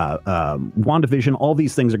 WandaVision. All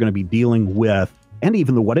these things are going to be dealing with, and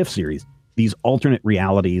even the What If series, these alternate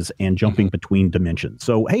realities and jumping between dimensions.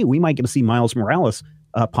 So, hey, we might get to see Miles Morales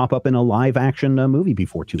pop up in a live action movie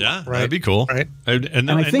before too long. Yeah, that'd be cool. Right.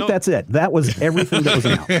 And I think that's it. That was everything that was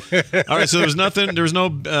announced. All right, so there's nothing. There was no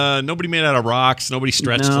nobody made out of rocks. Nobody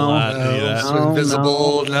stretched a lot.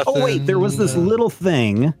 Invisible. Nothing. Oh wait, there was this little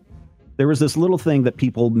thing. There was this little thing that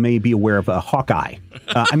people may be aware of, Hawkeye.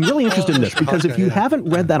 I'm really interested in this because if you haven't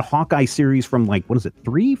read that Hawkeye series from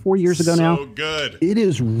 3-4 years ago now, so good. It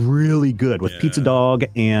is really good with Pizza Dog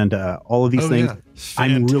and all of these things. Yeah.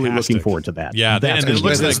 I'm really looking forward to that. Yeah, That's and it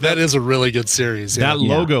looks like that is a really good series. Yeah. That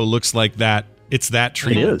logo looks like that. It's that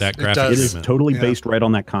treatment. It is. That graphic. It is totally based right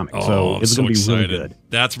on that comic. So it's going to be really good.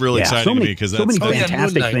 That's really exciting to me because so that's many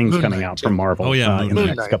fantastic things coming out from Marvel in the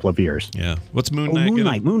next couple of years. Yeah. What's Moon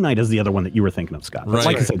Knight? Moon Knight is the other one that you were thinking of, Scott. But Right.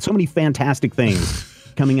 like I said, so many fantastic things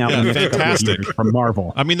coming out in the next couple of years from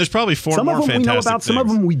Marvel. I mean, there's probably four some more of them we know fantastic about, some of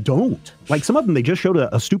them we don't. Like some of them, they just showed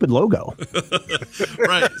a stupid logo.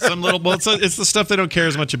 Right. Some little, well, it's the stuff they don't care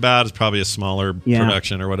as much about. It's probably a smaller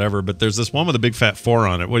production or whatever. But there's this one with a big fat 4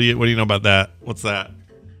 on it. What do you know about that? What's that?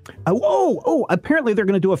 Apparently they're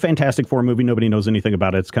going to do a Fantastic Four movie. Nobody knows anything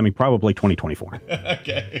about it. It's coming probably 2024.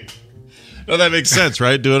 Okay. No, that makes sense,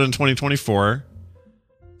 right? Do it in 2024.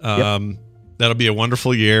 That'll be a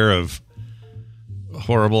wonderful year of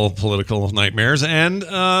horrible political nightmares and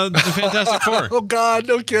the Fantastic Four. Oh God,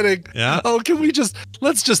 no kidding. Yeah. Oh, can we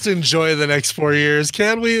let's just enjoy the next 4 years?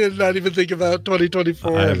 Can we, and not even think about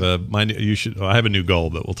 2024? I have a new goal,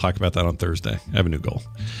 but we'll talk about that on Thursday. I have a new goal.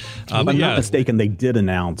 If I'm not mistaken, they did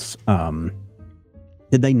announce.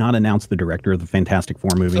 Did they not announce the director of the Fantastic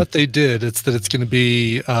Four movie? But they did. It's going to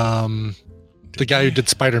be the guy who did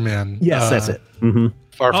Spider-Man. Yes, that's it. Mm-hmm.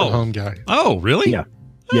 Far From Home guy. Oh, really? Yeah.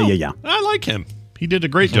 Oh, Yeah. I like him. He did a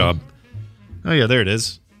great job. Oh, yeah, there it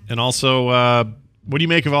is. And also, what do you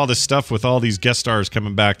make of all this stuff with all these guest stars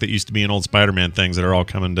coming back that used to be in old Spider-Man things that are all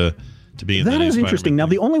coming to be in the new That is Spider-Man interesting. Now,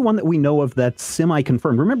 the only one that we know of that's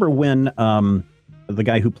semi-confirmed, remember when the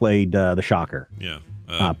guy who played the Shocker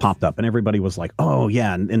popped up and everybody was like, oh,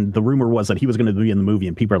 yeah. And the rumor was that he was going to be in the movie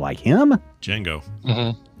and people are like, him? Django.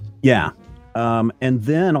 Mm-hmm. Yeah. And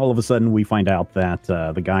then all of a sudden we find out that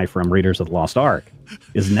the guy from Raiders of the Lost Ark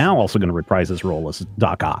is now also going to reprise his role as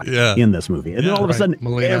Doc Ock in this movie. And then all of a sudden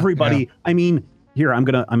everybody, I mean, here I'm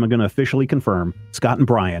gonna officially confirm Scott and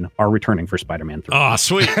Brian are returning for Spider-Man 3. Oh,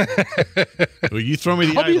 sweet. Well, you throw me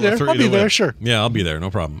the I'll be there. I'll be there, sure. Yeah, I'll be there, no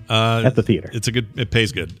problem. At the theater. It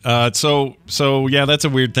pays good. So yeah, that's a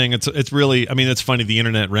weird thing. It's really, I mean, it's funny the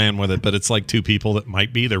internet ran with it, but it's like two people that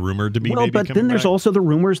might be, they're rumored to be. Well, but then there's also the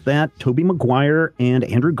rumors that Tobey Maguire and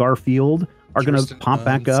Andrew Garfield are going to pop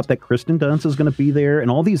back up, that Kristen Dunst is going to be there,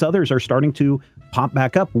 and all these others are starting to pop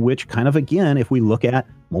back up, which kind of, again, if we look at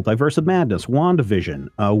Multiverse of Madness, WandaVision,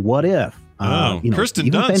 What If?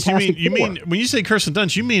 Kristen Dunst, you mean when you say Kristen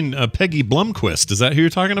Dunst, you mean Peggy Blumquist. Is that who you're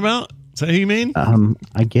talking about? Is that who you mean?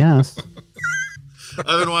 I guess.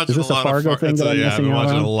 I've been watching is this a Fargo thing that I'm I've been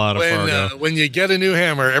watching a lot of Fargo. When you get a new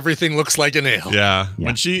hammer, everything looks like a nail. Yeah.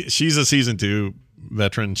 When she's a season 2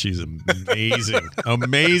 veteran, she's amazing.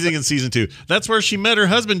 Amazing in season 2. That's where she met her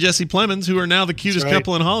husband, Jesse Plemons, who are now the cutest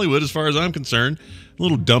couple in Hollywood as far as I'm concerned.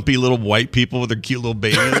 Little dumpy little white people with their cute little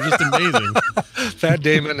baby. They're just amazing. Fat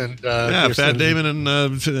Damon and Fat Damon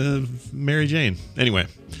and Mary Jane. Anyway.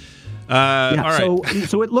 All right.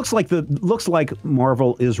 So it looks like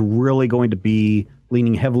Marvel is really going to be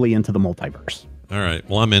leaning heavily into the multiverse. All right.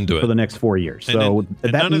 Well, I'm into it for the next 4 years. So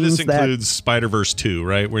and none of this includes Spider-Verse 2,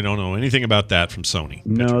 right? We don't know anything about that from Sony.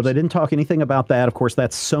 No, they didn't talk anything about that. Of course,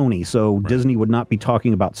 that's Sony. So Disney would not be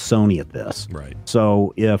talking about Sony at this. Right.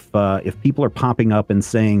 So if people are popping up and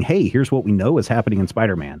saying, "Hey, here's what we know is happening in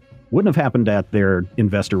Spider-Man," wouldn't have happened at their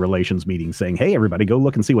investor relations meeting saying, hey, everybody, go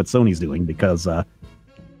look and see what Sony's doing, because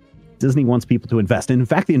Disney wants people to invest. And in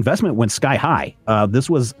fact, the investment went sky high. This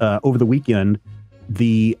was over the weekend,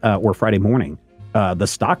 or Friday morning. The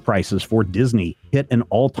stock prices for Disney hit an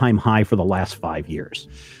all-time high for the last 5 years.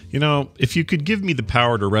 You know, if you could give me the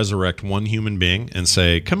power to resurrect one human being and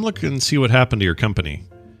say, come look and see what happened to your company,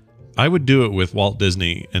 I would do it with Walt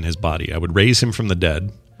Disney and his body. I would raise him from the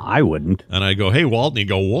dead. I wouldn't. And I'd go, hey, Walt. And he'd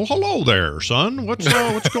go, well, hello there, son. What's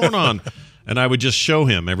going on? And I would just show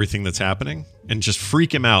him everything that's happening and just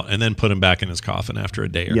freak him out and then put him back in his coffin after a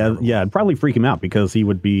day or so. Yeah, it'd probably freak him out because he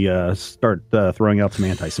would be start throwing out some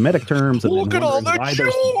anti-Semitic terms. And look at all the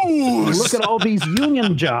Jews! Look at all these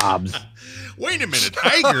union jobs. Wait a minute,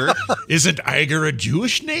 Iger? Isn't Iger a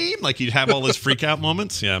Jewish name? Like you'd have all those freak out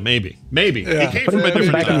moments? Yeah, maybe. Yeah. He came from a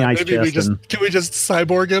different time. Can we just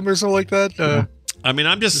cyborg him or something like that? Yeah. I mean,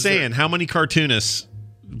 I'm just saying, how many cartoonists,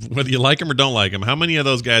 whether you like them or don't like them, how many of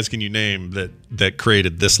those guys can you name that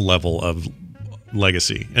created this level of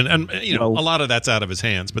legacy? And you know, a lot of that's out of his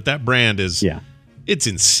hands, but that brand is, it's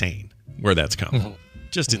insane where that's come. Mm-hmm.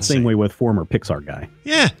 Just insane. Same way with former Pixar guy.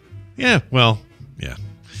 Yeah. Well, yeah.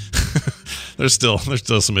 There's still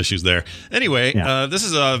some issues there. Anyway, this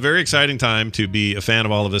is a very exciting time to be a fan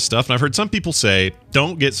of all of this stuff. And I've heard some people say,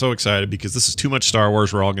 don't get so excited because this is too much Star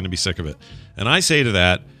Wars. We're all going to be sick of it. And I say to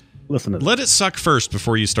that, let it suck first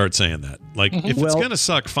before you start saying that. Like, if it's going to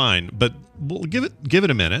suck, fine. But we'll give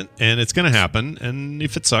it a minute, and it's going to happen. And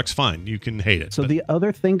if it sucks, fine. You can hate it. So the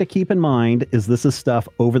other thing to keep in mind is this is stuff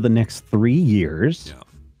over the next 3 years.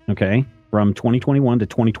 Yeah. Okay, from 2021 to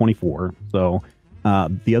 2024. So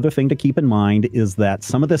the other thing to keep in mind is that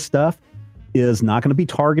some of this stuff is not going to be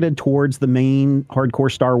targeted towards the main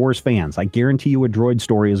hardcore Star Wars fans. I guarantee you a droid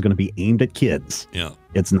story is going to be aimed at kids. Yeah.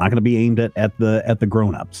 It's not going to be aimed at the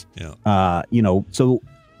grown-ups. Yeah. So,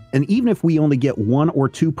 and even if we only get 1 or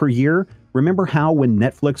 2 per year, remember how when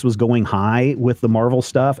Netflix was going high with the Marvel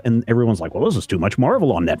stuff and everyone's like, well, this is too much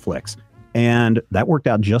Marvel on Netflix. And that worked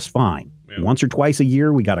out just fine. Yeah. Once or twice a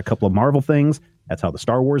year, we got a couple of Marvel things. That's how the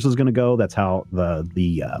Star Wars is going to go. That's how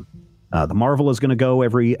the Marvel is going to go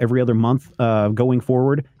every other month going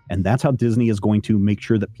forward. And that's how Disney is going to make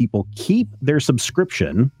sure that people keep their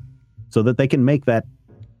subscription so that they can make that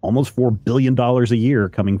almost $4 billion a year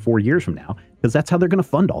coming 4 years from now, because that's how they're going to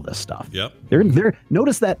fund all this stuff. Yep. They're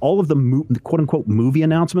notice that all of the quote unquote movie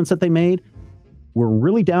announcements that they made were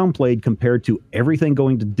really downplayed compared to everything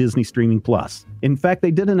going to Disney Streaming Plus. In fact,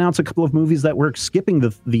 they did announce a couple of movies that were skipping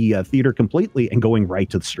the theater completely and going right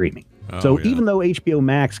to the streaming. Even though HBO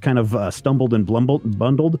Max kind of stumbled and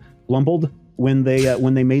blumbled when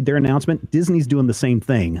they made their announcement, Disney's doing the same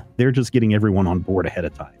thing. They're just getting everyone on board ahead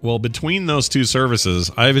of time. Well, between those two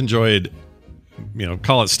services, I've enjoyed,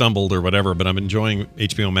 call it stumbled or whatever, but I'm enjoying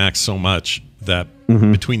HBO Max so much that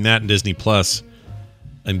between that and Disney Plus,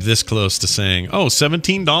 I'm this close to saying, oh,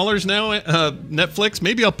 $17 now, Netflix?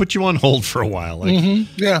 Maybe I'll put you on hold for a while. Like,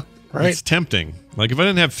 yeah, right. It's tempting. Like, if I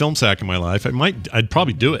didn't have FilmSack in my life, I'd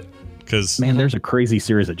probably do it. Man, there's a crazy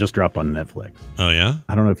series that just dropped on Netflix. Oh, yeah?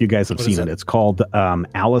 I don't know if you guys have seen it. It's called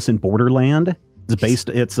Alice in Borderland.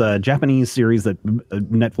 It's a Japanese series that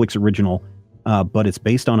Netflix original, but it's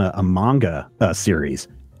based on a manga series.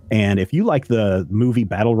 And if you like the movie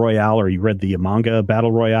Battle Royale or you read the manga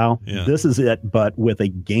Battle Royale, this is it, but with a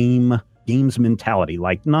games mentality,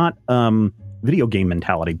 like not video game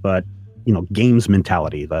mentality, but games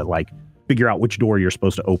mentality, like figure out which door you're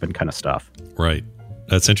supposed to open kind of stuff. Right.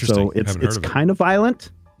 That's interesting. So it's kind of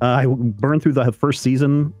violent. I burned through the first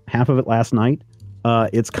season, half of it last night.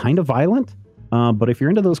 It's kind of violent, but if you're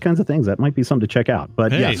into those kinds of things, that might be something to check out.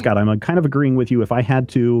 But yeah, Scott, I'm kind of agreeing with you. If I had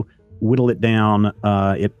to whittle it down,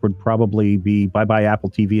 it would probably be bye-bye Apple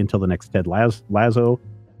TV until the next Ted Lasso,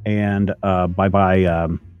 and bye-bye,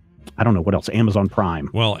 I don't know what else, Amazon Prime.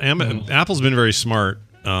 Well, Apple's been very smart.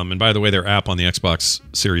 And by the way, their app on the Xbox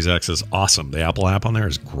Series X is awesome. The Apple app on there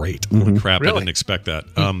is great. Holy crap, really? I didn't expect that.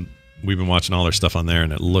 We've been watching all their stuff on there,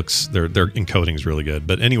 and it looks, their encoding is really good.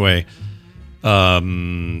 But anyway,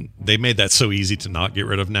 they made that so easy to not get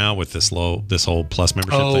rid of now with this whole Plus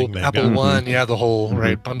membership thing. Apple One, the whole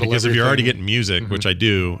right bundle. Because if you're already getting music, which I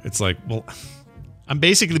do, it's like, well, I'm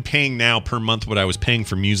basically paying now per month what I was paying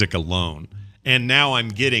for music alone, and now I'm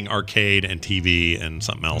getting arcade and TV and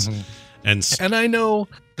something else. And I know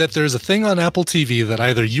that there's a thing on Apple TV that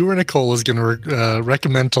either you or Nicole is going to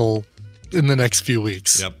recommend in the next few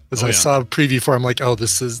weeks. Yep. As I saw a preview for, I'm like, oh,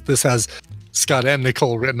 this has Scott and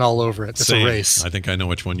Nicole written all over it. It's a race. I think I know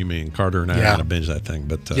which one you mean. Carter and I are going to binge that thing.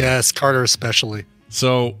 But yes, Carter especially.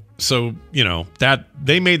 So So, that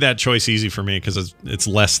they made that choice easy for me because it's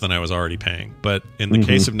less than I was already paying. But in the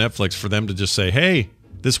case of Netflix, for them to just say, hey,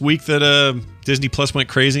 this week that Disney Plus went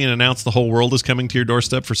crazy and announced the whole world is coming to your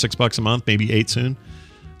doorstep for $6 a month, maybe $8 soon.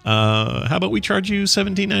 How about we charge you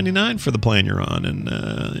 $17.99 for the plan you're on? And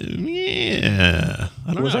I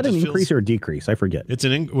don't know. Was that an increase or a decrease? I forget. It's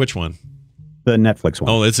which one? The Netflix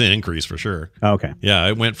one. Oh, it's an increase for sure. Okay. Yeah,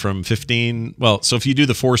 it went from 15. Well, so if you do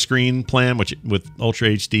the 4-screen plan, which with Ultra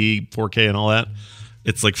HD, 4K, and all that,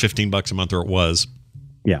 it's like $15 a month, or it was.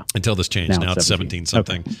 Yeah. Until this changed. Now it's 17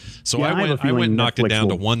 something. Okay. So yeah, I went and knocked it down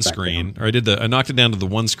to one screen, or I knocked it down to the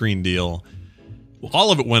one screen deal.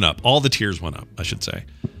 All of it went up. All the tiers went up, I should say.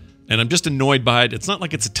 And I'm just annoyed by it. It's not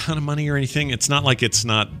like it's a ton of money or anything. It's not like it's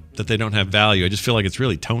not that they don't have value. I just feel like it's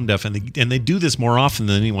really tone deaf, and they do this more often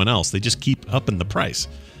than anyone else. They just keep upping the price.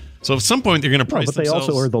 So at some point they're going to price themselves. But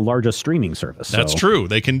they also are the largest streaming service. That's true.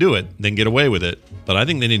 They can do it. They can get away with it. But I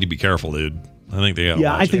think they need to be careful, dude. I think they got.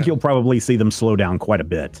 Yeah, I think you'll probably see them slow down quite a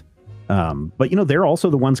bit. But they're also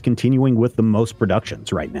the ones continuing with the most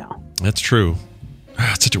productions right now. That's true.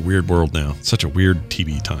 It's such a weird world now. Such a weird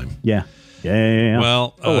TV time. Yeah. Yeah.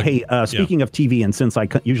 Well, speaking of TV, and since I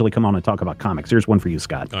usually come on and talk about comics, here's one for you,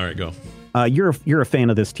 Scott. All right, go. You're a fan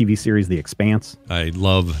of this TV series, The Expanse. I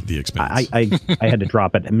love The Expanse. I had to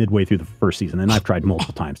drop it midway through the first season, and I've tried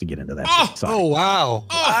multiple times to get into that. Oh wow!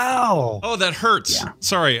 Wow! Oh, that hurts. Yeah.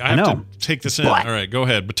 Sorry, I have to take this in. All right, go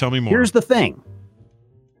ahead, but tell me more. Here's the thing.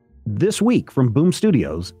 This week from Boom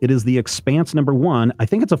Studios, it is The Expanse #1. I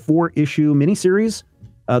think it's a 4-issue miniseries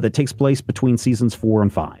that takes place between seasons 4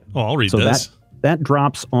 and 5. Oh, I'll read this. That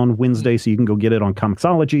drops on Wednesday, so you can go get it on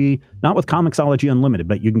Comixology. Not with Comixology Unlimited,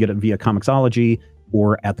 but you can get it via Comixology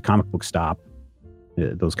or at the comic book stop.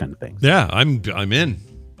 Those kind of things. Yeah, I'm in.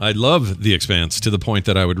 I love The Expanse to the point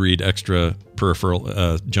that I would read extra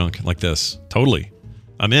peripheral junk like this. Totally.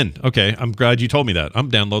 I'm in. Okay, I'm glad you told me that. I'm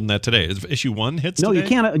downloading that today. Is issue 1 hits today? No,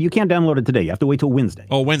 you can't download it today. You have to wait till Wednesday.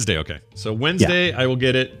 Oh, Wednesday. Okay. So Wednesday I will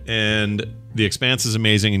get it, and The Expanse is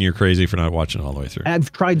amazing, and you're crazy for not watching it all the way through.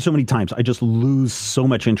 I've tried so many times. I just lose so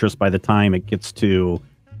much interest by the time it gets to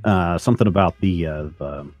something about the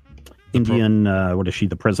Indian, what is she,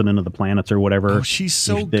 the president of the planets or whatever? Oh, she's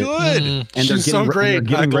so good. And she's so great. They're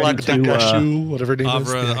getting ready to, whatever her name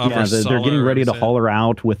is. They're getting ready to haul her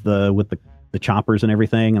out with the choppers and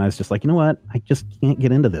everything, and I was just like, you know what? I just can't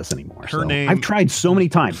get into this anymore. Her name. I've tried so many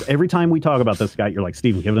times. Every time we talk about this guy, you're like,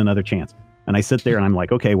 Steven, give it another chance. And I sit there and I'm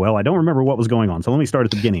like, okay, well, I don't remember what was going on, so let me start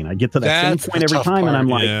at the beginning. I get to that same point every time, and I'm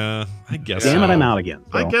like, yeah, I guess. Damn it, I'm out again.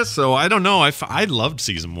 So. I guess so. I don't know. I loved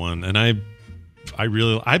season 1, and I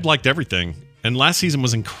liked everything. And last season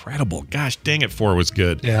was incredible. Gosh, dang it, 4 was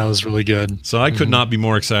good. Yeah, it was really good. So I could not be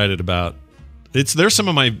more excited about. This is some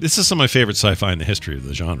of my favorite sci-fi in the history of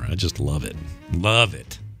the genre. I just love it. Love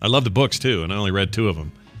it. I love the books too, and I only read 2 of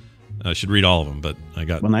them. I should read all of them, but I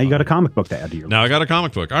got. Well, now you got a comic book to add to your. Now I got a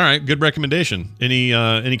comic book. All right, good recommendation.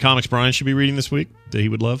 Any comics Brian should be reading this week that he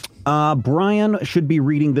would love? Brian should be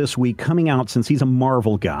reading this week, coming out since he's a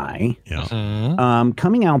Marvel guy. Yeah.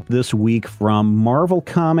 Coming out this week from Marvel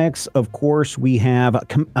Comics, of course, we have.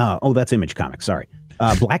 That's Image Comics. Sorry.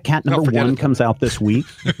 Black Cat #1 comes out this week.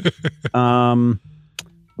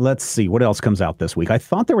 Let's see what else comes out this week. I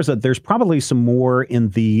thought there's probably some more in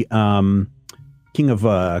the King in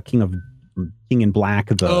Black. King in Black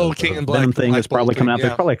Venom thing is probably coming out. Yeah.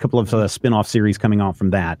 There's probably a couple of spin-off series coming out from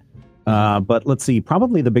that. But let's see.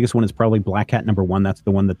 Probably the biggest one is probably Black Cat #1. That's the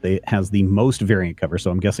one that has the most variant cover. So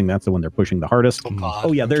I'm guessing that's the one they're pushing the hardest.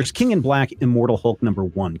 Oh yeah, there's King in Black Immortal Hulk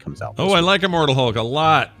 #1 comes out. I like Immortal Hulk a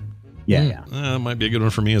lot. Yeah. Might be a good one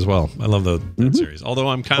for me as well. I love that series. Although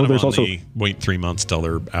I'm kind of on the wait 3 months till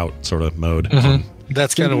they're out sort of mode.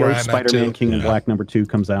 That's kind of where I'm at Spider-Man too. King in Black #2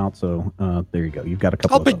 comes out. So there you go. You've got a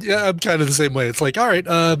couple of those. Yeah, I'm kind of the same way. It's like, all right,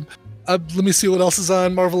 let me see what else is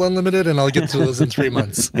on Marvel Unlimited, and I'll get to those in 3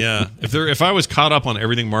 months. Yeah. If I was caught up on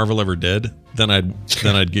everything Marvel ever did, then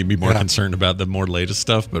I'd be more concerned about the more latest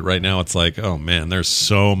stuff. But right now it's like, oh man, there's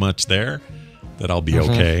so much there that I'll be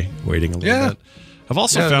okay waiting a little bit. I've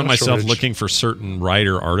also found myself looking for certain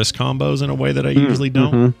writer-artist combos in a way that I usually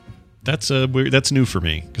don't. That's new for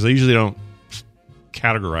me because I usually don't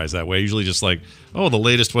categorize that way. I usually just like, oh, the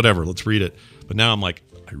latest whatever, let's read it. But now I'm like,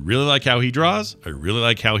 I really like how he draws. I really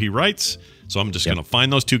like how he writes. So I'm just going to find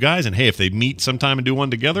those two guys, and hey, if they meet sometime and do one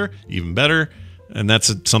together, even better. And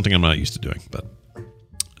that's something I'm not used to doing. But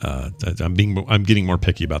I'm getting more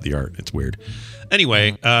picky about the art. It's weird.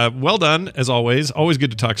 Anyway, well done as always. Always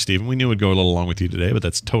good to talk, Stephen. We knew we'd go a little long with you today, but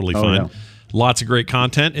that's totally fine. Yeah. Lots of great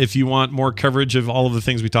content. If you want more coverage of all of the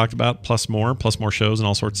things we talked about, plus more shows and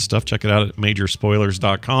all sorts of stuff, check it out at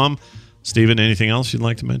majorspoilers.com. Steven, anything else you'd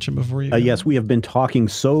like to mention before you? Yes, we have been talking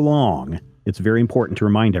so long. It's very important to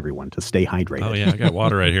remind everyone to stay hydrated. Oh, yeah. I got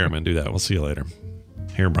water right here. I'm going to do that. We'll see you later.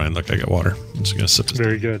 Here, Brian, look, I got water. I'm just going to sip this.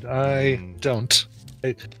 Very good. I don't.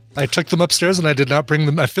 I took them upstairs and I did not bring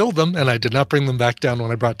them. I filled them and I did not bring them back down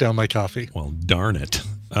when I brought down my coffee. Well, darn it.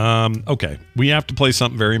 Okay. We have to play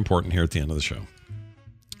something very important here at the end of the show.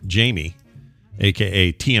 Jamie,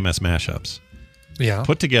 a.k.a. TMS Mashups,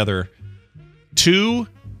 put together 2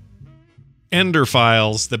 Ender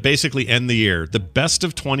files that basically end the year. The best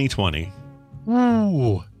of 2020.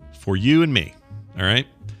 Ooh. For you and me. All right?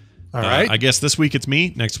 All right. I guess this week it's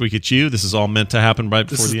me. Next week it's you. This is all meant to happen right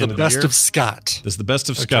before the end of the year. This is the best of Scott. This is the best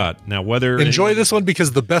of Scott. Now, whether... Enjoy this one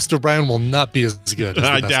because the best of Brian will not be as good as the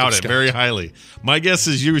I best doubt of it Scott. very highly. My guess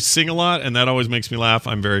is you sing a lot, and that always makes me laugh.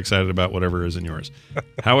 I'm very excited about whatever is in yours.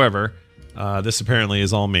 However, this apparently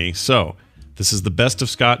is all me. So, this is the best of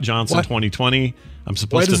Scott Johnson 2020. I'm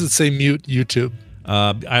supposed to... Why does it say mute YouTube?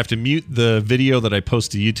 I have to mute the video that I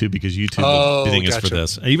post to YouTube because YouTube will ding us for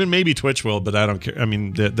this. Even maybe Twitch will, but I don't care. I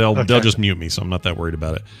mean, they'll just mute me, so I'm not that worried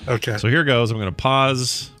about it. Okay. So here goes. I'm going to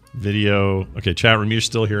pause video. Okay, chat room, you're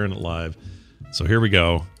still hearing it live. So here we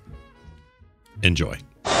go. Enjoy.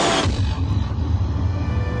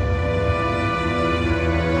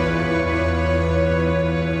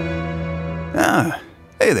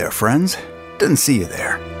 Hey there, friends. Didn't see you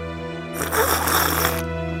there.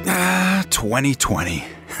 2020.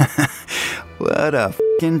 What a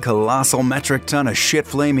f***ing colossal metric ton of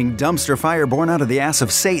shit-flaming dumpster fire born out of the ass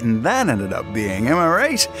of Satan that ended up being, am I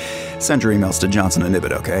right? Send your emails to Johnson and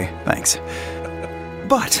Ibbett, okay? Thanks.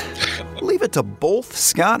 But leave it to both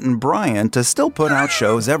Scott and Brian to still put out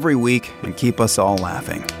shows every week and keep us all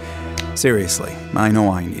laughing. Seriously, I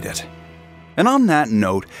know I need it. And on that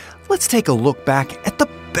note, let's take a look back at the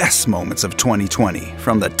best moments of 2020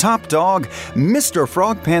 from the top dog, Mr.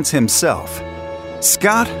 Frog Pants himself,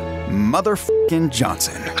 Scott motherfucking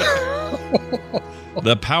Johnson.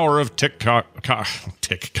 The power of TikTok.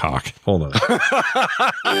 Hold on.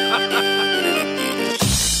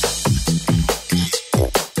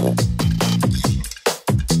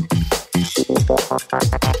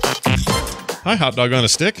 Hi, hot dog on a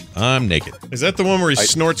stick. I'm naked. Is that the one where he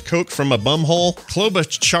snorts coke from a bumhole?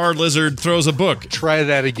 Klobuchar lizard throws a book. Try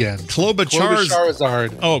that again.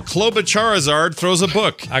 Klobucharizard. Oh, Klobucharizard throws a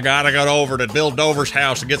book. I gotta go over to Bill Dover's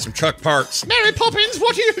house and get some truck parts. Mary Poppins,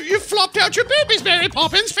 what you flopped out your boobies, Mary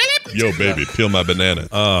Poppins, Philip? Yo, baby, peel my banana.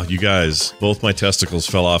 Oh, you guys, both my testicles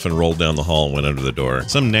fell off and rolled down the hall and went under the door.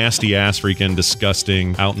 Some nasty ass freaking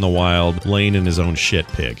disgusting, out in the wild, laying in his own shit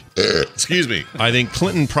pig. Excuse me. I think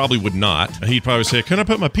Clinton probably would not. He'd probably say, can I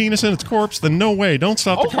put my penis in its corpse? Then no way. Don't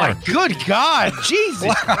stop the car. Oh, my good God.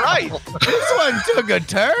 Jesus Christ. This one took a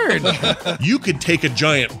turn. You could take a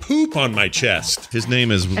giant poop on my chest. His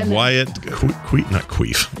name is Wyatt Wyatt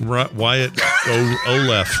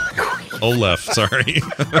Olef, sorry.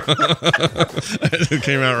 It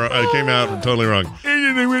came out totally wrong.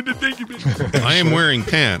 I am wearing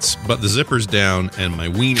pants, but the zipper's down and my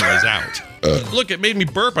wiener is out. Look, it made me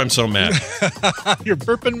burp. I'm so mad. You're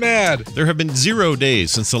burping mad. There have been 0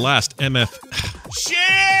 days since the last MF. Shit!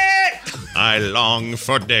 I long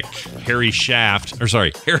for dick. Harry Shaft. Or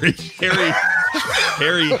sorry, Harry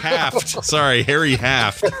Haft. Sorry, Harry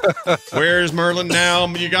Haft. Where's Merlin now?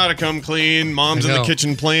 You gotta come clean. Mom's in the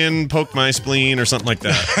kitchen playing Poke My Spleen or something like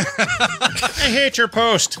that. I hate your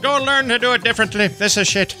post. Go learn to do it differently. This is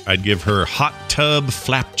shit. I'd give her hot tub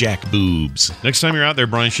flapjack boobs. Next time you're out there,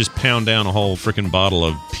 Brian, just pound down a whole freaking bottle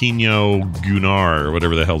of Pinot Gunnar or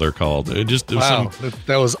whatever the hell they're called.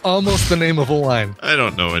 That was almost the name of a wine. I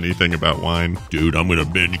don't know anything about wine. Dude, I'm gonna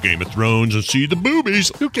binge Game of Thrones and see the boobies.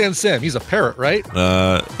 Toucan Sam, he's a parrot, right?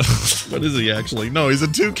 What is he actually? No, he's a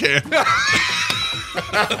toucan.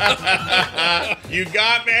 You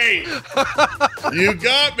got me. You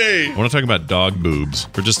got me. I want to talk about dog boobs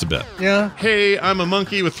for just a bit. Yeah. Hey, I'm a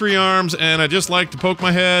monkey with 3 arms, and I just like to poke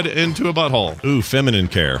my head into a butthole. Ooh, feminine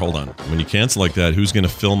care. Hold on. When you cancel like that, who's going to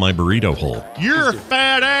fill my burrito hole? You're a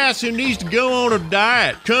fat ass who needs to go on a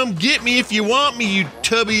diet. Come get me if you want me, you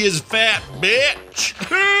tubby as fat bitch.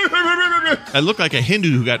 I look like a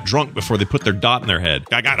Hindu who got drunk before they put their dot in their head.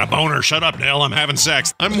 I got a boner. Shut up, Nell. I'm having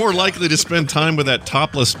sex. I'm more likely to spend time with that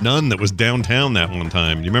topless nun that was downtown that one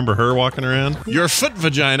time. Do you remember her walking around? Your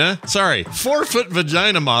 4-foot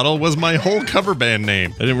vagina model was my whole cover band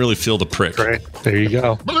name. I didn't really feel the prick. Right. There you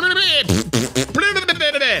go.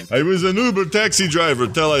 I was an Uber taxi driver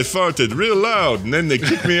till I farted real loud, and then they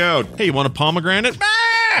kicked me out. Hey, you want a pomegranate?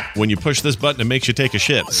 When you push this button, it makes you take a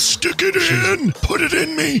shit. Stick it in! Put it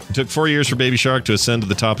in me! It took 4 years for Baby Shark to ascend to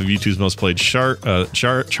the top of YouTube's most played chart,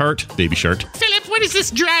 Baby Shark. Philip, when What is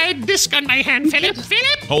this dried disc on my hand, Philip?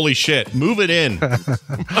 Philip? Holy shit. Move it in.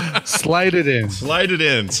 Slide it in. Slide it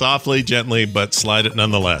in. Softly, gently, but slide it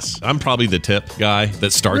nonetheless. I'm probably the tip guy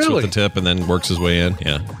that starts with the tip and then works his way in.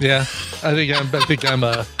 Yeah. Yeah. I think I'm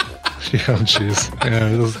a... Yeah, jeez.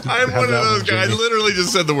 Yeah, I'm one of those guys. I literally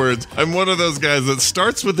just said the words. I'm one of those guys that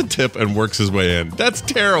starts with the tip and works his way in. That's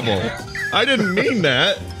terrible. I didn't mean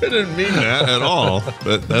that. I didn't mean that at all.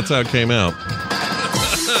 But that's how it came out.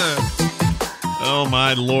 Oh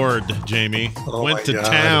my Lord, Jamie. Went to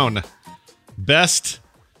town. Best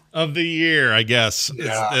of the year, I guess.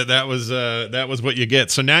 Yeah. That was what you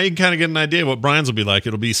get. So now you can kind of get an idea what Brian's will be like.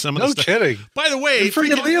 It'll be some of the stuff. No kidding. By the way,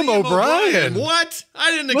 freaking Liam O'Brien. What?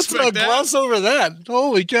 I didn't Let's expect not that. gloss over that.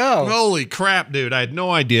 Holy cow. Holy crap, dude. I had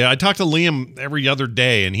no idea. I talked to Liam every other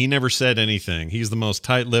day, and he never said anything. He's the most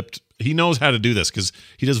tight-lipped. He knows how to do this because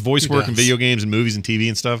he does voice work in video games and movies and TV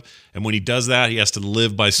and stuff. And when he does that, he has to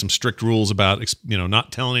live by some strict rules about,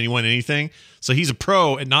 not telling anyone anything. So he's a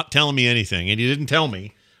pro at not telling me anything, and he didn't tell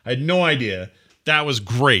me. I had no idea. That was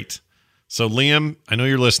great. So, Liam, I know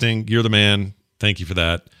you're listening. You're the man. Thank you for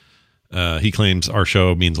that. He claims our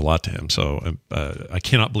show means a lot to him. So, I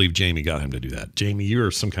cannot believe Jamie got him to do that. Jamie, you're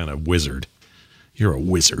some kind of wizard. You're a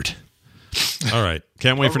wizard. All right.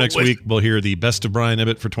 Can't wait for next week. We'll hear the best of Brian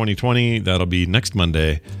Ibbett for 2020. That'll be next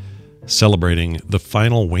Monday, celebrating the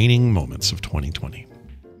final waning moments of 2020.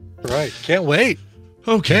 Right. Can't wait.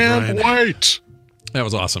 Okay, Can't Brian. wait. That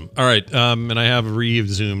was awesome. All right. And I have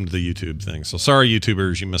resumed the YouTube thing. So sorry,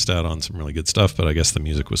 YouTubers, you missed out on some really good stuff, but I guess the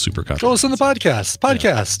music was super copy. Go listen to the podcast.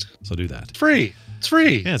 Yeah. So do that. It's free. It's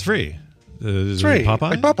free. Yeah, it's free. It's free. Popeye?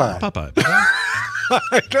 Like Popeye. Popeye.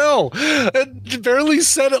 I know. It barely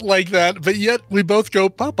said it like that, but yet we both go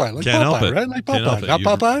Popeye. Like Can't Popeye, help it. right? Like Can't help Popeye. it. Not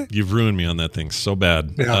Popeye? You've ruined me on that thing so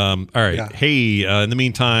bad. Yeah. All right. Yeah. Hey, in the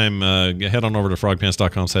meantime, head on over to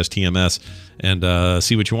frogpants.com/TMS and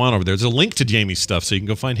see what you want over there. There's a link to Jamie's stuff, so you can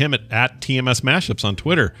go find him at TMS Mashups on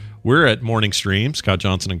Twitter. We're at Morning Stream, Scott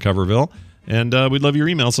Johnson in Coverville. And we'd love your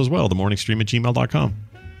emails as well, themorningstream@gmail.com.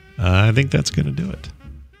 I think that's going to do it.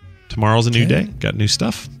 Tomorrow's a new day. Got new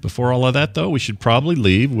stuff. Before all of that, though, we should probably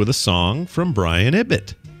leave with a song from Brian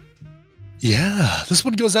Ibbett. Yeah, this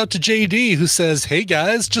one goes out to JD, who says, "Hey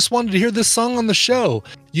guys, just wanted to hear this song on the show.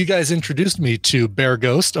 You guys introduced me to Bear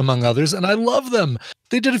Ghost, among others, and I love them.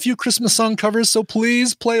 They did a few Christmas song covers, so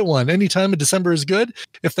please play one. Anytime in December is good.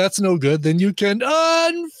 If that's no good, then you can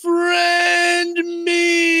unfriend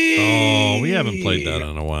me." Oh, we haven't played that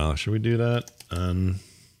in a while. Should we do that? Unfriend.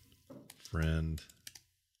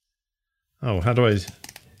 Oh, how do I...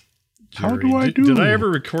 How do I do? Did I ever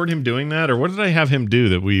record him doing that? Or what did I have him do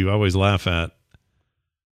that we always laugh at?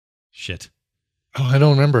 Shit. Oh, I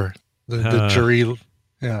don't remember. The jury...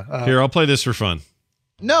 Yeah. Here, I'll play this for fun.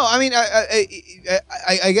 No, I mean,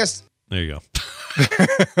 I guess... There you go.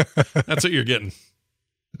 That's what you're getting.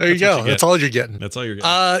 There you go. That's all you're getting. That's all you're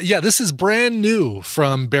getting. Yeah, this is brand new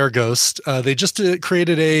from Bear Ghost. They just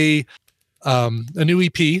created a new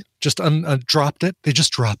EP. Just dropped it. They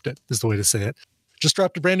just dropped it, is the way to say it. Just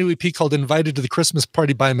dropped a brand new EP called Invited to the Christmas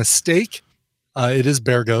Party by Mistake. It is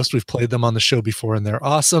Bear Ghost. We've played them on the show before, and they're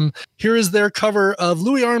awesome. Here is their cover of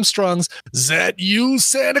Louis Armstrong's "That You,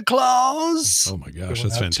 Santa Claus." Oh, my gosh.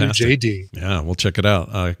 That's fantastic. JD. Yeah, we'll check it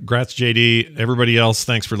out. Congrats, JD. Everybody else,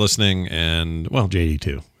 thanks for listening. And, well, JD,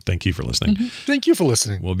 too. Thank you for listening. Mm-hmm. Thank you for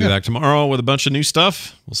listening. We'll be back tomorrow with a bunch of new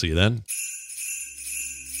stuff. We'll see you then.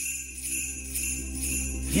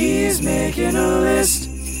 He's making a list,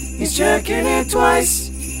 he's checking it twice.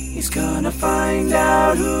 He's gonna find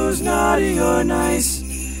out who's naughty or nice.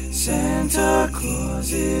 Santa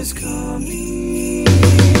Claus is coming.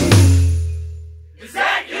 Is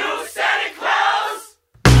that you, Santa Claus?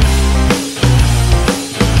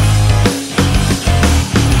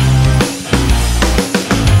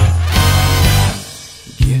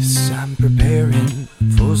 Gifts I'm preparing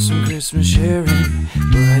for some Christmas sharing,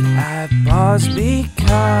 but I paused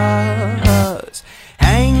because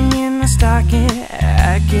hanging the stocking,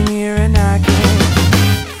 I can hear a knocking.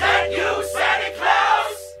 Is that you, Santa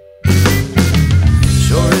Claus?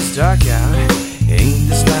 Sure it's dark out, ain't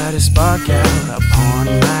the slightest spark out upon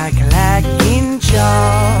my clacking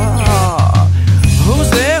jaw. Who's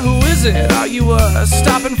there? Who is it? Are you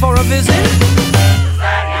stopping for a visit? Is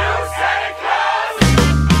that you, Santa Claus?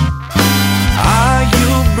 Are you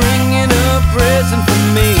bringing a present for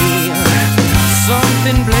me?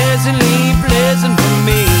 Something pleasantly pleasant for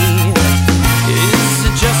me. Is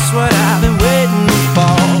it just what I've been waiting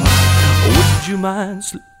for? Would you mind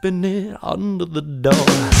slipping it under the door?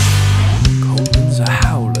 Cold winds are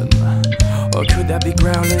howling, or could that be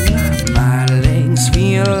growling? My legs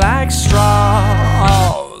feel like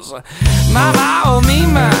straws. claws. My, oh me,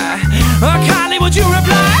 my. Kindly, would you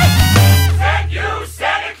reply? Thank you,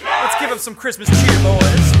 Santa Claus. Let's give him some Christmas cheer,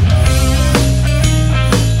 boys.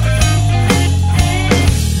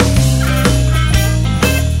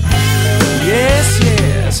 Yes,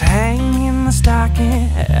 yes, hang in the stocking.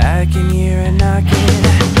 I can hear it knocking.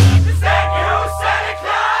 Thank you, Santa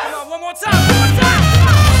Claus. Come on, one more time, one more time.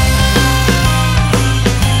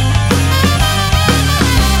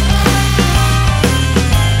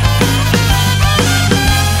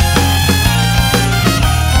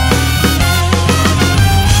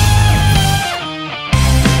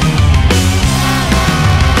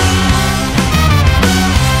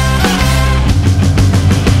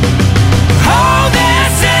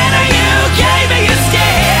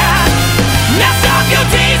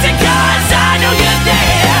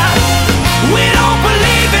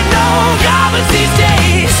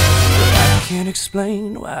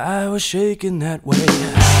 Explain why I was shaking that way.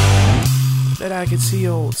 Bet I could see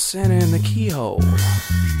old Santa in the keyhole.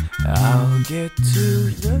 I'll get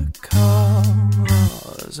to the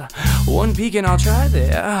cause. One peek and I'll try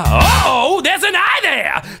there. Oh, there's an eye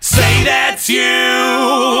there. Say that's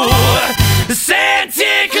you,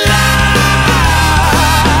 Santa Claus.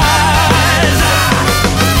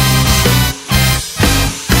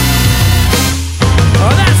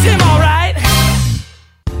 Oh, that's him, all right.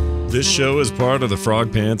 This show is part of the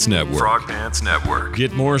Frog Pants Network. Frog Pants Network.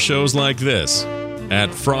 Get more shows like this at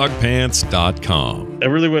frogpants.com. I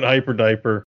really went hyper diaper.